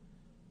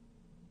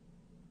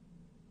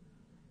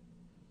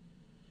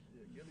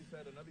 Yeah, Gilly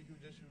said another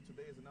huge issue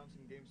today is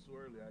announcing games too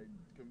early. I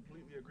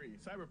completely agree.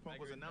 Cyberpunk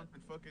was announced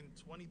in fucking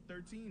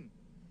 2013.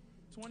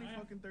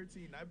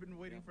 2013. I've been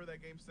waiting for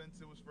that game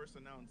since it was first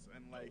announced,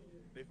 and like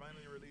they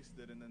finally released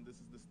it, and then this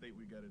is the state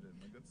we get it in.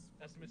 Like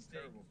that's a mistake.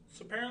 terrible.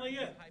 So apparently,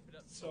 yeah. Hype it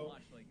up so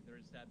much, like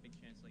there's that big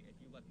chance, like if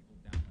you let people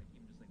down, like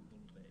even just like a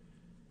little bit,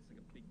 it's like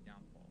a big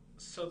downfall.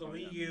 So the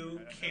Wii U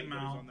came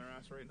out. On their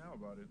ass right now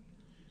about it.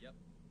 Yep.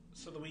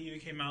 So the Wii U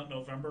came out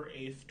November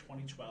 8th,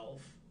 2012,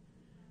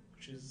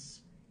 which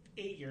is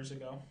 8 years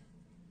ago.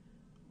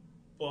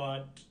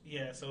 But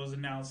yeah, so it was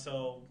announced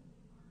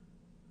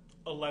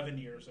 11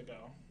 years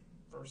ago.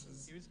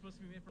 Versus it was supposed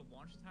to be made for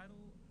launch title.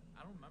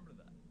 I don't remember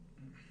that.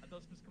 I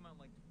thought it was supposed to come out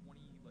in this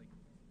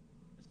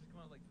was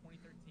coming out like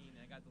 2013, and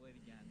it got delayed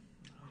again.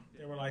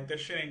 They were like,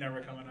 "This shit ain't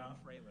never coming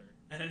out." Trailer.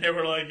 And then they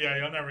were like, "Yeah,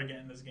 y'all never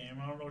getting this game.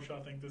 I don't know what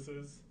y'all think this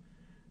is."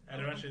 And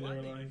eventually they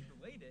were like,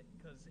 "Delayed it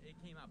because it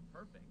came out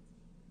perfect."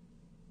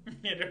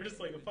 Yeah, they're just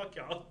like, "Fuck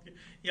y'all.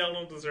 Y'all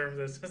don't deserve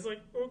this." It's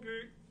like,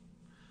 okay.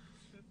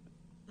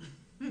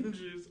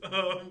 Jeez.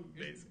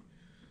 Basically.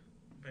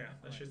 Yeah,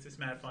 that's just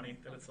mad funny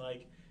that it's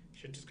like.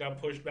 Shit just got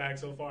pushed back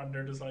so far, and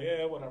they're just like,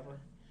 yeah, whatever.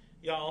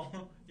 Y'all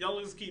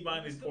just keep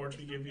buying these ports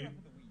we give you.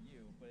 For the Wii U,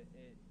 but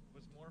it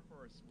was more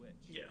for a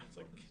Switch. Yeah, it's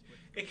like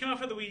it came out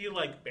for the Wii U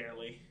like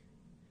barely.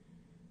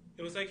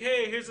 It was like,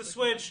 hey, here's a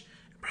Switch,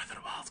 and Breath of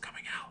the Wild's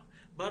coming out.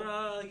 But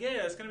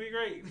yeah, it's gonna be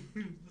great.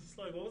 It's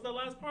like, what was that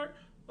last part?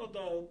 Oh,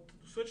 the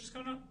Switch is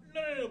coming out.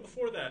 No,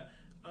 before that,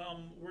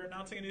 we're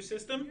announcing a new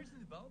system. Here's the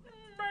development.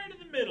 Right in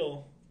the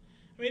middle.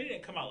 I mean, it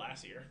didn't come out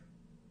last year.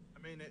 I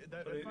mean, I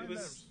find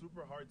that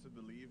super hard to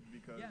believe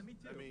because, yeah, me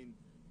too. I mean,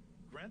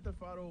 Grand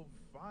Theft Auto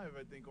 5,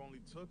 I think,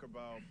 only took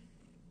about,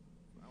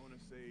 I want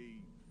to say,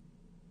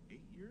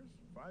 8 years?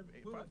 5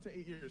 to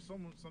 8 years,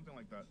 something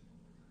like that.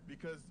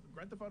 Because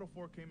Grand Theft Auto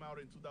 4 came out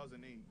in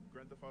 2008.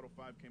 Grand Theft Auto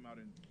 5 came out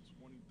in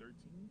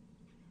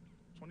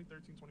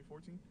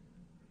 2014?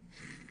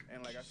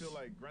 And, like, I feel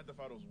like Grand Theft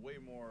Auto is way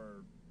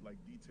more, like,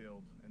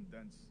 detailed and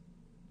dense.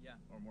 Yeah.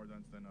 Or more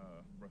dense than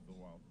Breath of the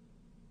Wild.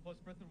 Plus,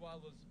 Breath of the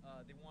Wild was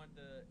they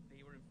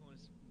were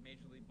influenced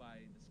majorly by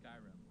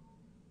Skyrim,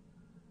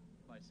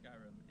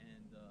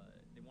 and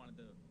they wanted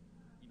to,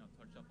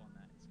 touch up on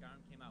that. Skyrim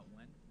came out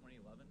when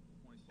 2011,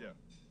 2012. Yeah,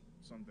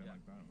 something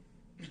like that.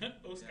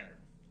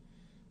 Skyrim.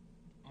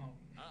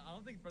 I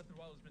don't think Breath of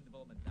the Wild has been in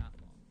development that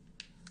long.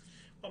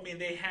 I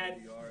mean, they had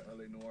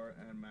LA Noire,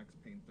 and Max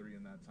Payne 3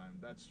 in that time.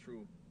 That's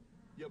true.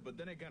 Yeah, but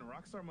then again,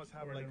 Rockstar must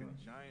have like a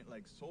giant,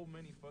 like so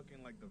many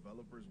fucking like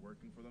developers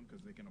working for them because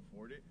they can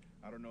afford it.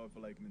 I don't know if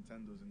like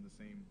Nintendo's in the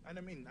same. And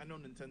I mean, I know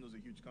Nintendo's a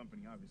huge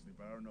company, obviously,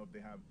 but I don't know if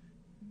they have,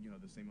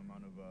 the same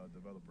amount of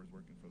developers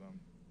working for them.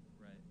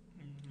 Right.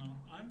 No,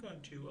 I'm going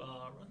to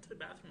run to the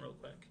bathroom real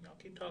quick. Y'all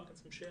keep talking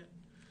some shit.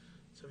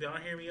 So if y'all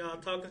hear me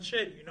talking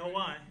shit, you know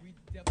why. We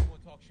definitely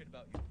won't talk shit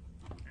about you.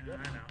 I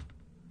know.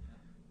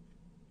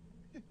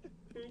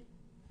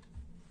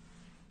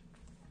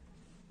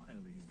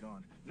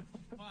 gone.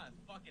 Come on,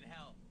 fucking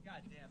hell.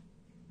 God damn.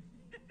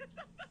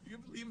 You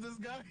believe this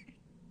guy?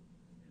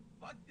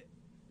 Fuck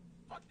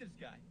this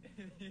guy.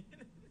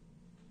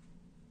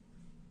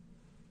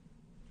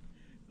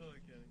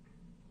 Okay.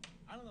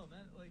 I don't know,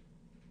 man. Like,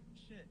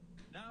 shit.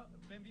 Now,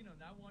 Bambino,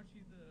 now I want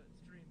you to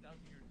stream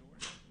Thousand Year Door.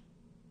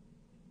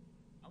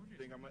 I want you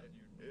to Think stream I'm Thousand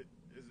Year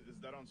Door. is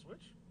that on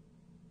Switch?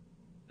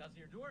 Thousand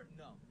Year Door?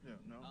 No. Yeah,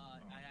 no.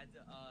 I had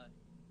to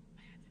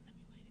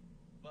emulate it.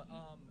 But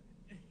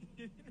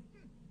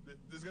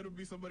There's gonna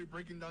be somebody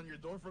breaking down your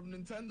door from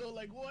Nintendo.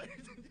 Like what?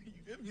 You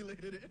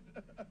emulated it.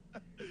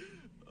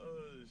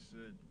 Oh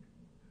shit.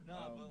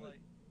 no, but like,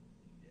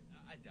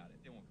 I doubt it.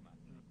 They won't come out.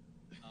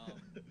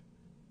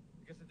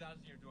 Because of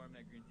Thousand Year Door, I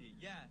met Green Tea.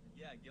 Yeah.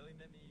 Gilly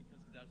met me because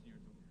of Thousand Year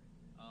Door.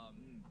 I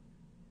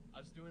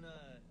was doing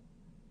a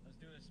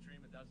stream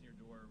at Thousand Year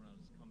Door when I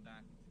was coming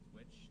back to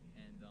Twitch,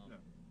 and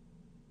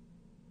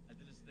I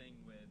did this thing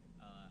with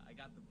I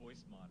got the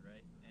voice mod,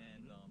 right,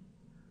 and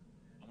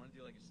I want to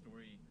do like a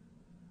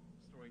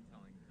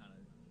storytelling kind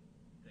of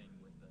thing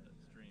with the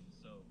stream.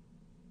 So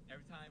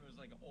every time it was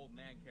like an old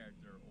man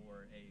character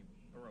or a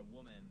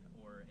woman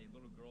or a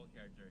little girl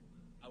character,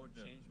 I would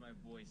change my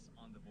voice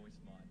on the voice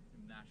mod to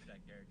match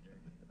that character.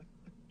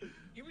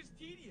 It was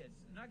tedious.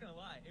 I'm not gonna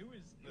lie. It was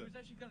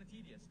actually kind of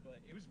tedious,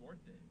 but it was worth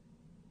it.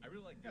 I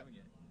really like doing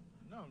it.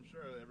 No, I'm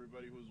sure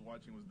everybody who's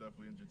watching was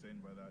definitely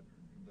entertained by that.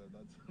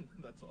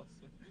 That's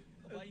awesome.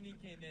 Lightning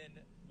came in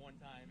one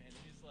time and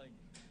he's like,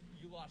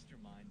 "You lost your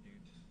mind, dude.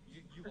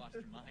 You lost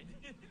your mind."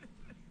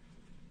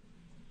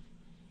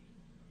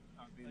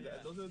 I mean,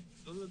 Yeah. those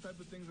are the type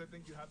of things I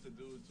think you have to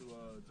do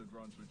to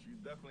grow on Twitch. You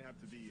definitely have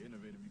to be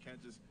innovative. You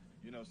can't just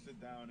sit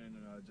down and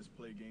just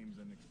play games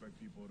and expect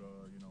people to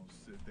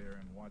sit there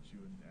and watch you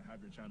and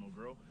have your channel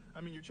grow.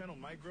 I mean, your channel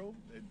might grow.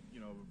 It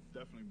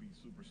definitely be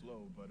super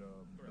slow, but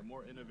the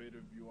more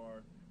innovative you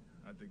are,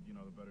 I think the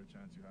better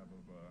chance you have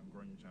of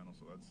growing your channel.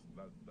 So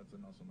that's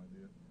an awesome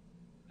idea.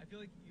 I feel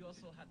like you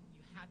also have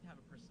to have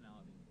a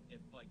personality.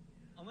 If like,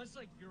 unless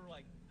like you're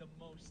like the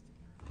most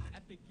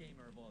epic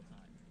gamer of all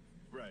time.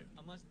 Right.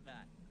 Unless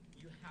that,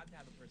 you have to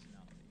have a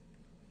personality.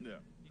 Yeah.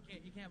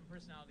 You can't have a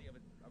personality of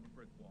a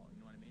brick wall.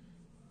 You know what I mean?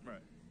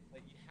 Right.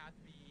 Like you have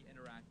to be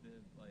interactive.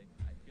 Like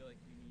I feel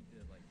like you need to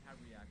like have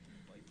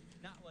reactions. Like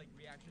not like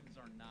reactions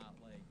are not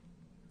like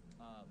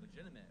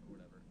legitimate or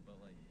whatever, but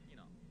like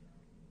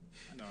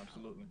No,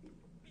 absolutely.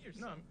 be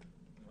yourself. No.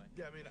 Anyway.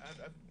 Yeah, I mean,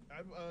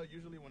 I've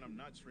usually when I'm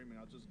not streaming,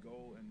 I'll just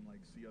go and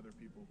like see other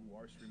people who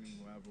are streaming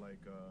who have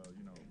like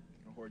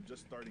who are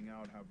just starting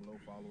out, have low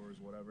followers,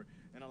 whatever.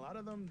 And a lot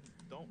of them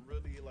don't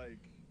really like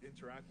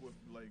interact with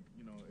like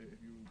if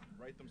you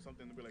write them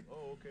something, they'll be like,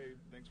 oh, okay,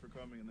 thanks for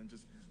coming, and then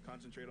just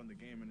concentrate on the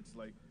game. And it's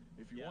like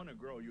if you want to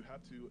grow, you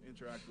have to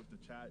interact with the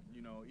chat.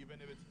 Even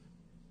if it's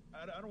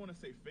I don't want to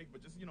say fake,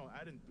 but just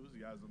add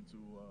enthusiasm to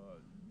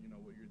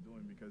what you're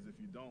doing, because if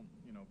you don't,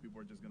 people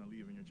are just gonna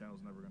leave and your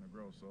channel's never gonna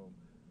grow. So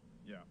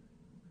yeah,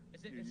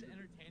 It's an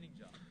entertaining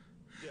job.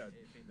 Yeah,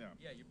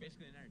 Yeah, you're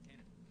basically an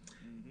entertainer.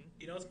 Mm-hmm.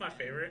 You know what's my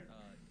favorite?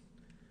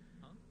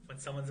 Huh? When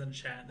someone's in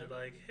chat and they're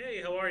like,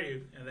 "Hey, how are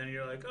you?" And then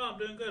you're like, "Oh, I'm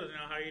doing good.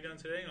 How are you doing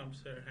today?" I'm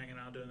just hanging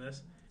out doing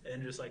this, and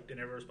then just like they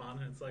never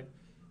respond, and it's like,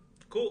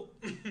 cool.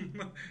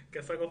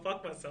 Guess I'll go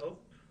fuck myself.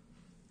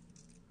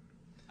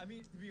 I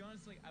mean, to be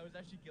honest, like I was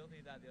actually guilty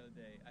of that the other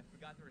day. I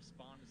forgot to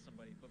respond to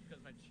somebody, but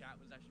because my chat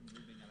was actually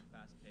moving at a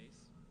fast pace,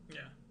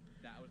 Yeah.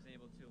 that I wasn't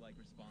able to like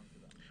respond to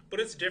them. But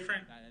it's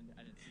different. I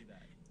didn't see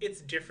that.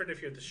 It's different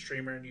if you're the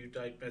streamer and you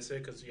like miss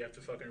it because you have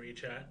to fucking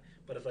re-chat.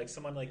 But if like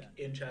someone like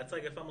in chat's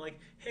like, if I'm like,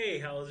 "Hey,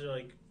 how's your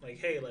like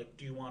hey, like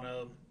do you want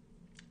to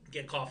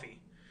get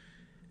coffee?"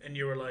 And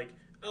you were like,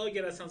 "Oh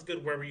yeah, that sounds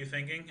good. Where were you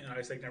thinking?" And I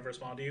just like never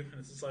respond to you, and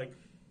it's just like,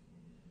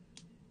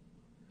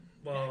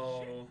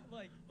 well,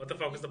 Like, what the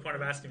fuck was the point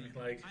of asking me?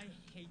 Like, I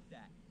hate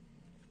that.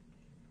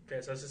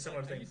 okay, so it's a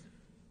similar thing.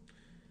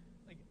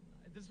 Like,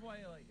 this is why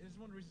this is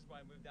one of the reasons why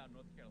I moved down to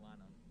North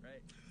Carolina,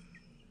 right?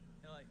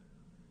 And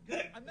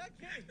like, I'm not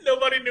kidding.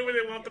 Nobody knew when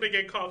they wanted to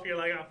get coffee. You're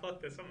like, "Oh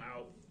fuck this, I'm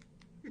out."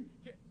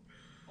 Here-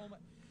 Oh my!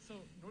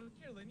 So North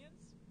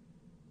Carolinians,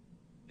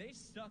 they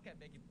suck at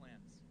making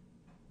plans.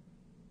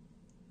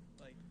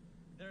 Like,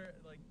 they're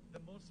like the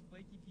most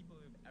flaky people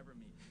you've ever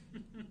meet.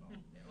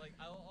 Like,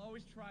 I'll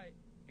always try,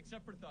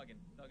 except for Thuggin.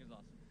 Thuggin's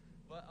awesome.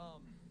 But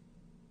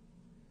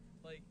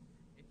like,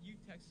 if you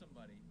text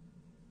somebody,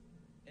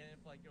 and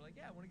if like you're like,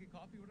 "Yeah, I want to get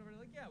coffee," or whatever, they're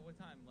like, "Yeah, what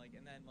time?" Like,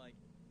 and then like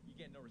you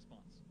get no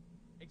response.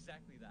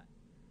 Exactly that.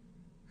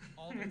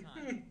 All the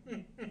time.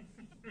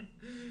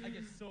 I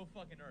get so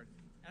fucking irked.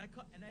 And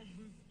I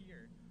moved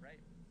here, right?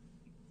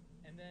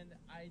 And then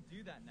I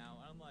do that now,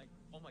 and I'm like,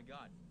 oh my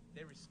god,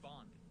 they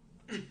respond.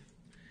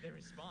 They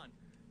respond.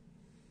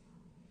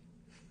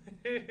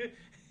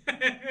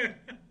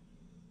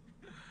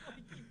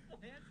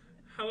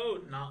 Hello,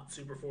 not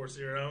Super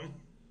 40. Hello,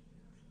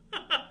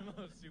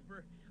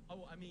 super.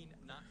 Oh, I mean,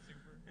 not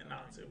super.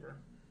 Not super.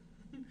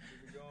 Keep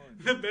it going.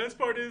 The best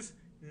part is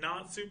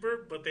not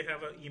super, but they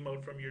have an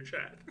emote from your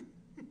chat.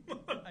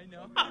 I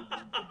know.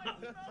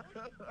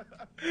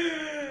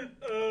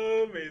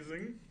 Oh,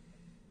 amazing.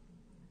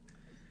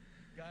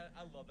 god,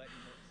 I love that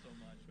emote so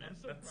much. Man, I'm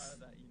so that's- proud of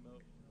that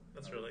emote.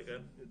 That's really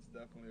good. It's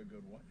definitely a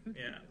good one.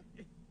 Yeah.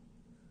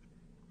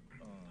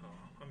 Um,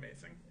 Oh,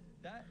 amazing.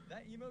 That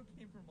emote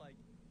came from like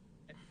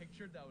a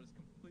picture that was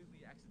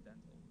completely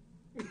accidental.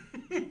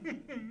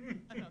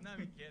 I'm not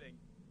even kidding.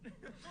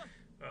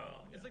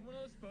 Oh, It's like one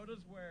of those photos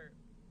where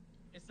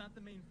it's not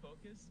the main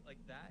focus like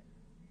that.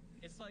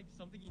 It's like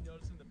something you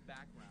notice in the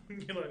background.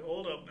 You're like,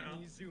 hold up now.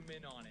 And you zoom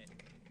in on it,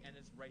 and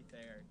it's right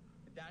there.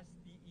 That's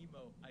the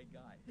emote I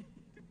got.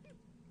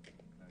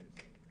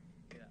 nice.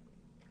 Yeah.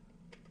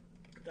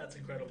 That's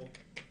incredible.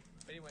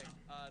 But anyway,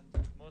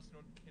 most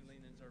North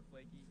Carolinians are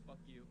flaky. Fuck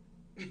you.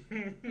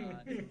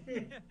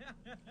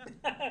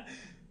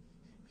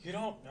 You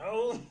don't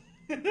know?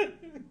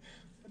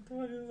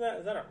 What is that?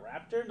 Is that a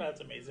raptor?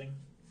 That's amazing.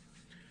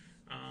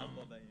 I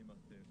love that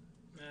emote too.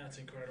 That's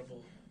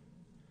incredible.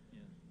 Yeah.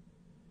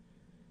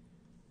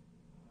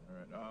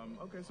 All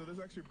right. Okay, so this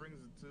actually brings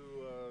it to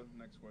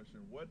next question.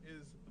 What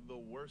is the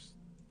worst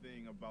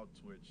thing about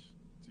Twitch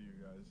to you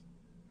guys?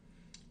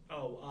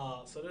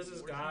 Oh, so there's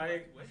this Worst guy thing I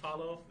about Twitch?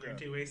 follow, Green Yeah.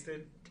 Tea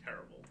Wasted.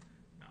 Terrible.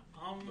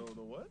 No.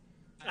 The what?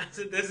 I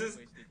said this is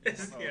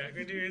Wasted. yeah,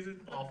 Green Tea Wasted.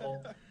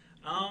 Awful.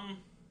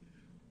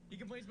 He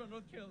complains about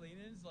North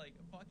Carolinians. Like,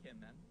 fuck him,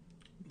 man.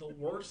 The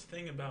worst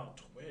thing about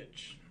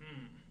Twitch.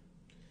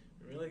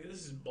 Really,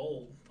 this is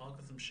bold.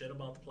 Talking some shit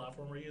about the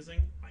platform we're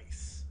using.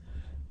 Nice.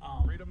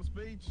 Freedom of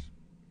speech.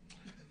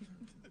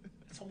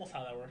 That's almost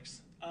how that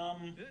works.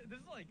 This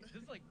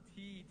is like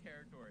T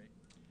territory.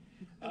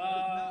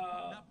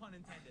 Uh, not pun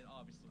intended,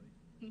 obviously.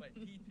 But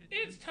T.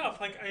 It's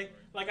tough. Like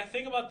I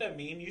think about that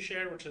meme you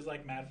shared, which is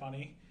like mad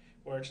funny,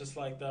 where it's just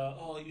like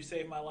you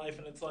saved my life,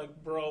 and it's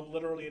like, bro,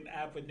 literally an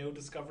app with no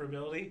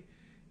discoverability.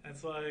 And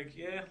it's like,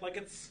 yeah,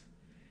 like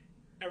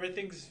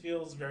everything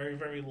feels very,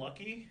 very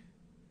lucky,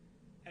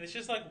 and it's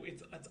just like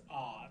it's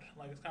odd.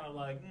 Like it's kind of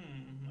like,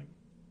 like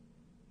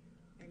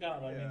I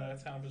don't know. I mean, Yeah.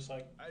 it's kind of just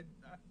like,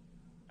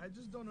 I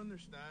just don't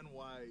understand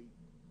why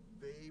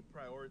they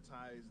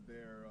prioritize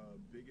their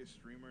biggest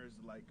streamers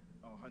like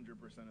 100%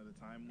 of the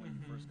time when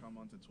you first come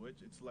onto Twitch.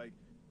 It's like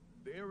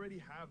they already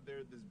have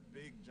this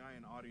big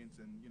giant audience,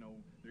 and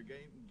they're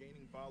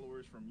gaining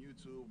followers from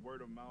YouTube,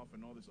 word of mouth,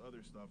 and all this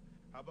other stuff.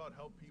 How about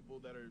help people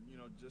that are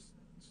just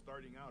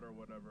starting out or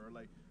whatever,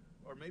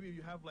 or maybe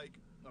you have like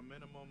a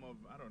minimum of,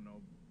 I don't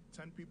know,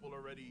 10 people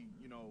already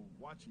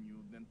watching you,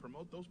 then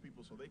promote those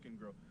people so they can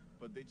grow.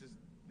 But they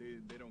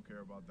don't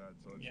care about that.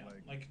 So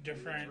it's like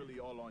different. It's really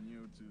all on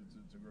you to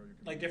grow your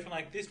community. Like different,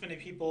 like this many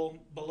people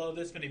below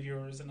this many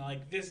viewers, and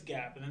like this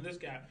gap, and then this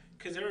gap.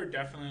 Because there are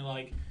definitely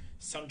like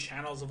some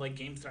channels of like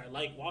games that I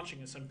like watching,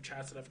 and some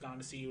chats that I've gone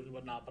to see and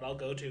whatnot. But I'll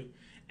go to,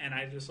 and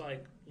I just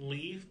like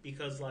leave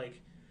because like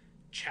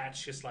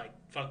chat's just like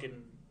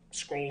fucking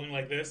scrolling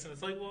like this, and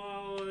it's like,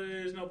 well,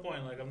 there's no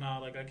point. Like I'm not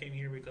like I came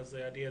here because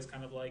the idea is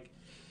kind of like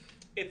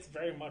it's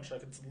very much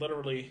like it's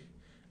literally.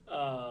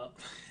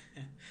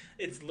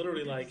 It's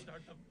literally like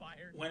Start the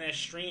fire. when I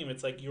stream,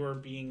 it's like you're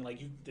being like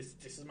this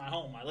is my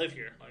home. I live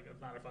here. Like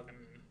it's not a fucking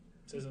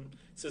this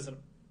isn't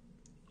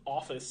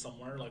office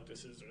somewhere. Like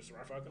this is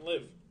where I fucking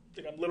live.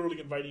 Like I'm literally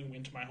inviting you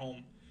into my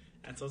home.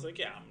 And so it's like,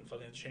 yeah, I'm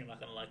fucking ashamed. I'm not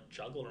gonna like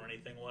juggle or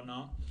anything,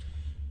 whatnot.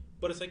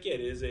 But it's like, yeah,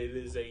 it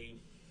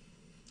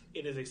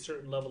is a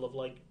certain level of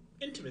like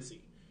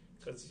intimacy.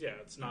 Because yeah,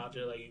 it's not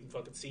just like you can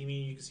fucking see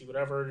me, you can see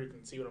whatever, you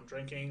can see what I'm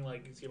drinking, like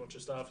you can see a bunch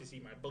of stuff, you see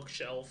my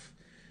bookshelf,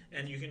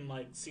 and you can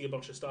like see a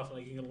bunch of stuff, and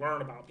like you can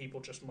learn about people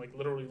just from like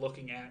literally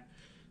looking at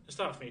the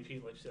stuff. Maybe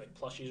people like see like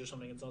plushies or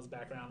something in someone's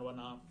background and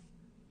whatnot.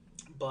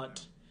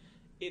 But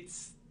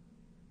it's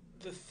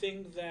the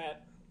thing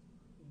that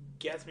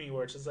gets me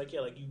where it's just like, yeah,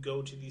 like you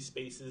go to these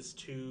spaces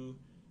to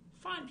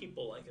find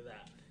people like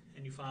that,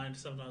 and you find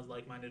sometimes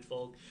like-minded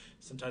folk.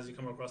 Sometimes you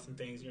come across some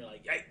things and you're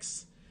like,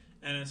 yikes.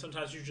 And then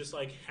sometimes you just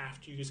like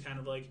have to just kind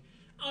of like,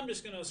 I'm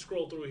just gonna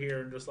scroll through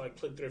here and just like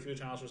click through a few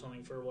channels or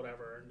something for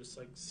whatever, and just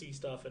like see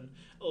stuff. And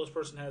this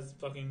person has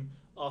fucking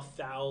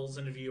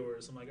 1,000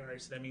 viewers. I'm like, all right,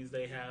 so that means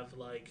they have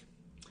like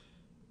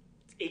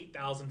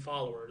 8,000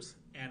 followers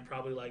and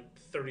probably like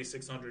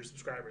 3,600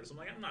 subscribers. I'm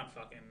like, I'm not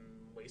fucking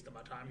wasting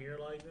my time here.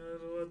 Like,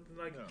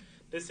 Yeah.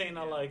 this ain't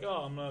not like,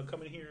 oh, I'm gonna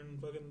come in here and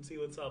fucking see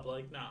what's up.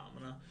 Like, nah, I'm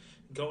gonna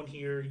go in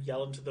here,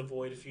 yell into the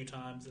void a few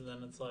times, and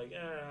then it's like,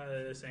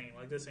 this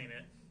ain't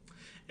it.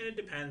 And it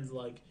depends,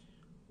 like,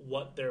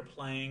 what they're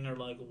playing or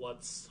like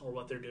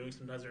what they're doing.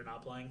 Sometimes they're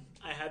not playing.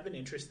 I've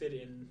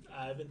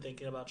been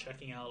thinking about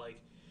checking out, like,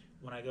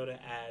 when I go to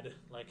add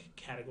like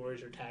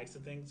categories or tags to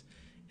things,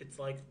 it's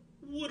like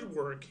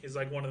woodwork is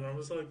like one of them. I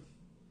was like,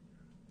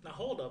 now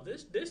hold up,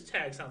 this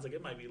tag sounds like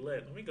it might be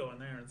lit. Let me go in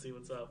there and see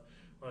what's up.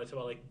 Or I talk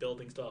about like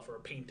building stuff or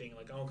painting.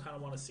 Like I kind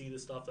of want to see the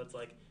stuff that's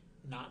like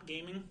not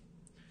gaming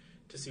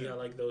to see how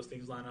like those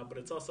things line up. But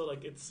it's also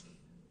like it's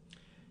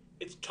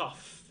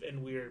tough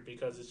and weird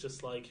because it's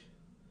just like,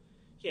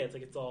 yeah, it's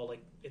like it's all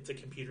like it's a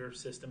computer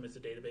system, it's a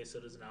database, so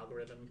there's an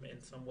algorithm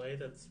in some way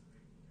that's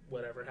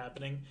whatever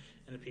happening,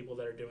 and the people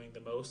that are doing the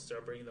most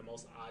are bringing the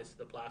most eyes to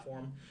the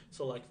platform.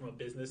 So like from a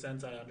business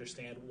sense, I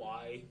understand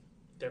why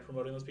they're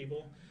promoting those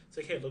people. It's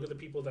like, hey, look at the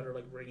people that are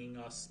like bringing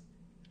us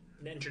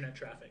internet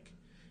traffic.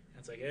 And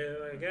it's like, yeah,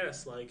 I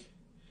guess, like,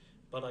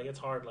 but like it's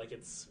hard. Like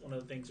it's one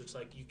of the things which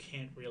like you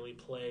can't really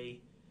play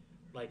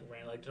like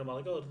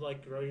oh, to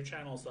like grow your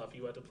channel and stuff.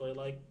 You have to play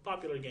like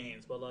popular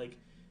games, but like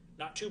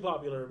not too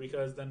popular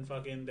because then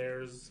fucking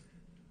there's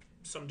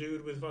some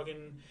dude with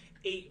fucking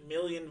 8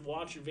 million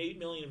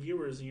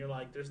viewers, and you're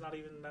like, there's not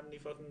even that many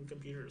fucking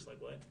computers.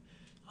 Like what?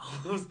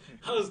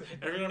 How's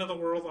everyone in the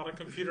world on a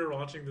computer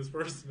watching this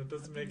person? It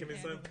doesn't make any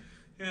sense.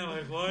 Yeah,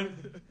 like what?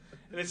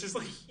 And it's just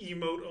like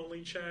emote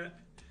only chat,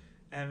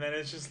 and then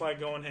it's just like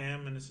going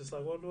ham, and it's just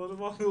like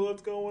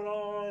what's going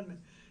on?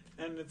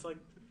 And it's like,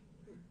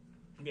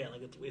 yeah,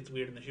 like it's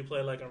weird. And then you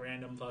play like a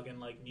random fucking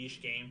like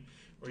niche game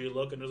where you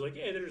look and there's like,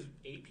 yeah, there's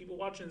 8 people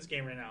watching this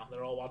game right now.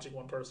 They're all watching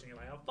one person. You're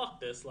like, oh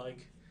fuck this,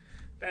 like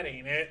that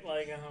ain't it.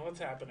 Like what's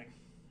happening?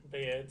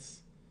 But yeah,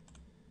 it's.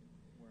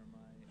 Where am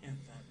I? I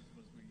thought this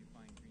was where you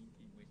find green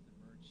tea wasted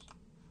merch.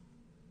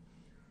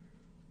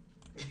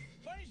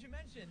 Funny as you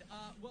mentioned.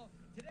 Well,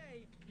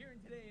 today, here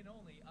and today and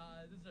only,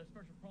 this is our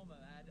special promo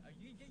ad.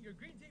 You can get your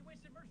green tea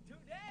wasted merch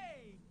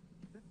today.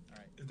 All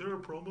right. Is there a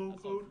promo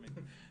That's all code?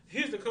 for me.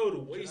 Here's the code.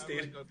 Should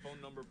Wasted. have, like, a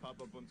phone number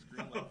pop up on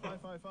screen like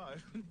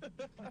 555.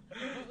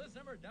 Well, this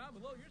number down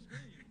below your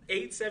screen.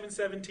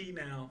 8717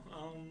 now.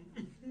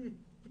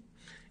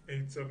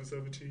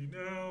 8717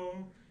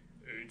 now.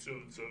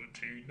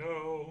 8717 now.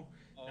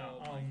 Oh No,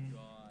 my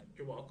god.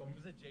 You're welcome.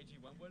 Was it J.G.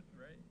 Wentworth,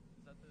 right?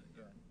 Is that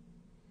the...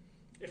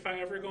 Yeah. If I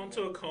ever go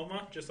into a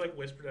coma, just like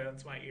whisper that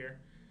into my ear.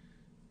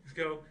 Just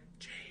go,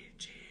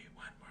 J.G.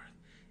 Wentworth,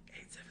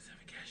 877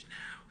 cash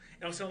now.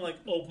 And I'm still like,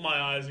 open my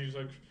eyes and he's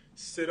like,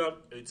 sit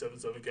up,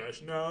 877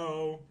 cash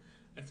now.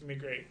 That's gonna be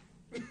great.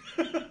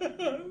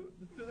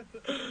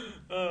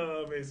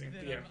 Amazing. And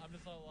then Yeah. I'm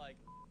just all like,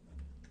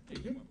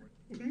 J.G.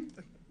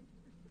 Wentworth.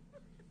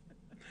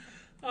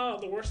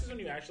 The worst is when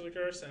you actually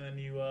curse and then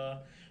you,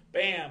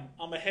 bam,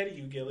 I'm ahead of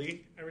you,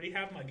 Gilly. I already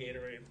have my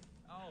Gatorade.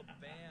 Oh,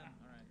 bam.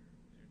 All right.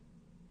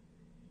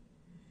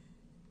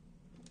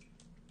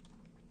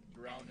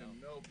 Drown him.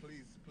 No,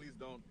 please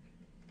don't.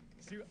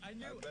 See, I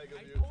knew. I beg of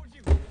I you. told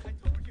you.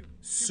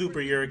 Super,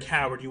 you're a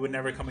coward. You would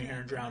never come in here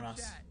and drown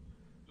us.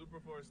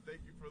 Superforce, thank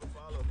you for the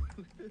follow.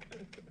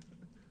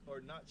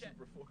 Or not Chat.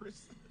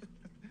 Superforce.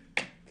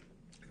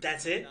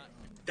 That's it?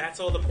 That's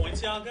all the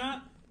points y'all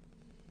got?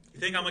 You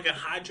think I'm gonna get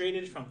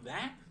hydrated from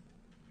that?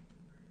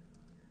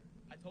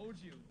 I told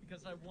you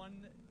because I won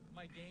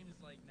my games.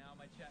 Like now,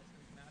 my chat's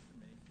gonna come after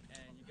me,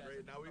 and you guys.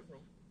 Great, now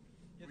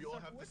we all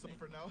have to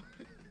suffer now.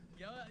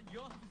 Yeah, you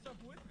all have to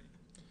suffer with me.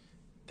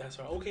 That's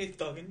right. Okay,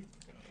 Thuggin.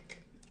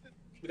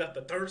 We got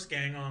the Thirst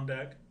Gang on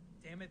deck.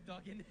 Damn it,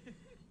 Duggan.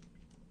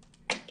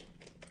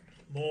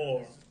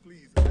 More.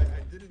 Please, I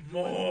didn't do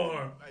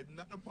More. anything. I'm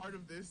not a part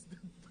of this.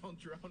 Don't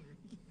drown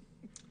me.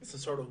 Some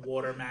sort of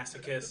water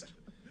masochist.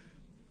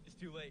 It's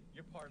too late.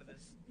 You're part of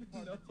this. You're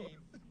part of the team.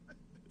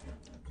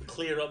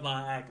 Clear up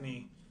my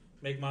acne.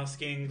 Make my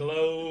skin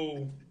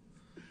glow.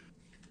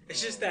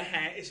 It's just the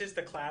it's just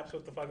the claps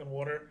with the fucking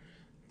water.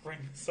 Bring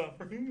the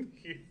suffering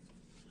here.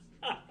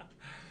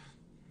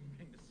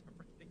 Bring the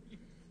suffering here.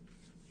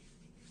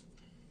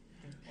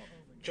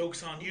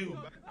 Joke's on you.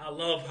 I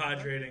love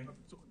hydrating.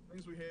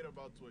 Things we hate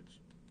about Twitch.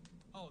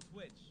 Oh,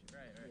 Twitch.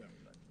 Right. Yeah.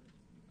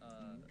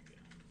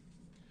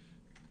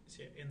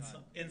 So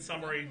yeah, in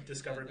summary,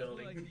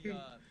 discoverability. Like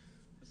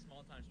the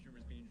small time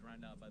streamers being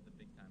drowned out by the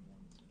big time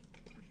ones,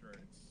 for sure.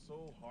 It's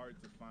so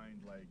hard to find,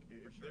 like,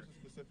 if there's a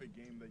specific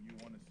game that you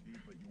want to see,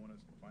 but you want to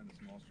find a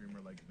small streamer,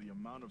 like, the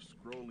amount of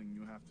scrolling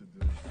you have to do,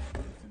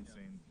 it's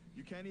insane.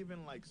 You can't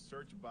even, like,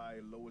 search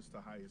by lowest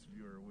to highest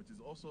viewer, which is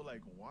also,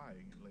 like, why?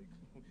 Like,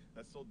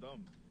 that's so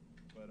dumb.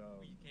 But, Well,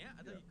 you can't?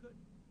 I thought you could.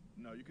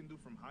 No, you can do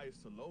from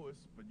highest to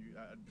lowest, but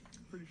I'm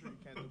pretty sure you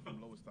can't do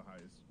from lowest to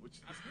highest, which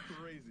is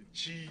crazy.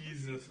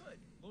 Jesus. You could.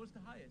 Lowest to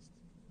highest.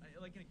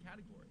 Like in a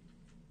category.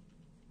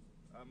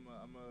 I'm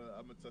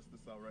gonna test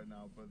this out right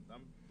now, but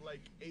I'm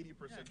like 80%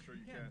 sure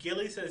you can.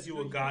 Gilly says you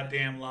a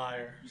goddamn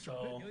liar.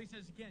 So Gilly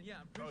says you can. Yeah,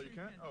 I'm pretty Oh,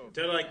 sure you can? Oh.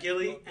 they're like,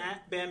 Gilly Okay.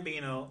 at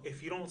Bambino,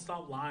 if you don't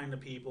stop lying to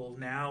people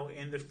now,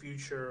 in the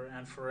future,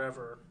 and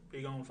forever,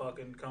 we gonna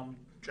fucking come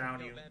drown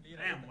Yo, you. Bambino,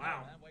 Damn, what the wow.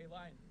 hell, man? Why are you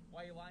lying?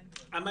 Why are you lying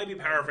to us? I might be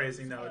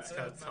paraphrasing though. It's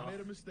kind of I tough. made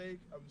a mistake.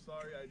 I'm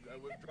sorry. I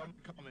withdraw my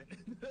comment.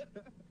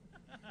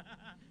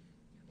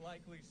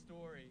 Likely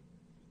story.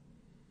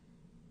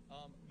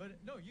 But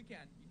no, you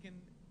can.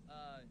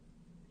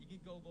 You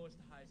can go lowest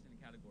to highest in a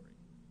category,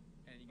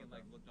 and you can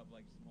Okay. like look up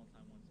like small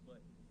time ones.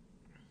 But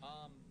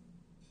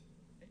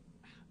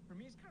for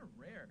me, it's kind of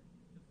rare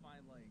to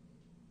find like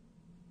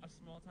a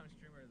small time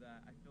streamer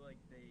that I feel like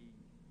they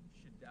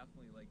should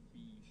definitely like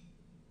be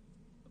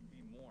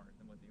more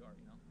than what they are.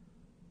 You know.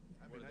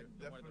 I Where mean, I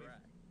they're- where definitely. they're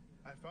at.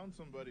 I found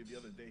somebody the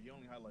other day. He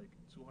only had like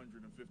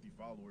 250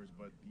 followers,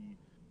 but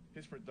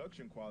his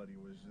production quality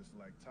was just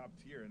like top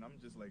tier. And I'm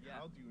just like, Yeah.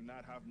 how do you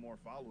not have more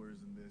followers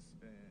in this?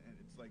 And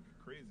it's like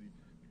crazy.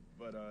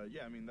 But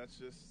yeah, I mean, it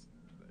just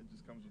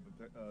comes with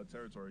the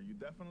territory. You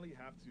definitely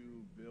have to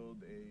build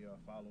a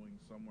following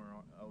somewhere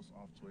else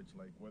off Twitch,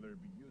 like whether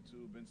it be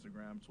YouTube,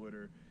 Instagram,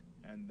 Twitter,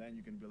 and then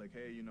you can be like,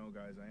 hey, you know,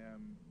 guys, I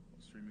am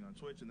streaming on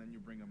Twitch, and then you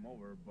bring them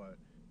over. But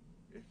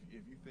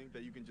if you think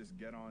that you can just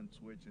get on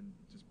Twitch and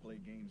just play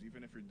games,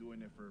 even if you're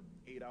doing it for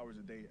 8 hours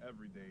a day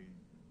every day,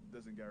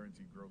 doesn't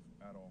guarantee growth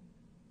at all.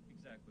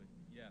 Exactly.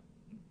 Yeah.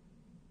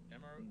 I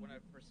remember when I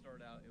first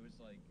started out, it was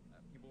like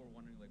people were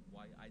wondering like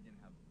why I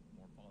didn't have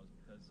more followers,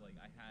 because like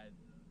I had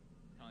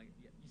kind of like,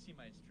 you see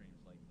my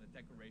streams, like the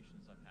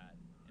decorations I've had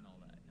and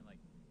all that, and like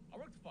I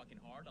worked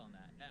fucking hard on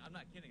that. And I'm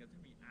not kidding. It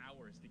took me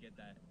hours to get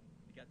that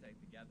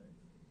together.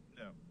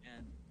 Yeah.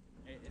 And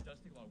it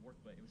does take a lot of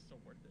work, but it was still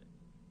worth it.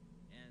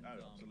 And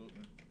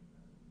Absolutely.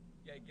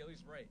 yeah,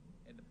 Gilly's right.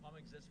 And the problem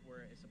exists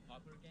where it's a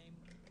popular game.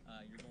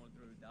 You're going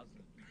through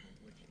thousands of people,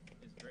 which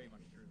is very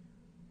much true.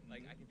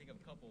 Like I can think of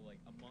a couple.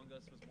 Like Among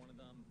Us was one of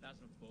them.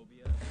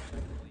 Phasmophobia,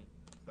 definitely.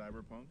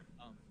 Cyberpunk.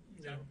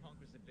 Cyberpunk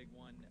was a big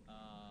one.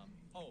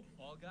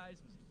 Fall Guys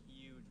was a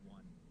huge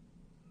one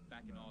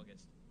back in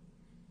August.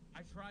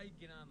 I tried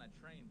getting on that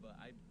train, but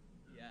I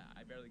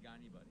barely got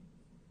anybody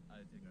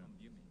to come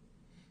view me.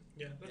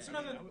 Yeah, that's Yeah,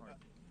 another.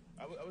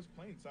 I was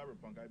playing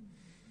Cyberpunk. I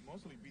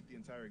mostly beat the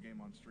entire game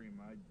on stream.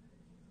 I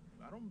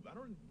don't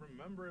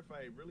remember if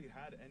I really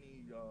had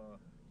any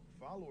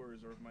followers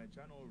or if my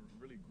channel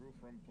really grew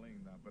from playing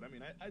that. But I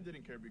mean, I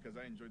didn't care because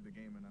I enjoyed the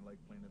game and I liked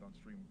playing it on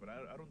stream. But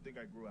I don't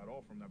think I grew at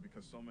all from that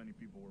because so many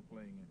people were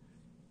playing it.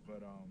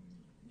 But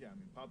yeah, I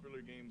mean, popular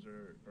games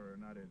are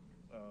not it.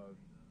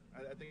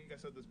 I think I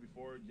said this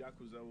before.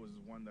 Yakuza was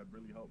one that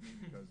really helped me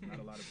because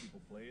not a lot of people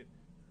play it.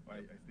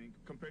 I think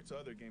compared to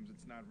other games,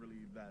 it's not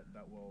really that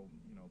well,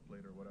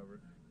 played or whatever.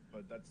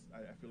 But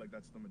I feel like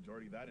that's the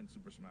majority. That and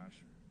Super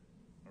Smash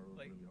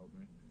really helped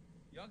me.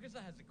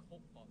 Yakuza has a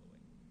cult following.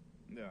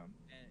 Yeah.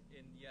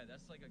 And yeah,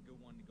 that's like a good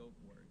one to go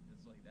for.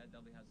 It's like that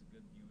definitely has a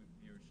good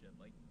viewership.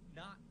 Like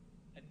not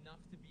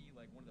enough to be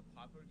like one of the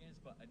popular games,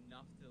 but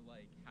enough to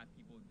like have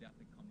people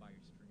definitely come by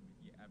your stream if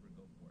you ever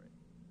go for it.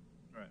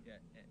 Right. Yeah,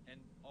 and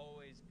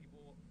always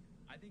people.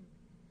 I think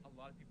a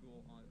lot of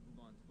people who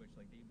go on Twitch,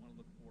 like they want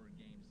to look for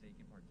games they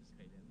can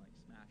participate in, like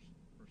Smash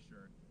for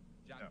sure.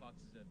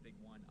 Jackbox is a big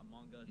one.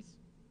 Among Us,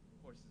 of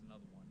course, is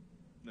another one.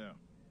 Yeah.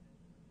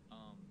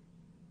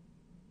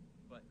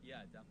 But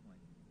yeah, definitely.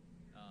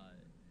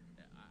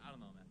 I don't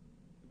know, man.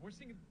 The worst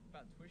thing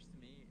about Twitch to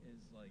me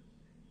is like,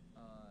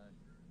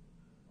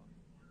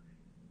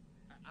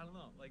 I don't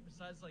know. Like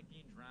besides like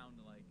being drowned,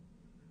 like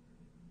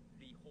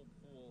the whole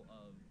pool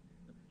of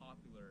the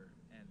popular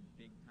and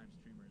big time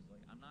streamers,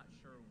 like I'm not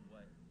sure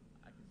what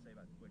I can say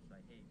about Twitch that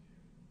I hate.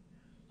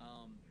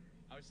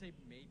 I would say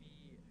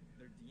maybe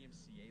their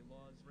DMCA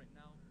laws right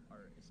now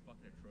is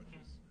fucking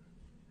atrocious.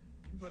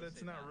 But it's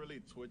not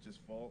really Twitch's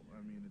fault.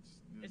 I mean, it's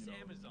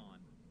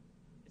Amazon.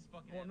 It's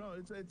fucking. Well, no,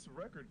 Amazon. it's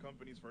record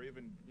companies for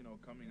even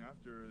coming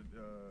after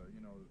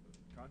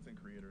content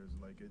creators.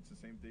 Like it's the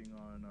same thing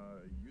on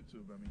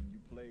YouTube. I mean,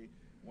 you play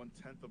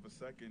 1/10 of a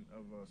second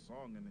of a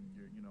song, and then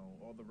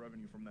all the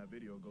revenue from that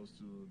video goes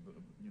to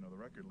the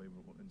record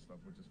label and stuff,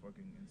 which is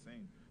fucking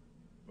insane.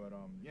 But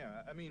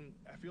yeah, I mean,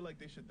 I feel like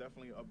they should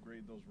definitely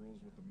upgrade those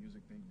rules with the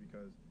music thing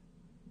because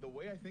the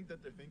way I think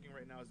that they're thinking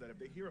right now is that if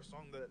they hear a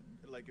song that,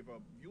 like, if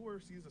a viewer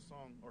sees a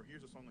song or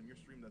hears a song on your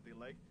stream that they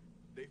like,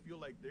 they feel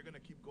like they're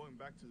gonna keep going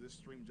back to this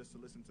stream just to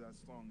listen to that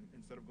song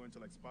instead of going to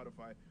like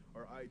Spotify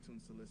or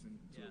iTunes to listen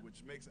to it,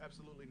 which makes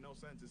absolutely no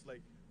sense. It's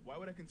like, why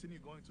would I continue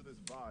going to this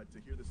VOD to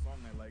hear the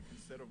song I like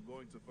instead of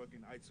going to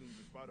fucking iTunes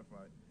or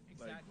Spotify?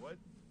 Exactly. Like, what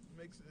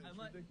makes it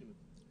ridiculous?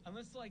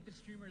 Unless like the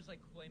streamer is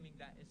like claiming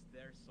that it's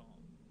their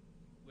song,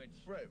 which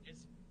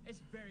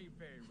it's very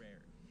very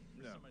rare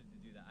for somebody to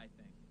do that. I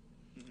think.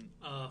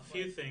 A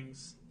few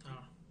things.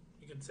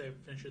 You can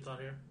finish your thought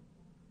here.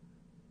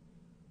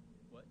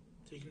 What?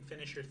 So you can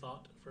finish your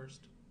thought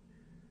first.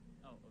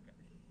 Oh, okay.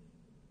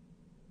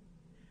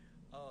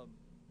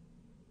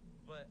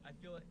 But I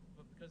feel like,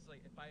 because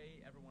like if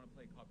I ever want to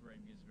play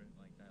copyrighted music or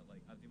anything like that,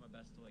 like I'll do my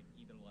best to like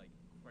either like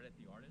credit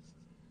the artist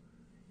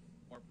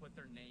or put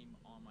their name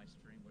on my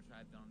stream, which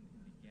I've done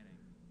in the beginning,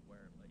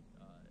 where like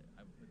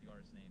I would put the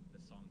artist's name, the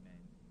song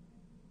name,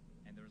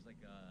 and there's like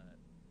a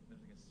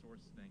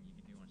source thing you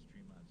can do on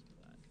Streamlabs for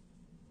that.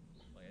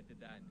 Like I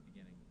did that in the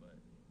beginning, but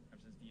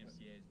ever since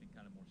DMCA has been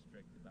kind of more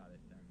strict about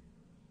it, then.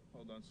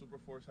 Hold on,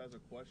 Superforce has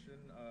a question.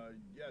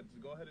 Yeah,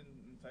 just go ahead and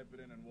type it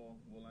in, and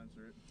we'll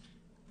answer it.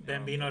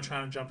 Bambino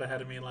trying to jump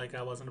ahead of me like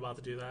I wasn't about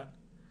to do that.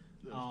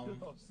 Oh,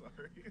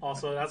 sorry.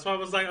 Also, that's why I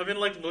was like, I've been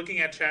like looking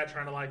at chat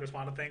trying to like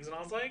respond to things, and I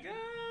was like,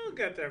 I'll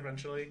get there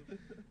eventually.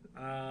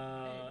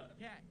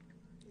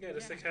 Yeah,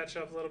 just to catch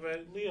up a little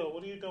bit. Leo,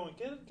 what are you doing?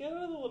 Get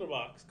out of the litter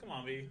box. Come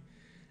on, B.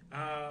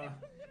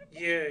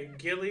 Yeah,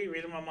 Gilly,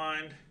 reading my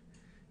mind.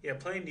 Yeah,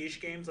 playing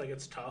niche games, like,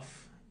 it's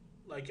tough.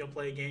 Like, you'll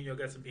play a game, you'll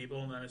get some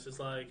people, and then it's just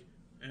like,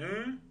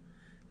 And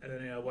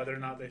then, whether or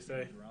not they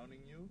say. Drowning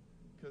you?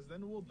 Because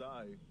then we'll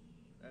die.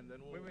 And then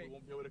we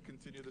won't be able to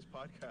continue this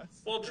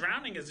podcast. Well,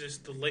 drowning is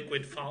just the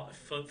liquid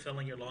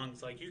filling your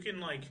lungs. Like, you can,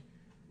 like,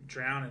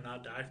 drown and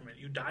not die from it.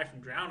 You die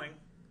from drowning.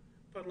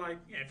 But, like,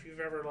 yeah, if you've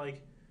ever,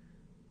 like,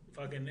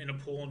 fucking in a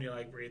pool and you,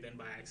 like, breathe in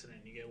by accident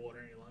and you get water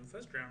in your lungs,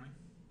 that's drowning.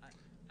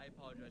 I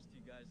apologize to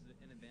you guys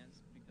in advance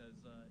because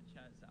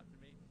chat is after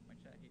me. My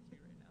chat hates me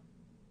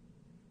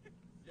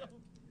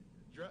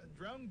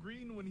Drown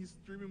Green when he's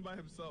streaming by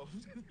himself.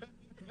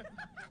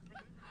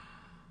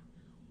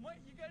 What?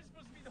 You guys are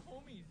supposed to be the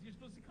homies. You're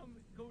supposed to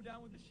go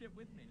down with the ship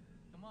with me.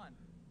 Come on.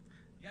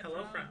 You gotta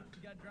Hello, drown, friend. You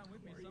gotta drown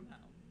with me somehow.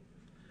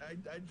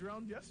 I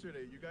drowned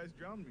yesterday. You guys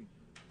drowned me.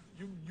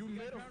 You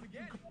made drowned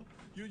again.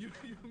 you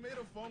made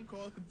a phone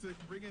call to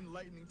bring in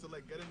lightning to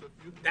like get in the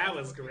fuel. That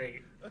was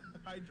great.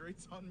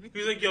 Hydrates on me. He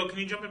was like, "Yo, can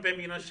you jump in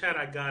Baby Nuts chat?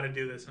 I gotta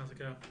do this." And I was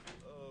like, "Oh,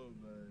 Oh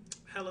man.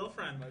 hello,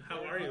 friend. My How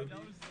favorite are you?" hobby That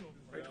was so is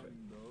funny. drowning,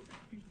 though.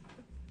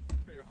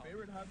 Your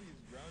favorite hobby is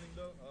drowning,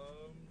 though.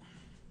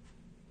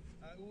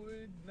 I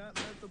would not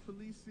let the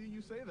police see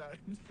you say that.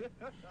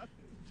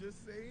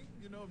 Just saying,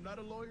 I'm not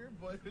a lawyer,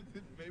 but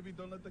maybe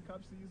don't let the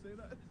cops see you say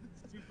that.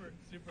 Super.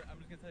 I'm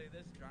just gonna tell you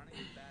this: drowning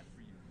is bad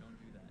for you. Don't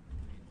do that,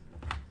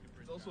 please.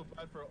 Super It's also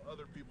drowning. bad for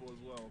other people as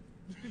well.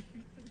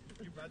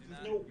 You Not do just-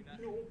 not, No, do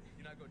no.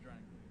 not go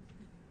drowning,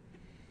 please.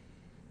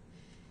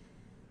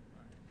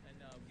 Alright,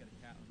 and we got a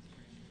cat on the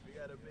screen. We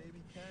got a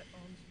baby cat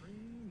on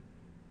stream.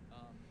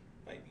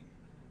 Bye.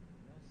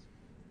 What else?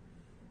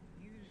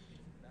 Neither is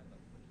bad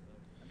about Twitch though.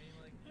 I mean,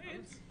 like,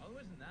 It's-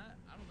 otherwise than that,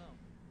 I don't know.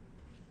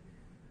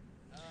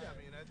 Yeah, I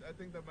mean, I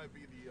think that might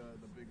be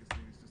the biggest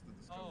thing. Is just the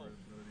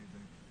discoverability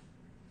thing.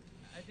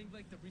 I think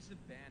like the recent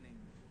banning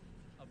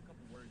of a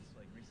couple words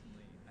like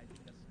recently, I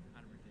think that's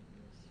kind of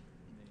ridiculous to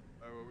me.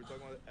 We're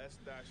talking about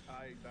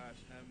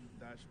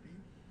S-I-M-B.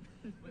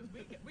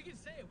 we can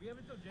say it. We have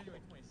until January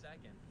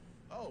 22nd.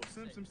 Oh,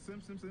 sim. Sim.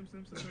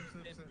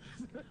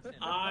 Yeah,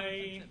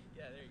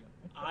 there you go.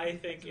 I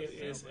think it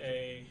is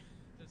a.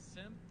 The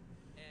simp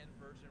and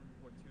virgin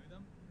were two of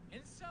them.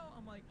 Incel,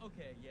 I'm like,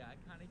 okay, yeah, I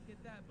kind of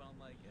get that, but I'm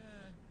like,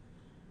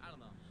 I don't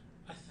know.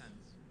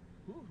 Depends.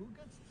 Who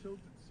gets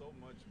tilted so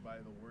much by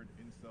the word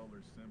incel or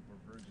simp or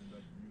virgin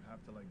that you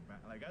have to like ban?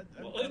 Like I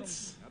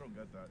don't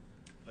get that.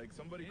 Like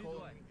somebody Neither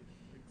do I.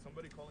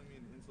 calling me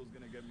an incel is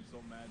gonna get me so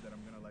mad that I'm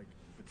gonna like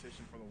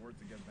petition for the word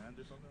to get banned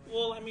or something. Like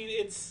Well, I mean,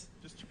 it's.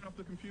 just turn off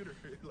the computer.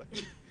 Like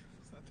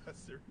it's not that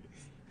serious.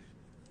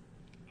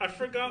 I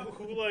forgot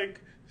who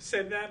like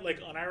said that like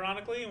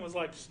unironically and was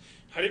like,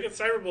 "How do you get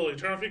cyberbullied?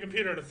 Turn off your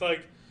computer." And it's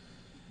like,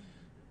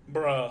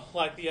 bruh,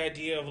 like the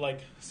idea of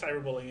like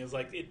cyberbullying is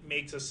like it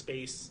makes a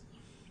space.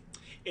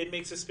 It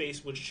makes a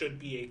space which should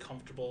be a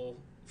comfortable,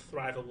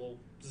 thrivable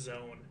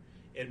zone.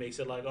 It makes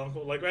it like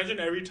uncle. Like imagine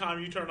every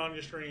time you turn on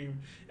your stream,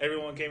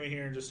 everyone came in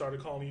here and just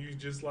started calling you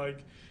just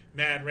like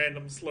mad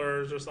random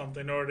slurs or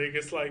something, or they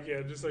just like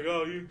just like,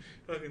 oh, you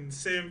fucking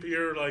simp,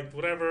 you're like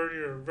whatever,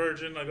 you're a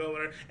virgin, like oh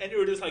whatever, and you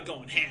were just like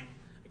going ham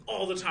like,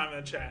 all the time in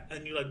the chat,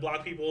 and you like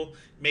block people,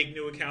 make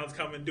new accounts,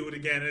 come and do it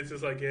again. And it's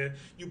just like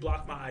you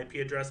block my IP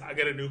address, I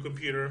get a new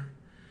computer.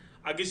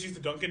 I just use the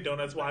Dunkin'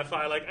 Donuts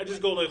Wi-Fi. Like I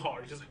just go like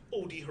hard, just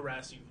like OD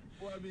harass you.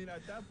 Well, I mean,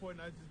 at that point,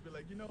 I'd just be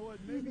like, you know what?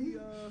 Maybe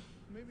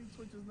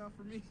Twitch is not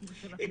for me.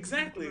 And I'm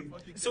Exactly. gonna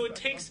fucking So get it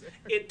back takes on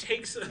there. it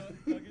takes. Duggan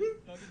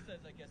says,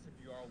 I guess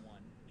if you are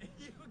one,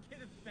 you get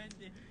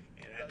offended.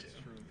 Yeah, that That's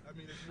too. true. I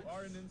mean, if you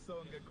are an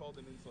incel and get called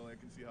an incel, I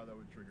can see how that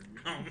would trigger you.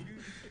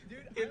 Dude,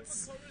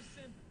 It's- I'm a Clotus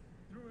simp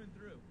through and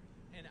through.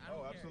 And I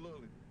don't care.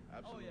 Absolutely.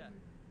 Absolutely. yeah.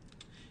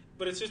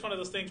 But it's just one of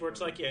those things where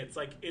it's like, it's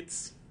like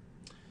it's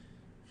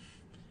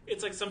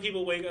like some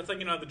people wake. It's like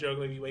the joke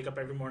like you wake up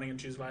every morning and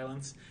choose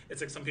violence.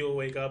 It's like some people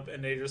wake up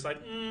and they're just like,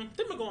 I'm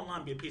gonna go online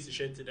and be a piece of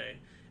shit today,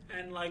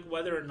 and like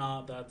whether or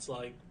not that's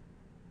like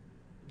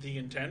the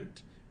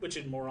intent, which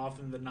it more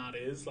often than not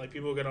is. Like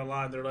people get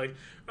online, they're like,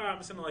 I'm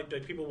just gonna like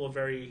people will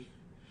very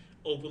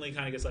openly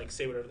kind of just like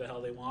say whatever the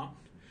hell they want,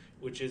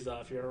 which is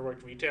if you ever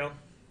worked retail,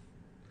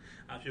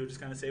 people just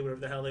kind of say whatever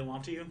the hell they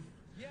want to you.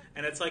 Yeah.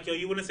 And it's like, yo,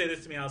 you wouldn't say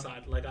this to me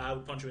outside. Like, I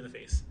would punch you in the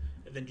face.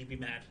 And then you'd be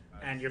mad.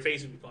 And your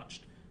face would be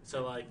punched.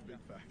 So, like, Big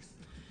facts.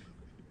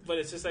 but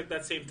it's just like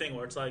that same thing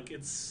where it's like,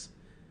 it's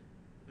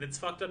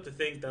fucked up to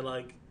think that,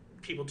 like,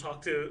 people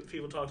talk to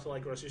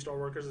like, grocery store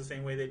workers the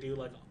same way they do,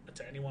 like,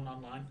 to anyone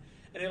online.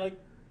 And they, like,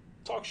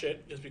 talk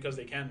shit just because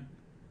they can.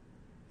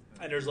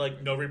 And there's,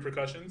 like, no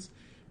repercussions.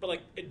 But,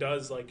 like, it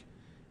does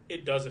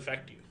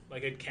affect you.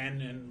 Like, it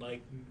can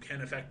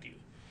affect you.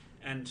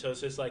 And so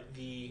it's just, like,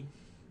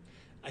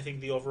 I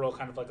think the overall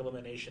kind of like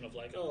elimination of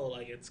like, oh,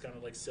 like it's kind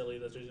of like silly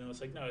that there's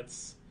it's like no,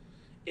 it's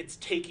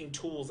taking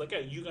tools like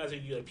you guys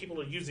are like people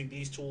are using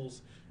these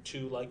tools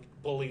to like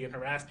bully and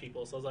harass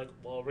people. So I was like,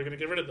 well, we're gonna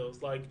get rid of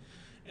those. Like,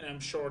 and I'm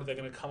sure they're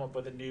gonna come up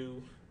with a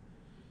new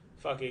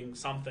fucking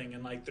something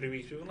in like 3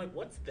 weeks. People are like,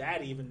 what's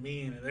that even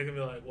mean? And they're gonna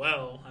be like,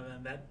 well, and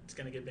then that's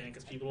gonna get banned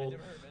because I people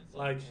never heard of incel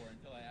like before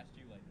until I asked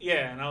you like.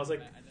 yeah, and I was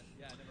like, I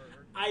never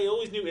heard. I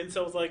always knew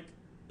incel was like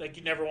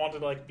you never wanted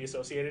to like be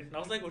associated, and I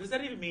was like, what does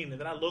that even mean?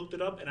 And then I looked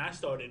it up and I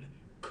started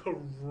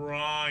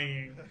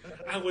crying.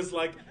 I was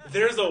like,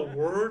 there's a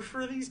word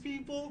for these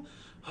people?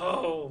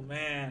 Oh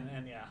man.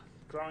 And yeah,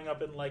 growing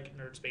up in like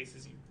nerd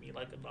spaces, you meet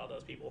like a lot of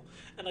those people,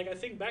 and like I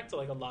think back to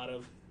like a lot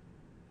of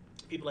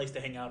people I used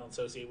to hang out and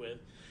associate with,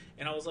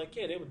 and I was like,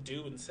 yeah, they would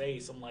do and say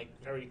some like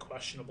very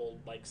questionable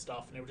like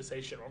stuff, and they would just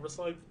say shit. I'm just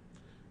like,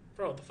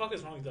 bro, what the fuck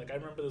is wrong with you? Like I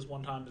remember this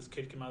one time this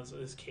kid came out.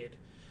 This kid,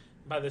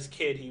 by this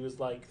kid, he was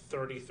like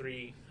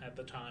 33 at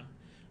the time.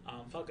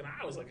 Fucking,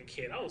 I was like a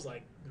kid. I was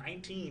like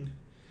 19.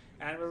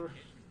 And I remember,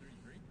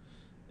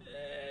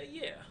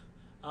 yeah.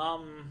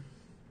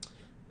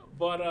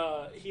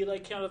 But he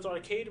like came out to the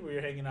arcade where we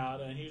were hanging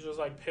out, and he was just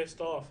like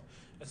pissed off.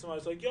 And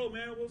somebody's like, "Yo,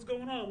 man, what's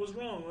going on? What's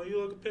wrong? Why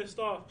you looking pissed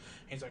off?"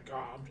 And he's like,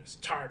 "Oh, I'm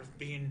just tired of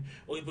being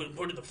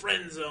put in the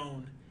friend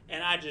zone."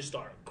 And I just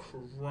started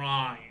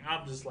crying.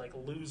 I'm just like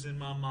losing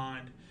my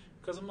mind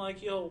because I'm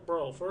like, "Yo,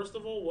 bro. First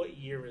of all, what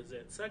year is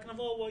it? Second of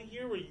all, what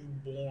year were you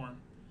born?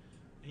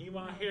 And you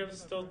out here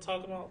still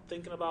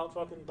thinking about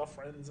fucking the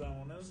friend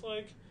zone?" And it's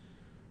like,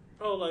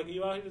 bro, like,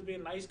 you out here just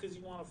being nice because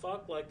you want to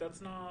fuck? Like, that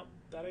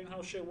ain't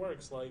how shit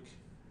works. Like,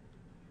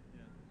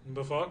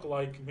 the fuck?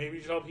 Like, maybe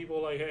you tell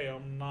people, like, hey,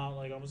 I'm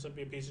just gonna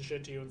be a piece of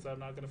shit to you instead. I'm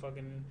not gonna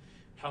fucking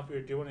help you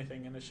or do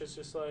anything. And it's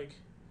just like,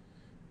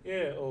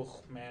 yeah,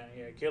 oh, man,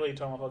 yeah. Gilly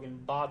talking about fucking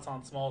bots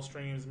on small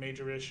streams,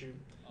 major issue.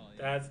 Oh,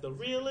 yeah. That's the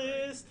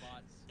realest.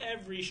 Bots.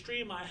 Every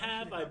stream I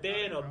have, I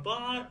ban a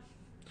bot.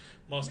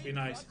 Must be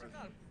nice. Bots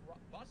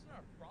are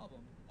not a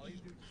problem. All you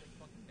do is just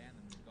fucking ban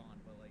them and gone.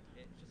 But like,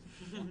 it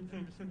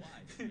just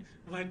flies.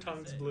 My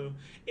tongue's blue.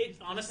 It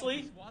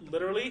honestly,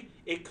 literally,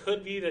 it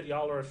could be that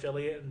y'all are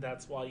affiliate and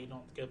that's why you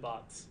don't get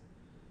bots.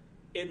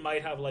 It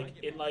might have like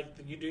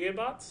you do get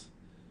bots.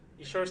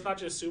 You sure it's not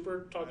just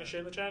Super talking shit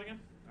in the chat again?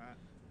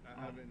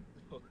 I haven't.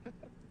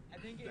 I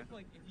think if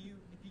you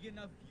get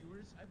enough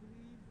viewers, I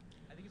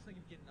think it's like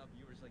if you get enough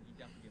viewers, like you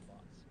definitely get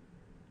bots.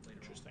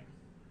 Interesting.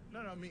 No,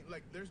 I mean,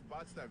 like, there's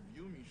bots that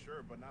view me,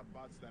 sure, but not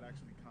bots that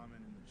actually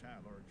comment in the chat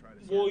or try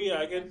to. Well,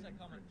 yeah, I get. Bots that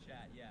comment in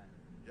chat, yeah.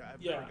 Yeah,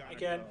 I've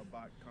never gotten a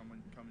bot come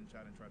in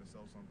chat and try to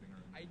sell something.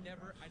 I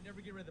never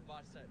get rid of the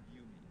bots that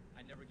view me.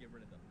 I never get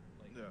rid of them.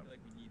 Like, yeah. Like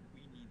we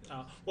need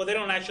those. Well, they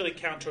don't actually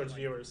count towards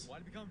viewers.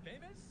 Want to become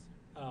famous?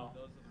 Oh.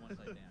 Those are the ones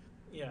I ban.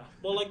 Yeah.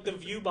 Well, like the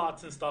view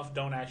bots and stuff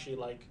don't actually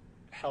like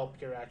help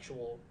your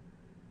actual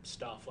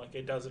stuff. Like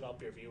it doesn't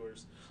up your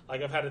viewers.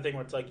 Like I've had a thing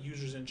where it's like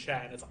users in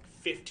chat and it's like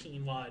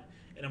 15 wide,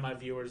 and in my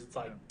viewers it's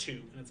like 2,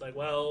 and it's like,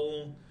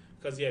 well,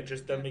 because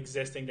just them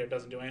existing there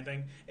doesn't do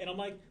anything. And I'm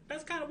like,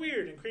 that's kind of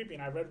weird and creepy.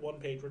 And I read one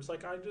page where it's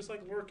like, I just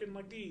like lurking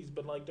like these,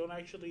 but like don't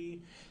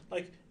actually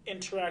like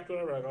interact with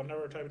whatever. Like, I'll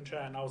never type in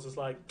chat, and I was just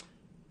like,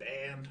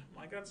 banned.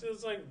 Like that's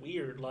just like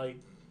weird. Like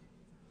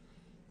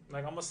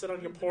I'm gonna sit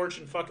on your porch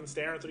and fucking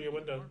staring through your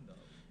window.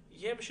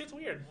 Yeah, but shit's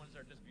weird. The ones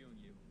that are just viewing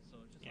you, so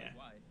it's just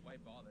like why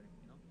bother?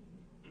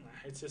 You know?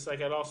 It's just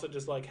like I'd also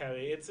just like have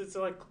it's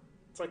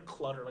like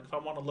clutter. Like if I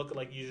want to look at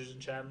like users in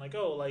chat and like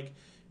like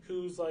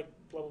who's like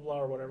blah blah blah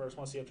or whatever, I just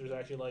want to see if there's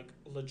actually like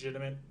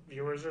legitimate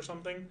viewers or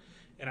something,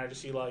 and I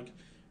just see like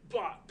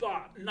bot,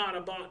 not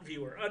a bot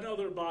viewer,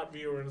 another bot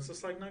viewer, and it's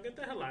just like, no, get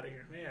the hell out of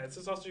here. Yeah, it's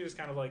just also just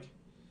kind of like,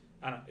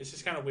 I don't know, it's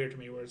just kind of weird to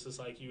me where it's just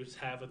like you just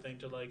have a thing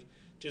to like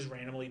just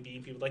randomly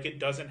beam people. Like it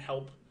doesn't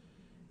help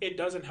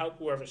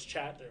whoever's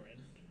chat they're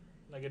in.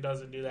 Like it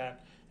doesn't do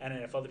that. And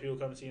then if other people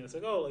come and see and it's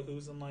like, oh, like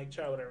who's in like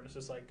chat, whatever, and it's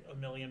just like a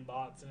million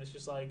bots, and it's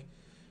just like,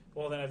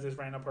 well, then if this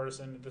random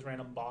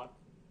bot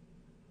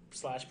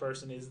 /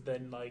 person is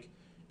then like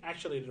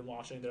actually been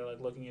watching, they're like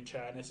looking at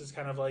chat, and it's just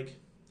kind of like,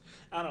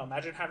 I don't know.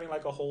 Imagine having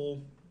like a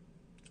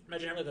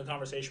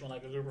conversation with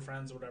like a group of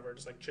friends or whatever,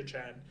 just like chit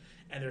chat,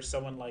 and there's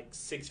someone like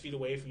 6 feet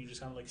away from you,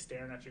 just kind of like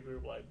staring at your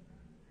group, like.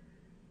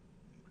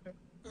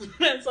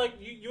 It's like,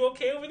 you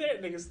okay over there,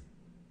 niggas?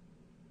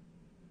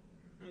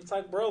 It's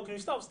like, bro, can you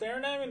stop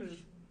staring at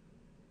me?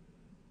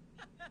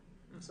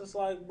 It's just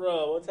like,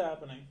 bro, what's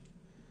happening?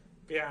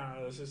 But yeah,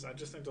 I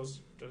just think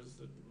those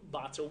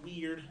bots are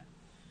weird.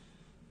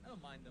 I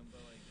don't mind them, but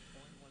like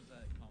only ones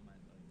that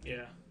comment. Like,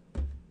 yeah.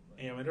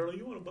 Yeah, and they're like,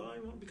 you want to buy?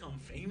 You want to become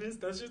famous?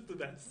 That's just the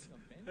best.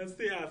 That's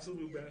the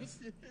absolute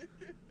best.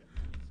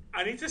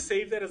 I need to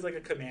save that as like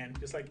a command,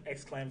 just like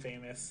exclaim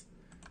famous.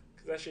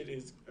 That shit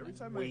is every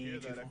time I hear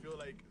that, I feel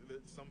like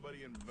that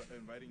somebody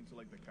inviting to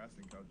like the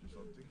casting couch or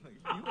something. Like,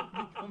 you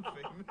want to become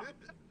famous?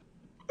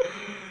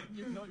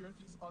 You know, you're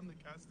just on the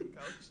casting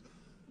couch.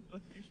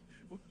 Like,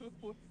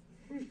 what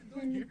are you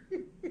doing here?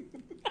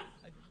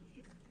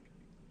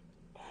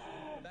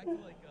 Back to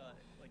like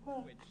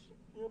Twitch.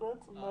 Yeah,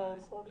 that's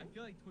nice. I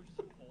feel like Twitch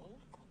as a whole,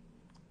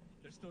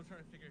 they're still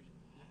trying to figure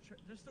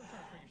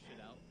shit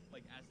out,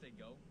 like as they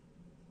go.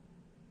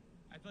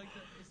 I feel like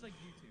it's like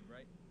YouTube,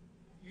 right?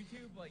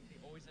 YouTube, like,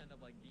 they always end up,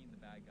 like, being the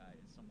bad guy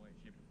in some way,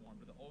 shape, or form,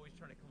 but they're always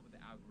trying to come up with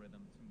the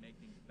algorithm to make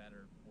things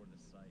better for the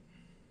site.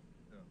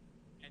 Yeah.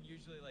 And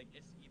usually, like,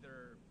 it's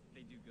either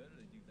they do good or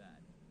they do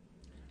bad.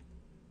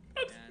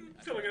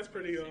 I feel like that's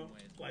pretty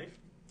life.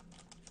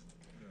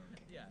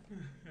 Yeah.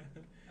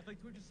 I feel like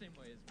Twitch is the same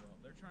way as well.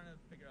 They're trying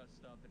to figure out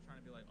stuff. They're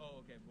trying to be like,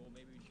 oh, okay, well,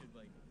 maybe we should,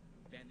 like,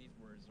 ban these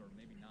words, or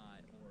maybe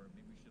not, or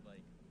maybe we should,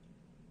 like,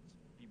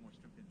 be more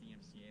strict with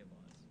DMCA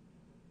laws.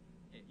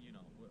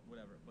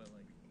 Whatever, but,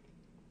 like,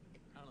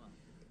 I don't know.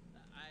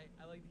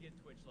 I like to give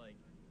Twitch like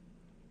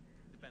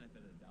the benefit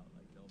of the doubt,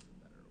 like they'll do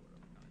better or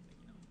whatever kind of thing,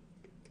 you know.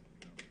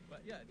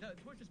 But yeah,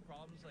 Twitch's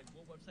problems, like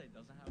what website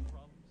doesn't have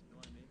problems? You know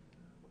what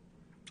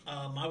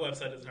I mean? My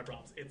website doesn't have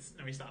problems.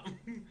 Let me stop.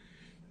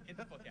 Get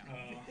the fuck out.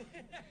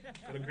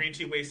 Go to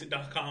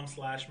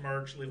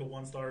greenteawasted.com/merch. Leave a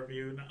 1-star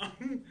review. No.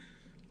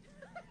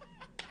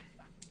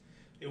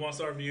 He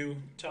wants our view.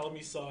 Tell him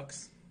he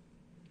sucks.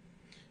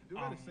 I do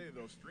gotta say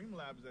though,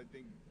 Streamlabs I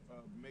think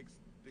makes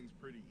things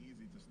pretty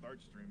easy to start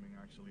streaming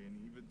actually, and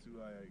even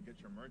to get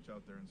your merch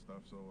out there and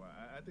stuff. So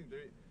I think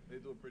they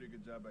do a pretty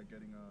good job at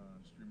getting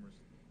streamers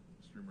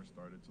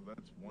started. So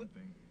that's one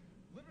thing.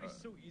 Literally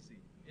so easy.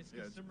 It's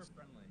consumer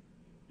friendly.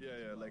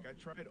 Yeah. Like I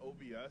tried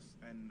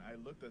OBS and I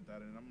looked at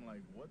that and I'm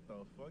like, what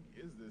the fuck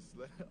is this?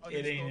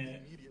 It ain't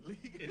it. Immediately.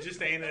 It just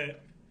ain't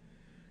it.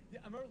 Yeah,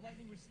 I remember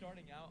Lightning was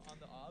starting out on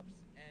the OBS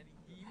and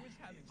he was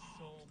having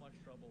so much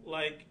trouble.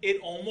 Like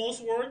it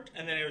almost worked,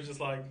 and then it was just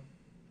like,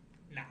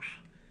 nah.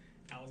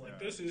 I was like,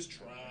 this is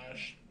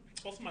trash.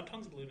 Also, my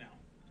tongue's blue now.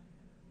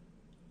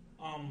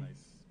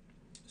 Nice.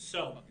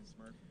 So Fucking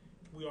Smurf.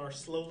 we are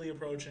slowly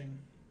approaching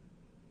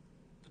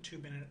the 2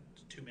 minute.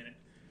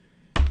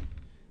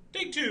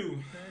 Take 2.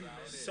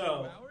 So 2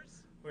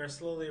 hours? we are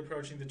slowly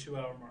approaching the 2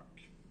 hour mark.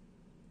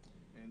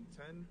 In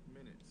 10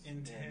 minutes.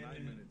 In 10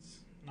 9 minutes.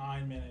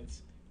 9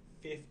 minutes.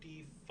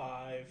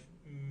 55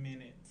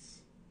 minutes.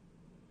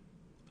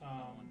 What?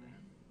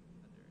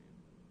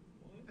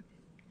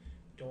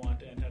 Don't want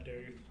to end. How dare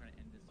you? I'm trying to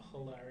end this on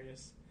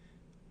Hilarious.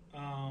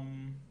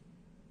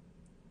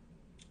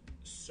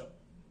 So,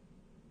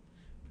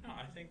 no,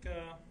 I think,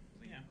 yeah.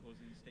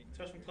 Closing statement.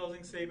 So some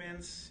closing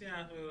statements.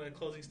 Yeah, we'll like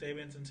closing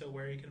statements until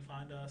where you can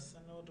find us,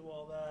 and we'll do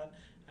all that.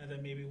 And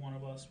then maybe one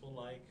of us will,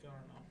 like, I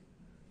don't know,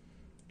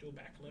 do a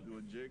backflip. Do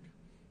a jig.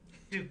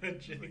 Do a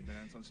Just jig. like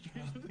dance on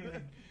stream.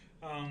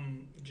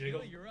 Jig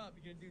of, You're up.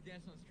 You're gonna do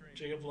Dance on Stream.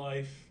 Jig of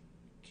Life,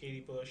 Katie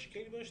Bush.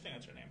 Katie Bush, I think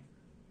that's her name.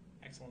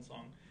 Excellent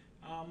song.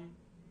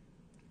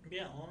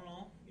 Yeah, all in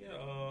all,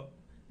 yeah.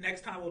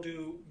 Next time we'll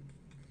do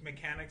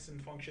mechanics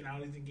and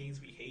functionalities in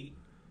games we hate.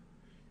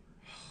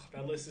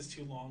 That list is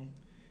too long.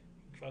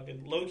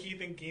 Fucking low-key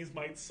think games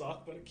might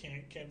suck, but it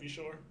can't be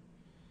sure.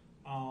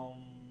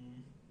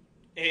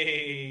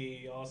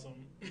 Hey,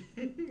 awesome.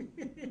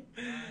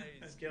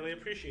 Nice. Kelly,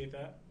 appreciate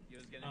that. He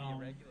was gonna be a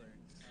regular.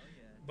 Hell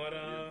yeah. But We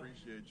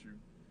appreciate you.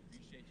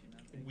 Appreciate you,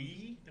 man.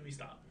 let me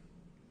stop.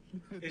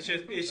 It's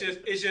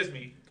just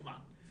me. Come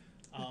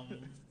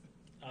on.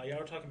 Y'all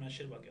were talking about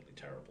shit about Kelly.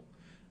 Terrible.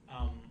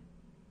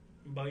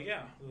 But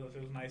yeah, it was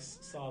a nice,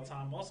 solid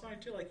time. Also, I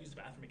did use the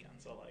bathroom again,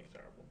 so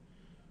terrible.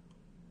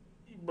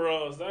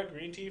 Bro, is that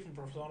green tea from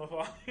Persona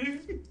 5?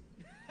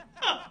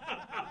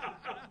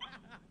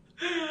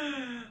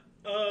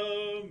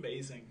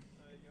 Amazing.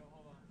 Yo,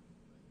 hold on.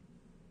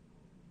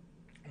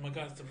 Oh my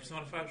god, it's the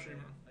Persona 5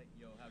 streamer.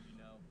 Yo, how'd you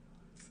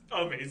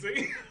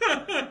Amazing.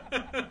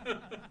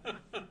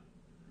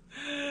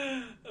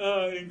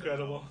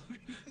 Incredible.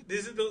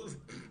 These are those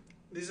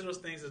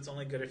things that's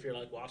only good if you're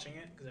watching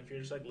it, because if you're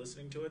just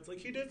listening to it,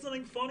 it's he did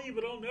something funny,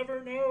 but I'll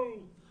never know.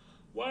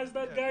 Why is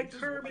that guy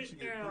Kermit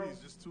now?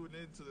 Please just tune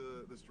in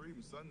to the stream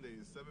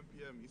Sundays, 7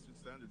 p.m. Eastern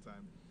Standard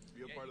Time.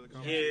 Be a part of the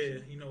Yeah,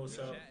 conversation. you know what's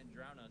up. Chat and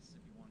drown us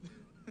if you want to.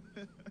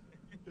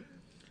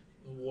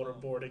 The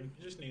waterboarding.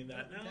 You just need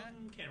that. No,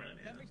 can't really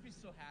need That that. makes me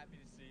so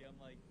happy to see. I'm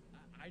I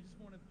just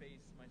want to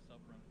base myself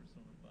around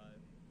Persona 5. I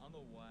don't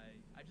know why.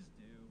 I just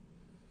do.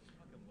 I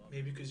fucking love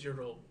Maybe it. because you're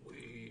a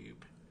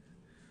weeb.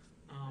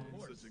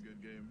 It's such a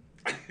good game.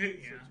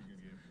 Yeah. Such a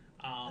good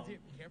game. Dude,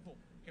 careful,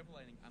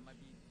 Lightning. I might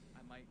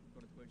go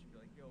to Twitch and be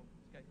like, yo,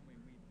 this guy told me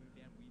weed,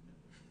 damn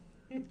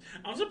weed.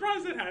 I'm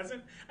surprised it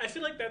hasn't. I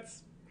feel like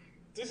this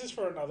is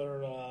for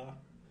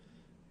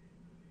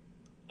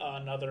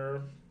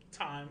another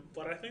time,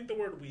 but I think the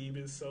word weeb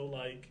is so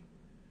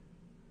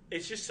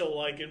it's just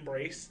so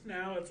embraced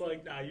now. It's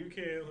nah, you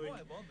can't Oh,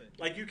 I love it.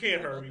 you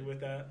can't hurt me with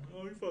that.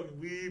 Oh, you fucking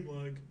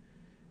weeb,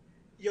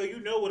 yo, you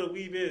know what a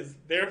weeb is.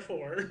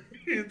 Therefore,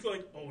 it's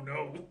oh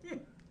no.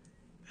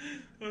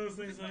 Those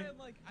things That's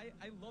why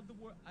I love the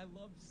word. I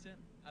love simp.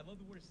 I love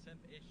the word simp.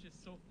 It's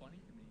just so funny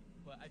to me.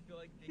 But I feel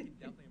like they can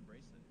definitely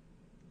embrace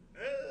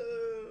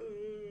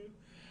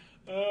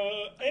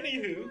it.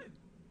 Anywho,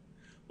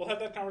 we'll have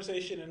that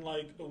conversation in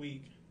a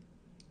week.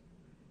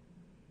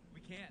 We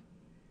can't.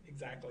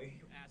 Exactly.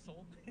 You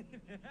asshole. We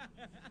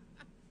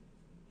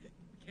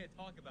can't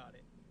talk about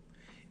it.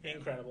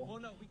 Incredible. Well,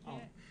 no, we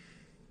can't.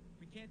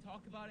 We can't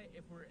talk about it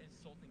if we're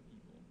insulting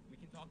people. We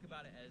can talk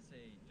about it as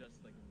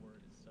just a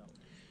word itself.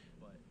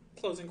 But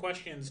Closing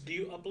questions. Do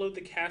you upload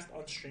the cast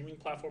on streaming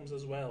platforms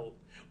as well?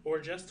 Or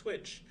just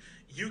Twitch?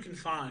 You can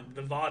find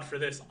the VOD for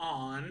this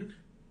on...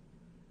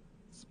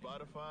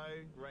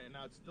 Spotify right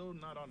now. It's still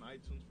not on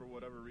iTunes for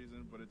whatever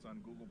reason, but it's on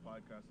Google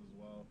Podcasts as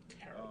well.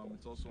 Terrible.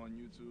 It's also on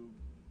YouTube,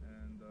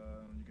 and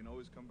you can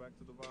always come back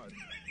to the VOD.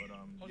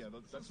 But yeah,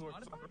 that's where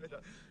it's on right now.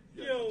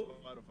 Yeah, Yo. it's on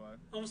Spotify.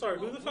 I'm sorry,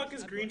 who the fuck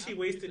whoops, is I Green thought Tea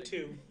Apple Wasted Music.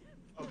 2?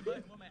 Oh, what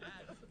am I at?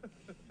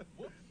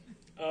 Whoops.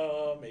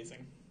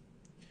 Amazing.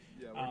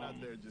 Yeah, we're not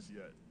there just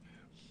yet.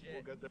 Shit.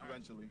 We'll get there All right.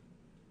 eventually.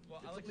 Well,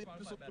 I It's like only Spotify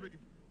episode better. 3.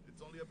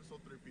 It's only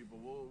episode 3, people.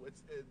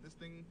 This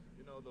thing,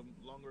 the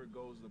longer it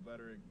goes, the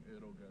better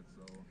it'll get.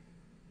 So,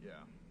 yeah.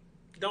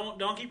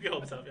 Don't keep your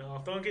hopes up,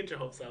 y'all. Don't get your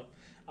hopes up.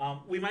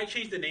 We might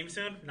change the name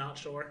soon. Not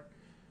sure.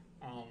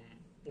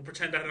 We'll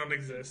pretend I don't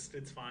exist.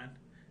 It's fine.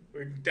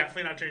 We're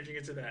definitely not changing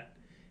it to that.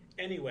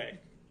 Anyway.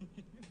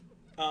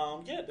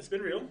 Yeah, it's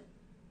been real.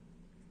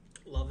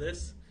 Love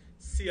this.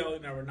 CL,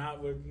 no,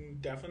 we're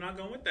definitely not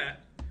going with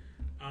that.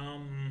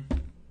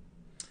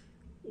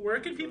 Where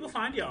can people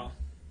find y'all?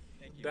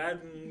 Thank you.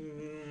 That,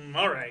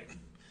 all right.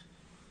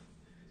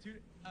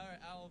 Dude, all right,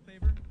 I'll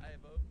favor. I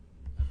vote.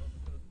 I vote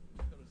for the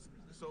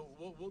So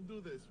we'll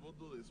do this.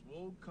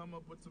 We'll come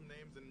up with some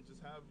names and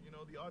just have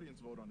the audience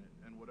vote on it,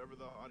 and whatever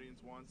the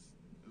audience wants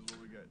is what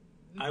we get.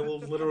 I will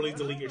literally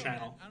delete your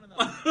channel. I don't know.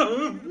 I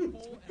did a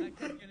poll and I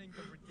kept getting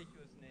a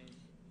ridiculous name.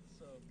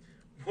 So,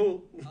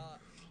 We'll uh,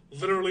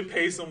 literally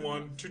pay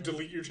someone to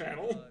delete your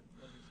channel. closing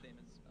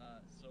statements.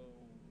 So,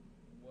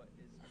 what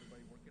is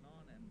everybody working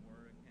on, and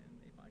where can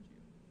they find you?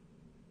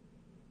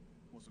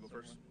 Who wants to go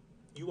first?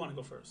 You want to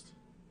go first.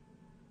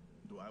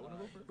 Do I want to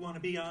go first? You want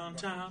to be on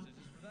Rock, top? paper,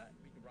 scissors for that.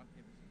 We can rock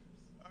paper scissors.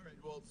 All right.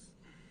 Well,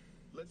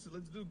 let's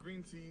do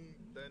green tea,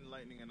 then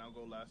lightning, and I'll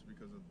go last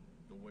because of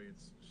the way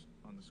it's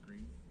on the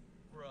screen.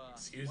 Bruh,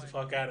 Excuse the why-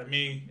 fuck out of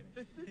me.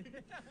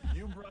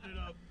 You brought it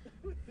up.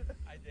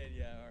 I did,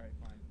 yeah. All right,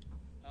 fine.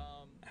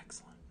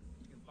 Excellent.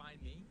 You can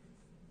find me.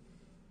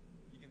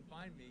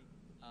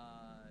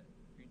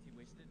 Green Tea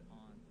Wasted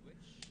on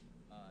Twitch,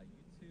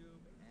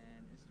 YouTube,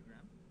 and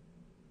Instagram.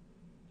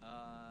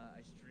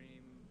 I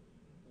stream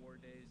 4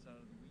 days out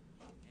of the week,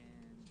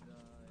 and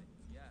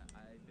yeah,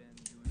 I've been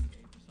doing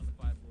a Persona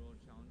 5 World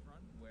Challenge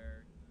run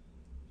where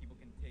people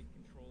can take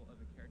control of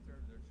a character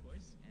of their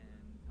choice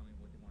and tell me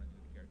what they want to do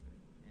with the character.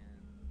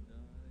 And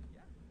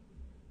yeah,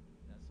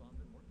 that's all I've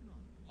been working on.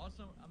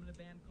 Also, I'm in a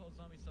band called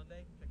Zombie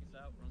Sunday. Check us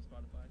out. We're on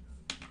Spotify.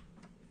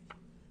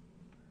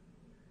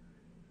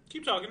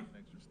 Keep talking.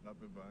 Thanks for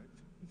stopping by.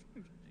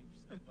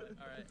 All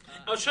right.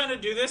 I was trying to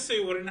do this so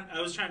you wouldn't.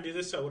 I was trying to do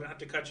this so I wouldn't have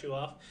to cut you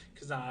off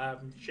because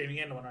I'm streaming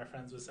in. One of our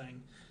friends was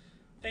saying,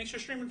 "Thanks for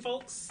streaming,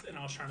 folks," and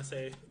I was trying to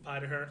say bye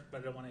to her, but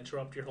I didn't want to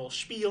interrupt your whole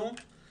spiel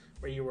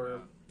where you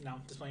were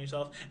displaying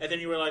yourself, and then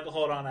you were like,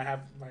 "Hold on, I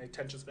have my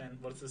attention span.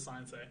 What does this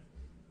sign say?"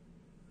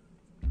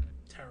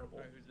 Terrible. All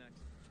right, who's next?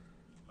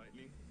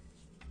 Lightning.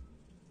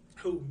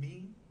 Who,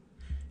 me?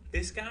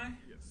 This guy?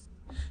 Yes.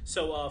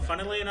 So,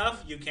 funnily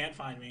enough, you can't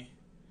find me.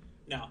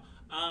 No.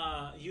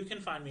 You can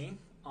find me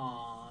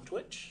on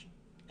Twitch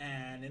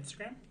and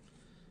Instagram.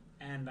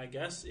 And I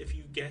guess if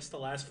you guess the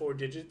last 4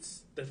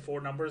 digits, the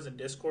 4 numbers in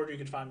Discord, you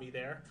can find me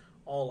there.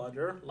 All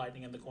under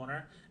Lightning in the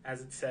Corner.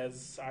 As it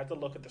says, I have to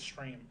look at the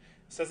stream.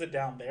 It says it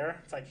down there.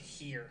 It's like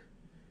here.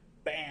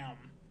 Bam.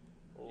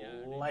 Yeah,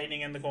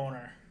 Lightning in the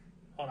Corner.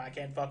 Hold on, I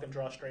can't fucking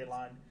draw a straight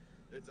line.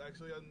 It's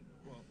actually on.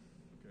 Well,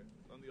 okay.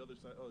 It's on the other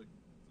side. Oh, it's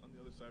on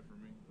the other side for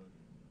me. But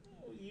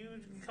You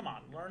come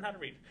on, learn how to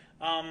read.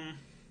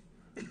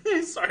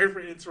 Sorry for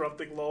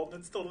interrupting, lol.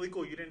 That's totally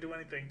cool. You didn't do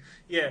anything.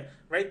 Yeah,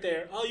 right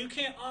there. Oh, you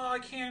can't. Oh, I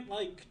can't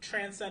like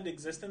transcend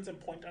existence and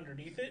point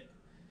underneath it.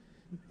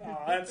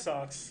 Oh, that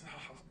sucks.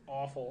 Oh,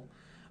 awful.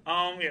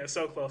 Yeah,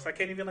 so close. I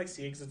can't even like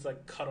see it because it's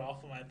like cut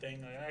off of my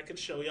thing. Like, I could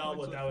show y'all,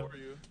 but that would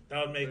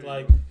make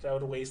like that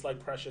would waste like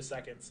precious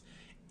seconds.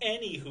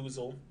 Any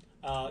hoozle,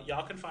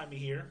 y'all can find me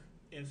here.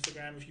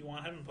 Instagram if you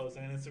want. I haven't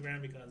posted on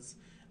Instagram because,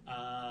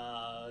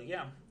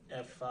 yeah.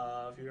 If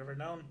you've ever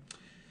known,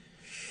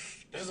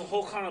 there's a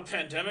whole kind of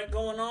pandemic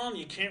going on.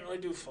 You can't really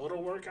do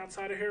photo work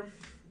outside of here.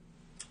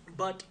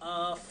 But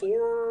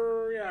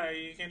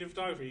you can't do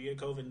photography. You get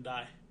COVID and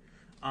die.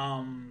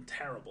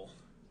 Terrible.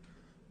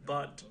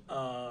 But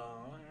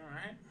all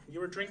right, you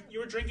were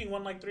drinking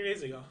one like 3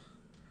 days ago.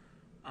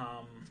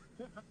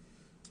 With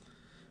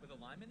a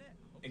lime in it?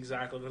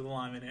 Exactly, with a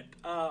lime in it.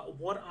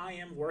 What I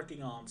am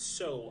working on.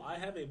 So, I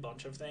have a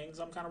bunch of things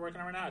I'm kind of working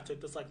on right now. I took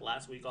this, like,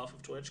 last week off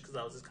of Twitch because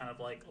I was just kind of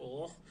like,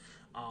 oh.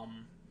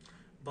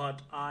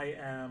 But I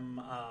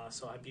am,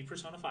 so I beat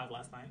Persona 5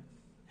 last night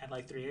at,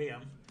 like, 3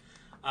 a.m.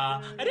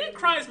 I didn't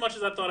cry as much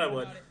as I thought I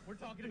would. We're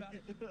talking about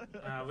it.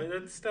 But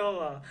it's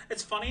still,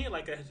 it's funny,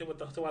 like,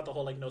 throughout the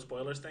whole, like, no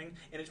spoilers thing.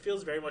 And it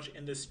feels very much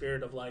in this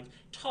spirit of, like,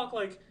 talk,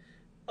 like,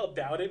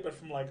 about it, but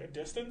from like a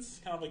distance,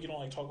 kind of like you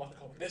don't like talk about like,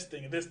 oh, this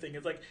thing and this thing.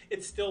 It's like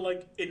it's still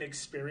like an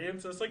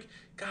experience. And it's like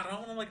God, I don't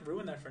want to like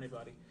ruin that for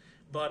anybody.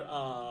 But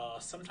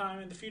sometime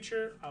in the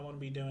future, I want to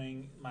be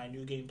doing my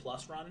New Game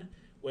Plus run,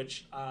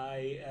 which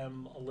I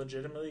am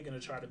legitimately going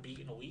to try to beat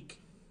in a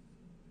week.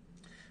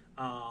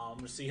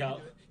 See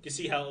how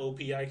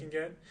OP I can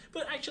get.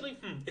 But actually,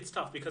 it's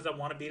tough because I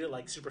want to beat it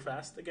like super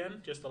fast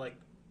again, just to like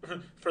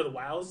for the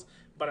wows.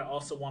 But I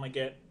also want to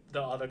get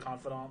the other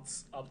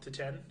confidants up to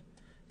 10.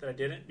 That I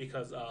didn't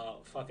because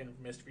fucking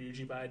missed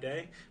Ryuji by a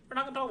day. We're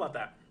not gonna talk about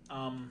that.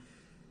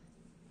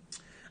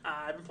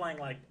 I've been playing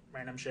like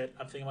random shit.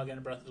 I'm thinking about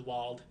getting Breath of the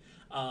Wild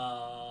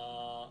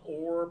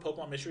or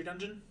Pokemon Mystery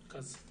Dungeon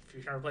because if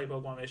you've never played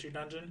Pokemon Mystery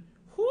Dungeon,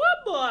 whoo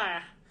boy,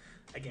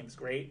 that game's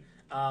great.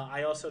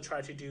 I also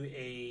try to do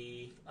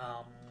a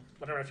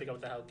whenever I figure out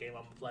what the hell game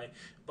I'm gonna play,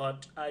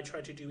 but I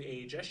try to do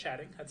a just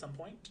chatting at some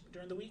point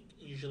during the week,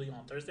 usually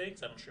on Thursday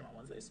because I don't stream on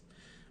Wednesdays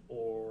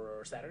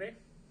or Saturday.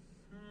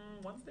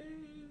 Wednesday?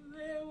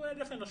 Yeah, I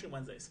definitely don't stream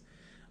Wednesdays.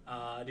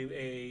 Do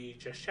a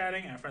just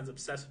chatting. I have friends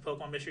obsessed with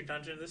Pokemon Mystery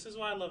Dungeon. This is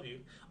why I love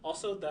you.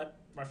 Also, that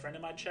my friend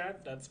in my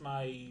chat, that's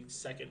my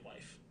second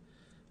wife.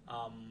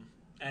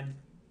 And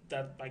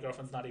that my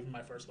girlfriend's not even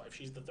my first wife.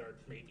 She's the third,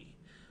 maybe.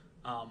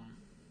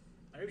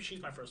 Maybe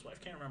she's my first wife.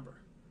 Can't remember.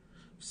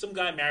 Some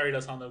guy married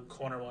us on the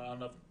corner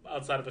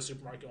outside of a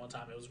supermarket one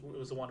time. It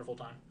was a wonderful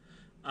time.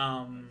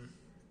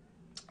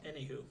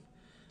 Anywho, we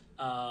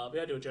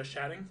gotta do a Just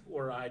Chatting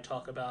where I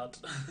talk about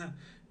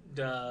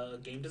the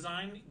game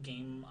design,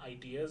 game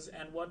ideas,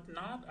 and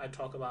whatnot. I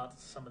talk about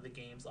some of the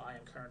games I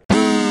am currently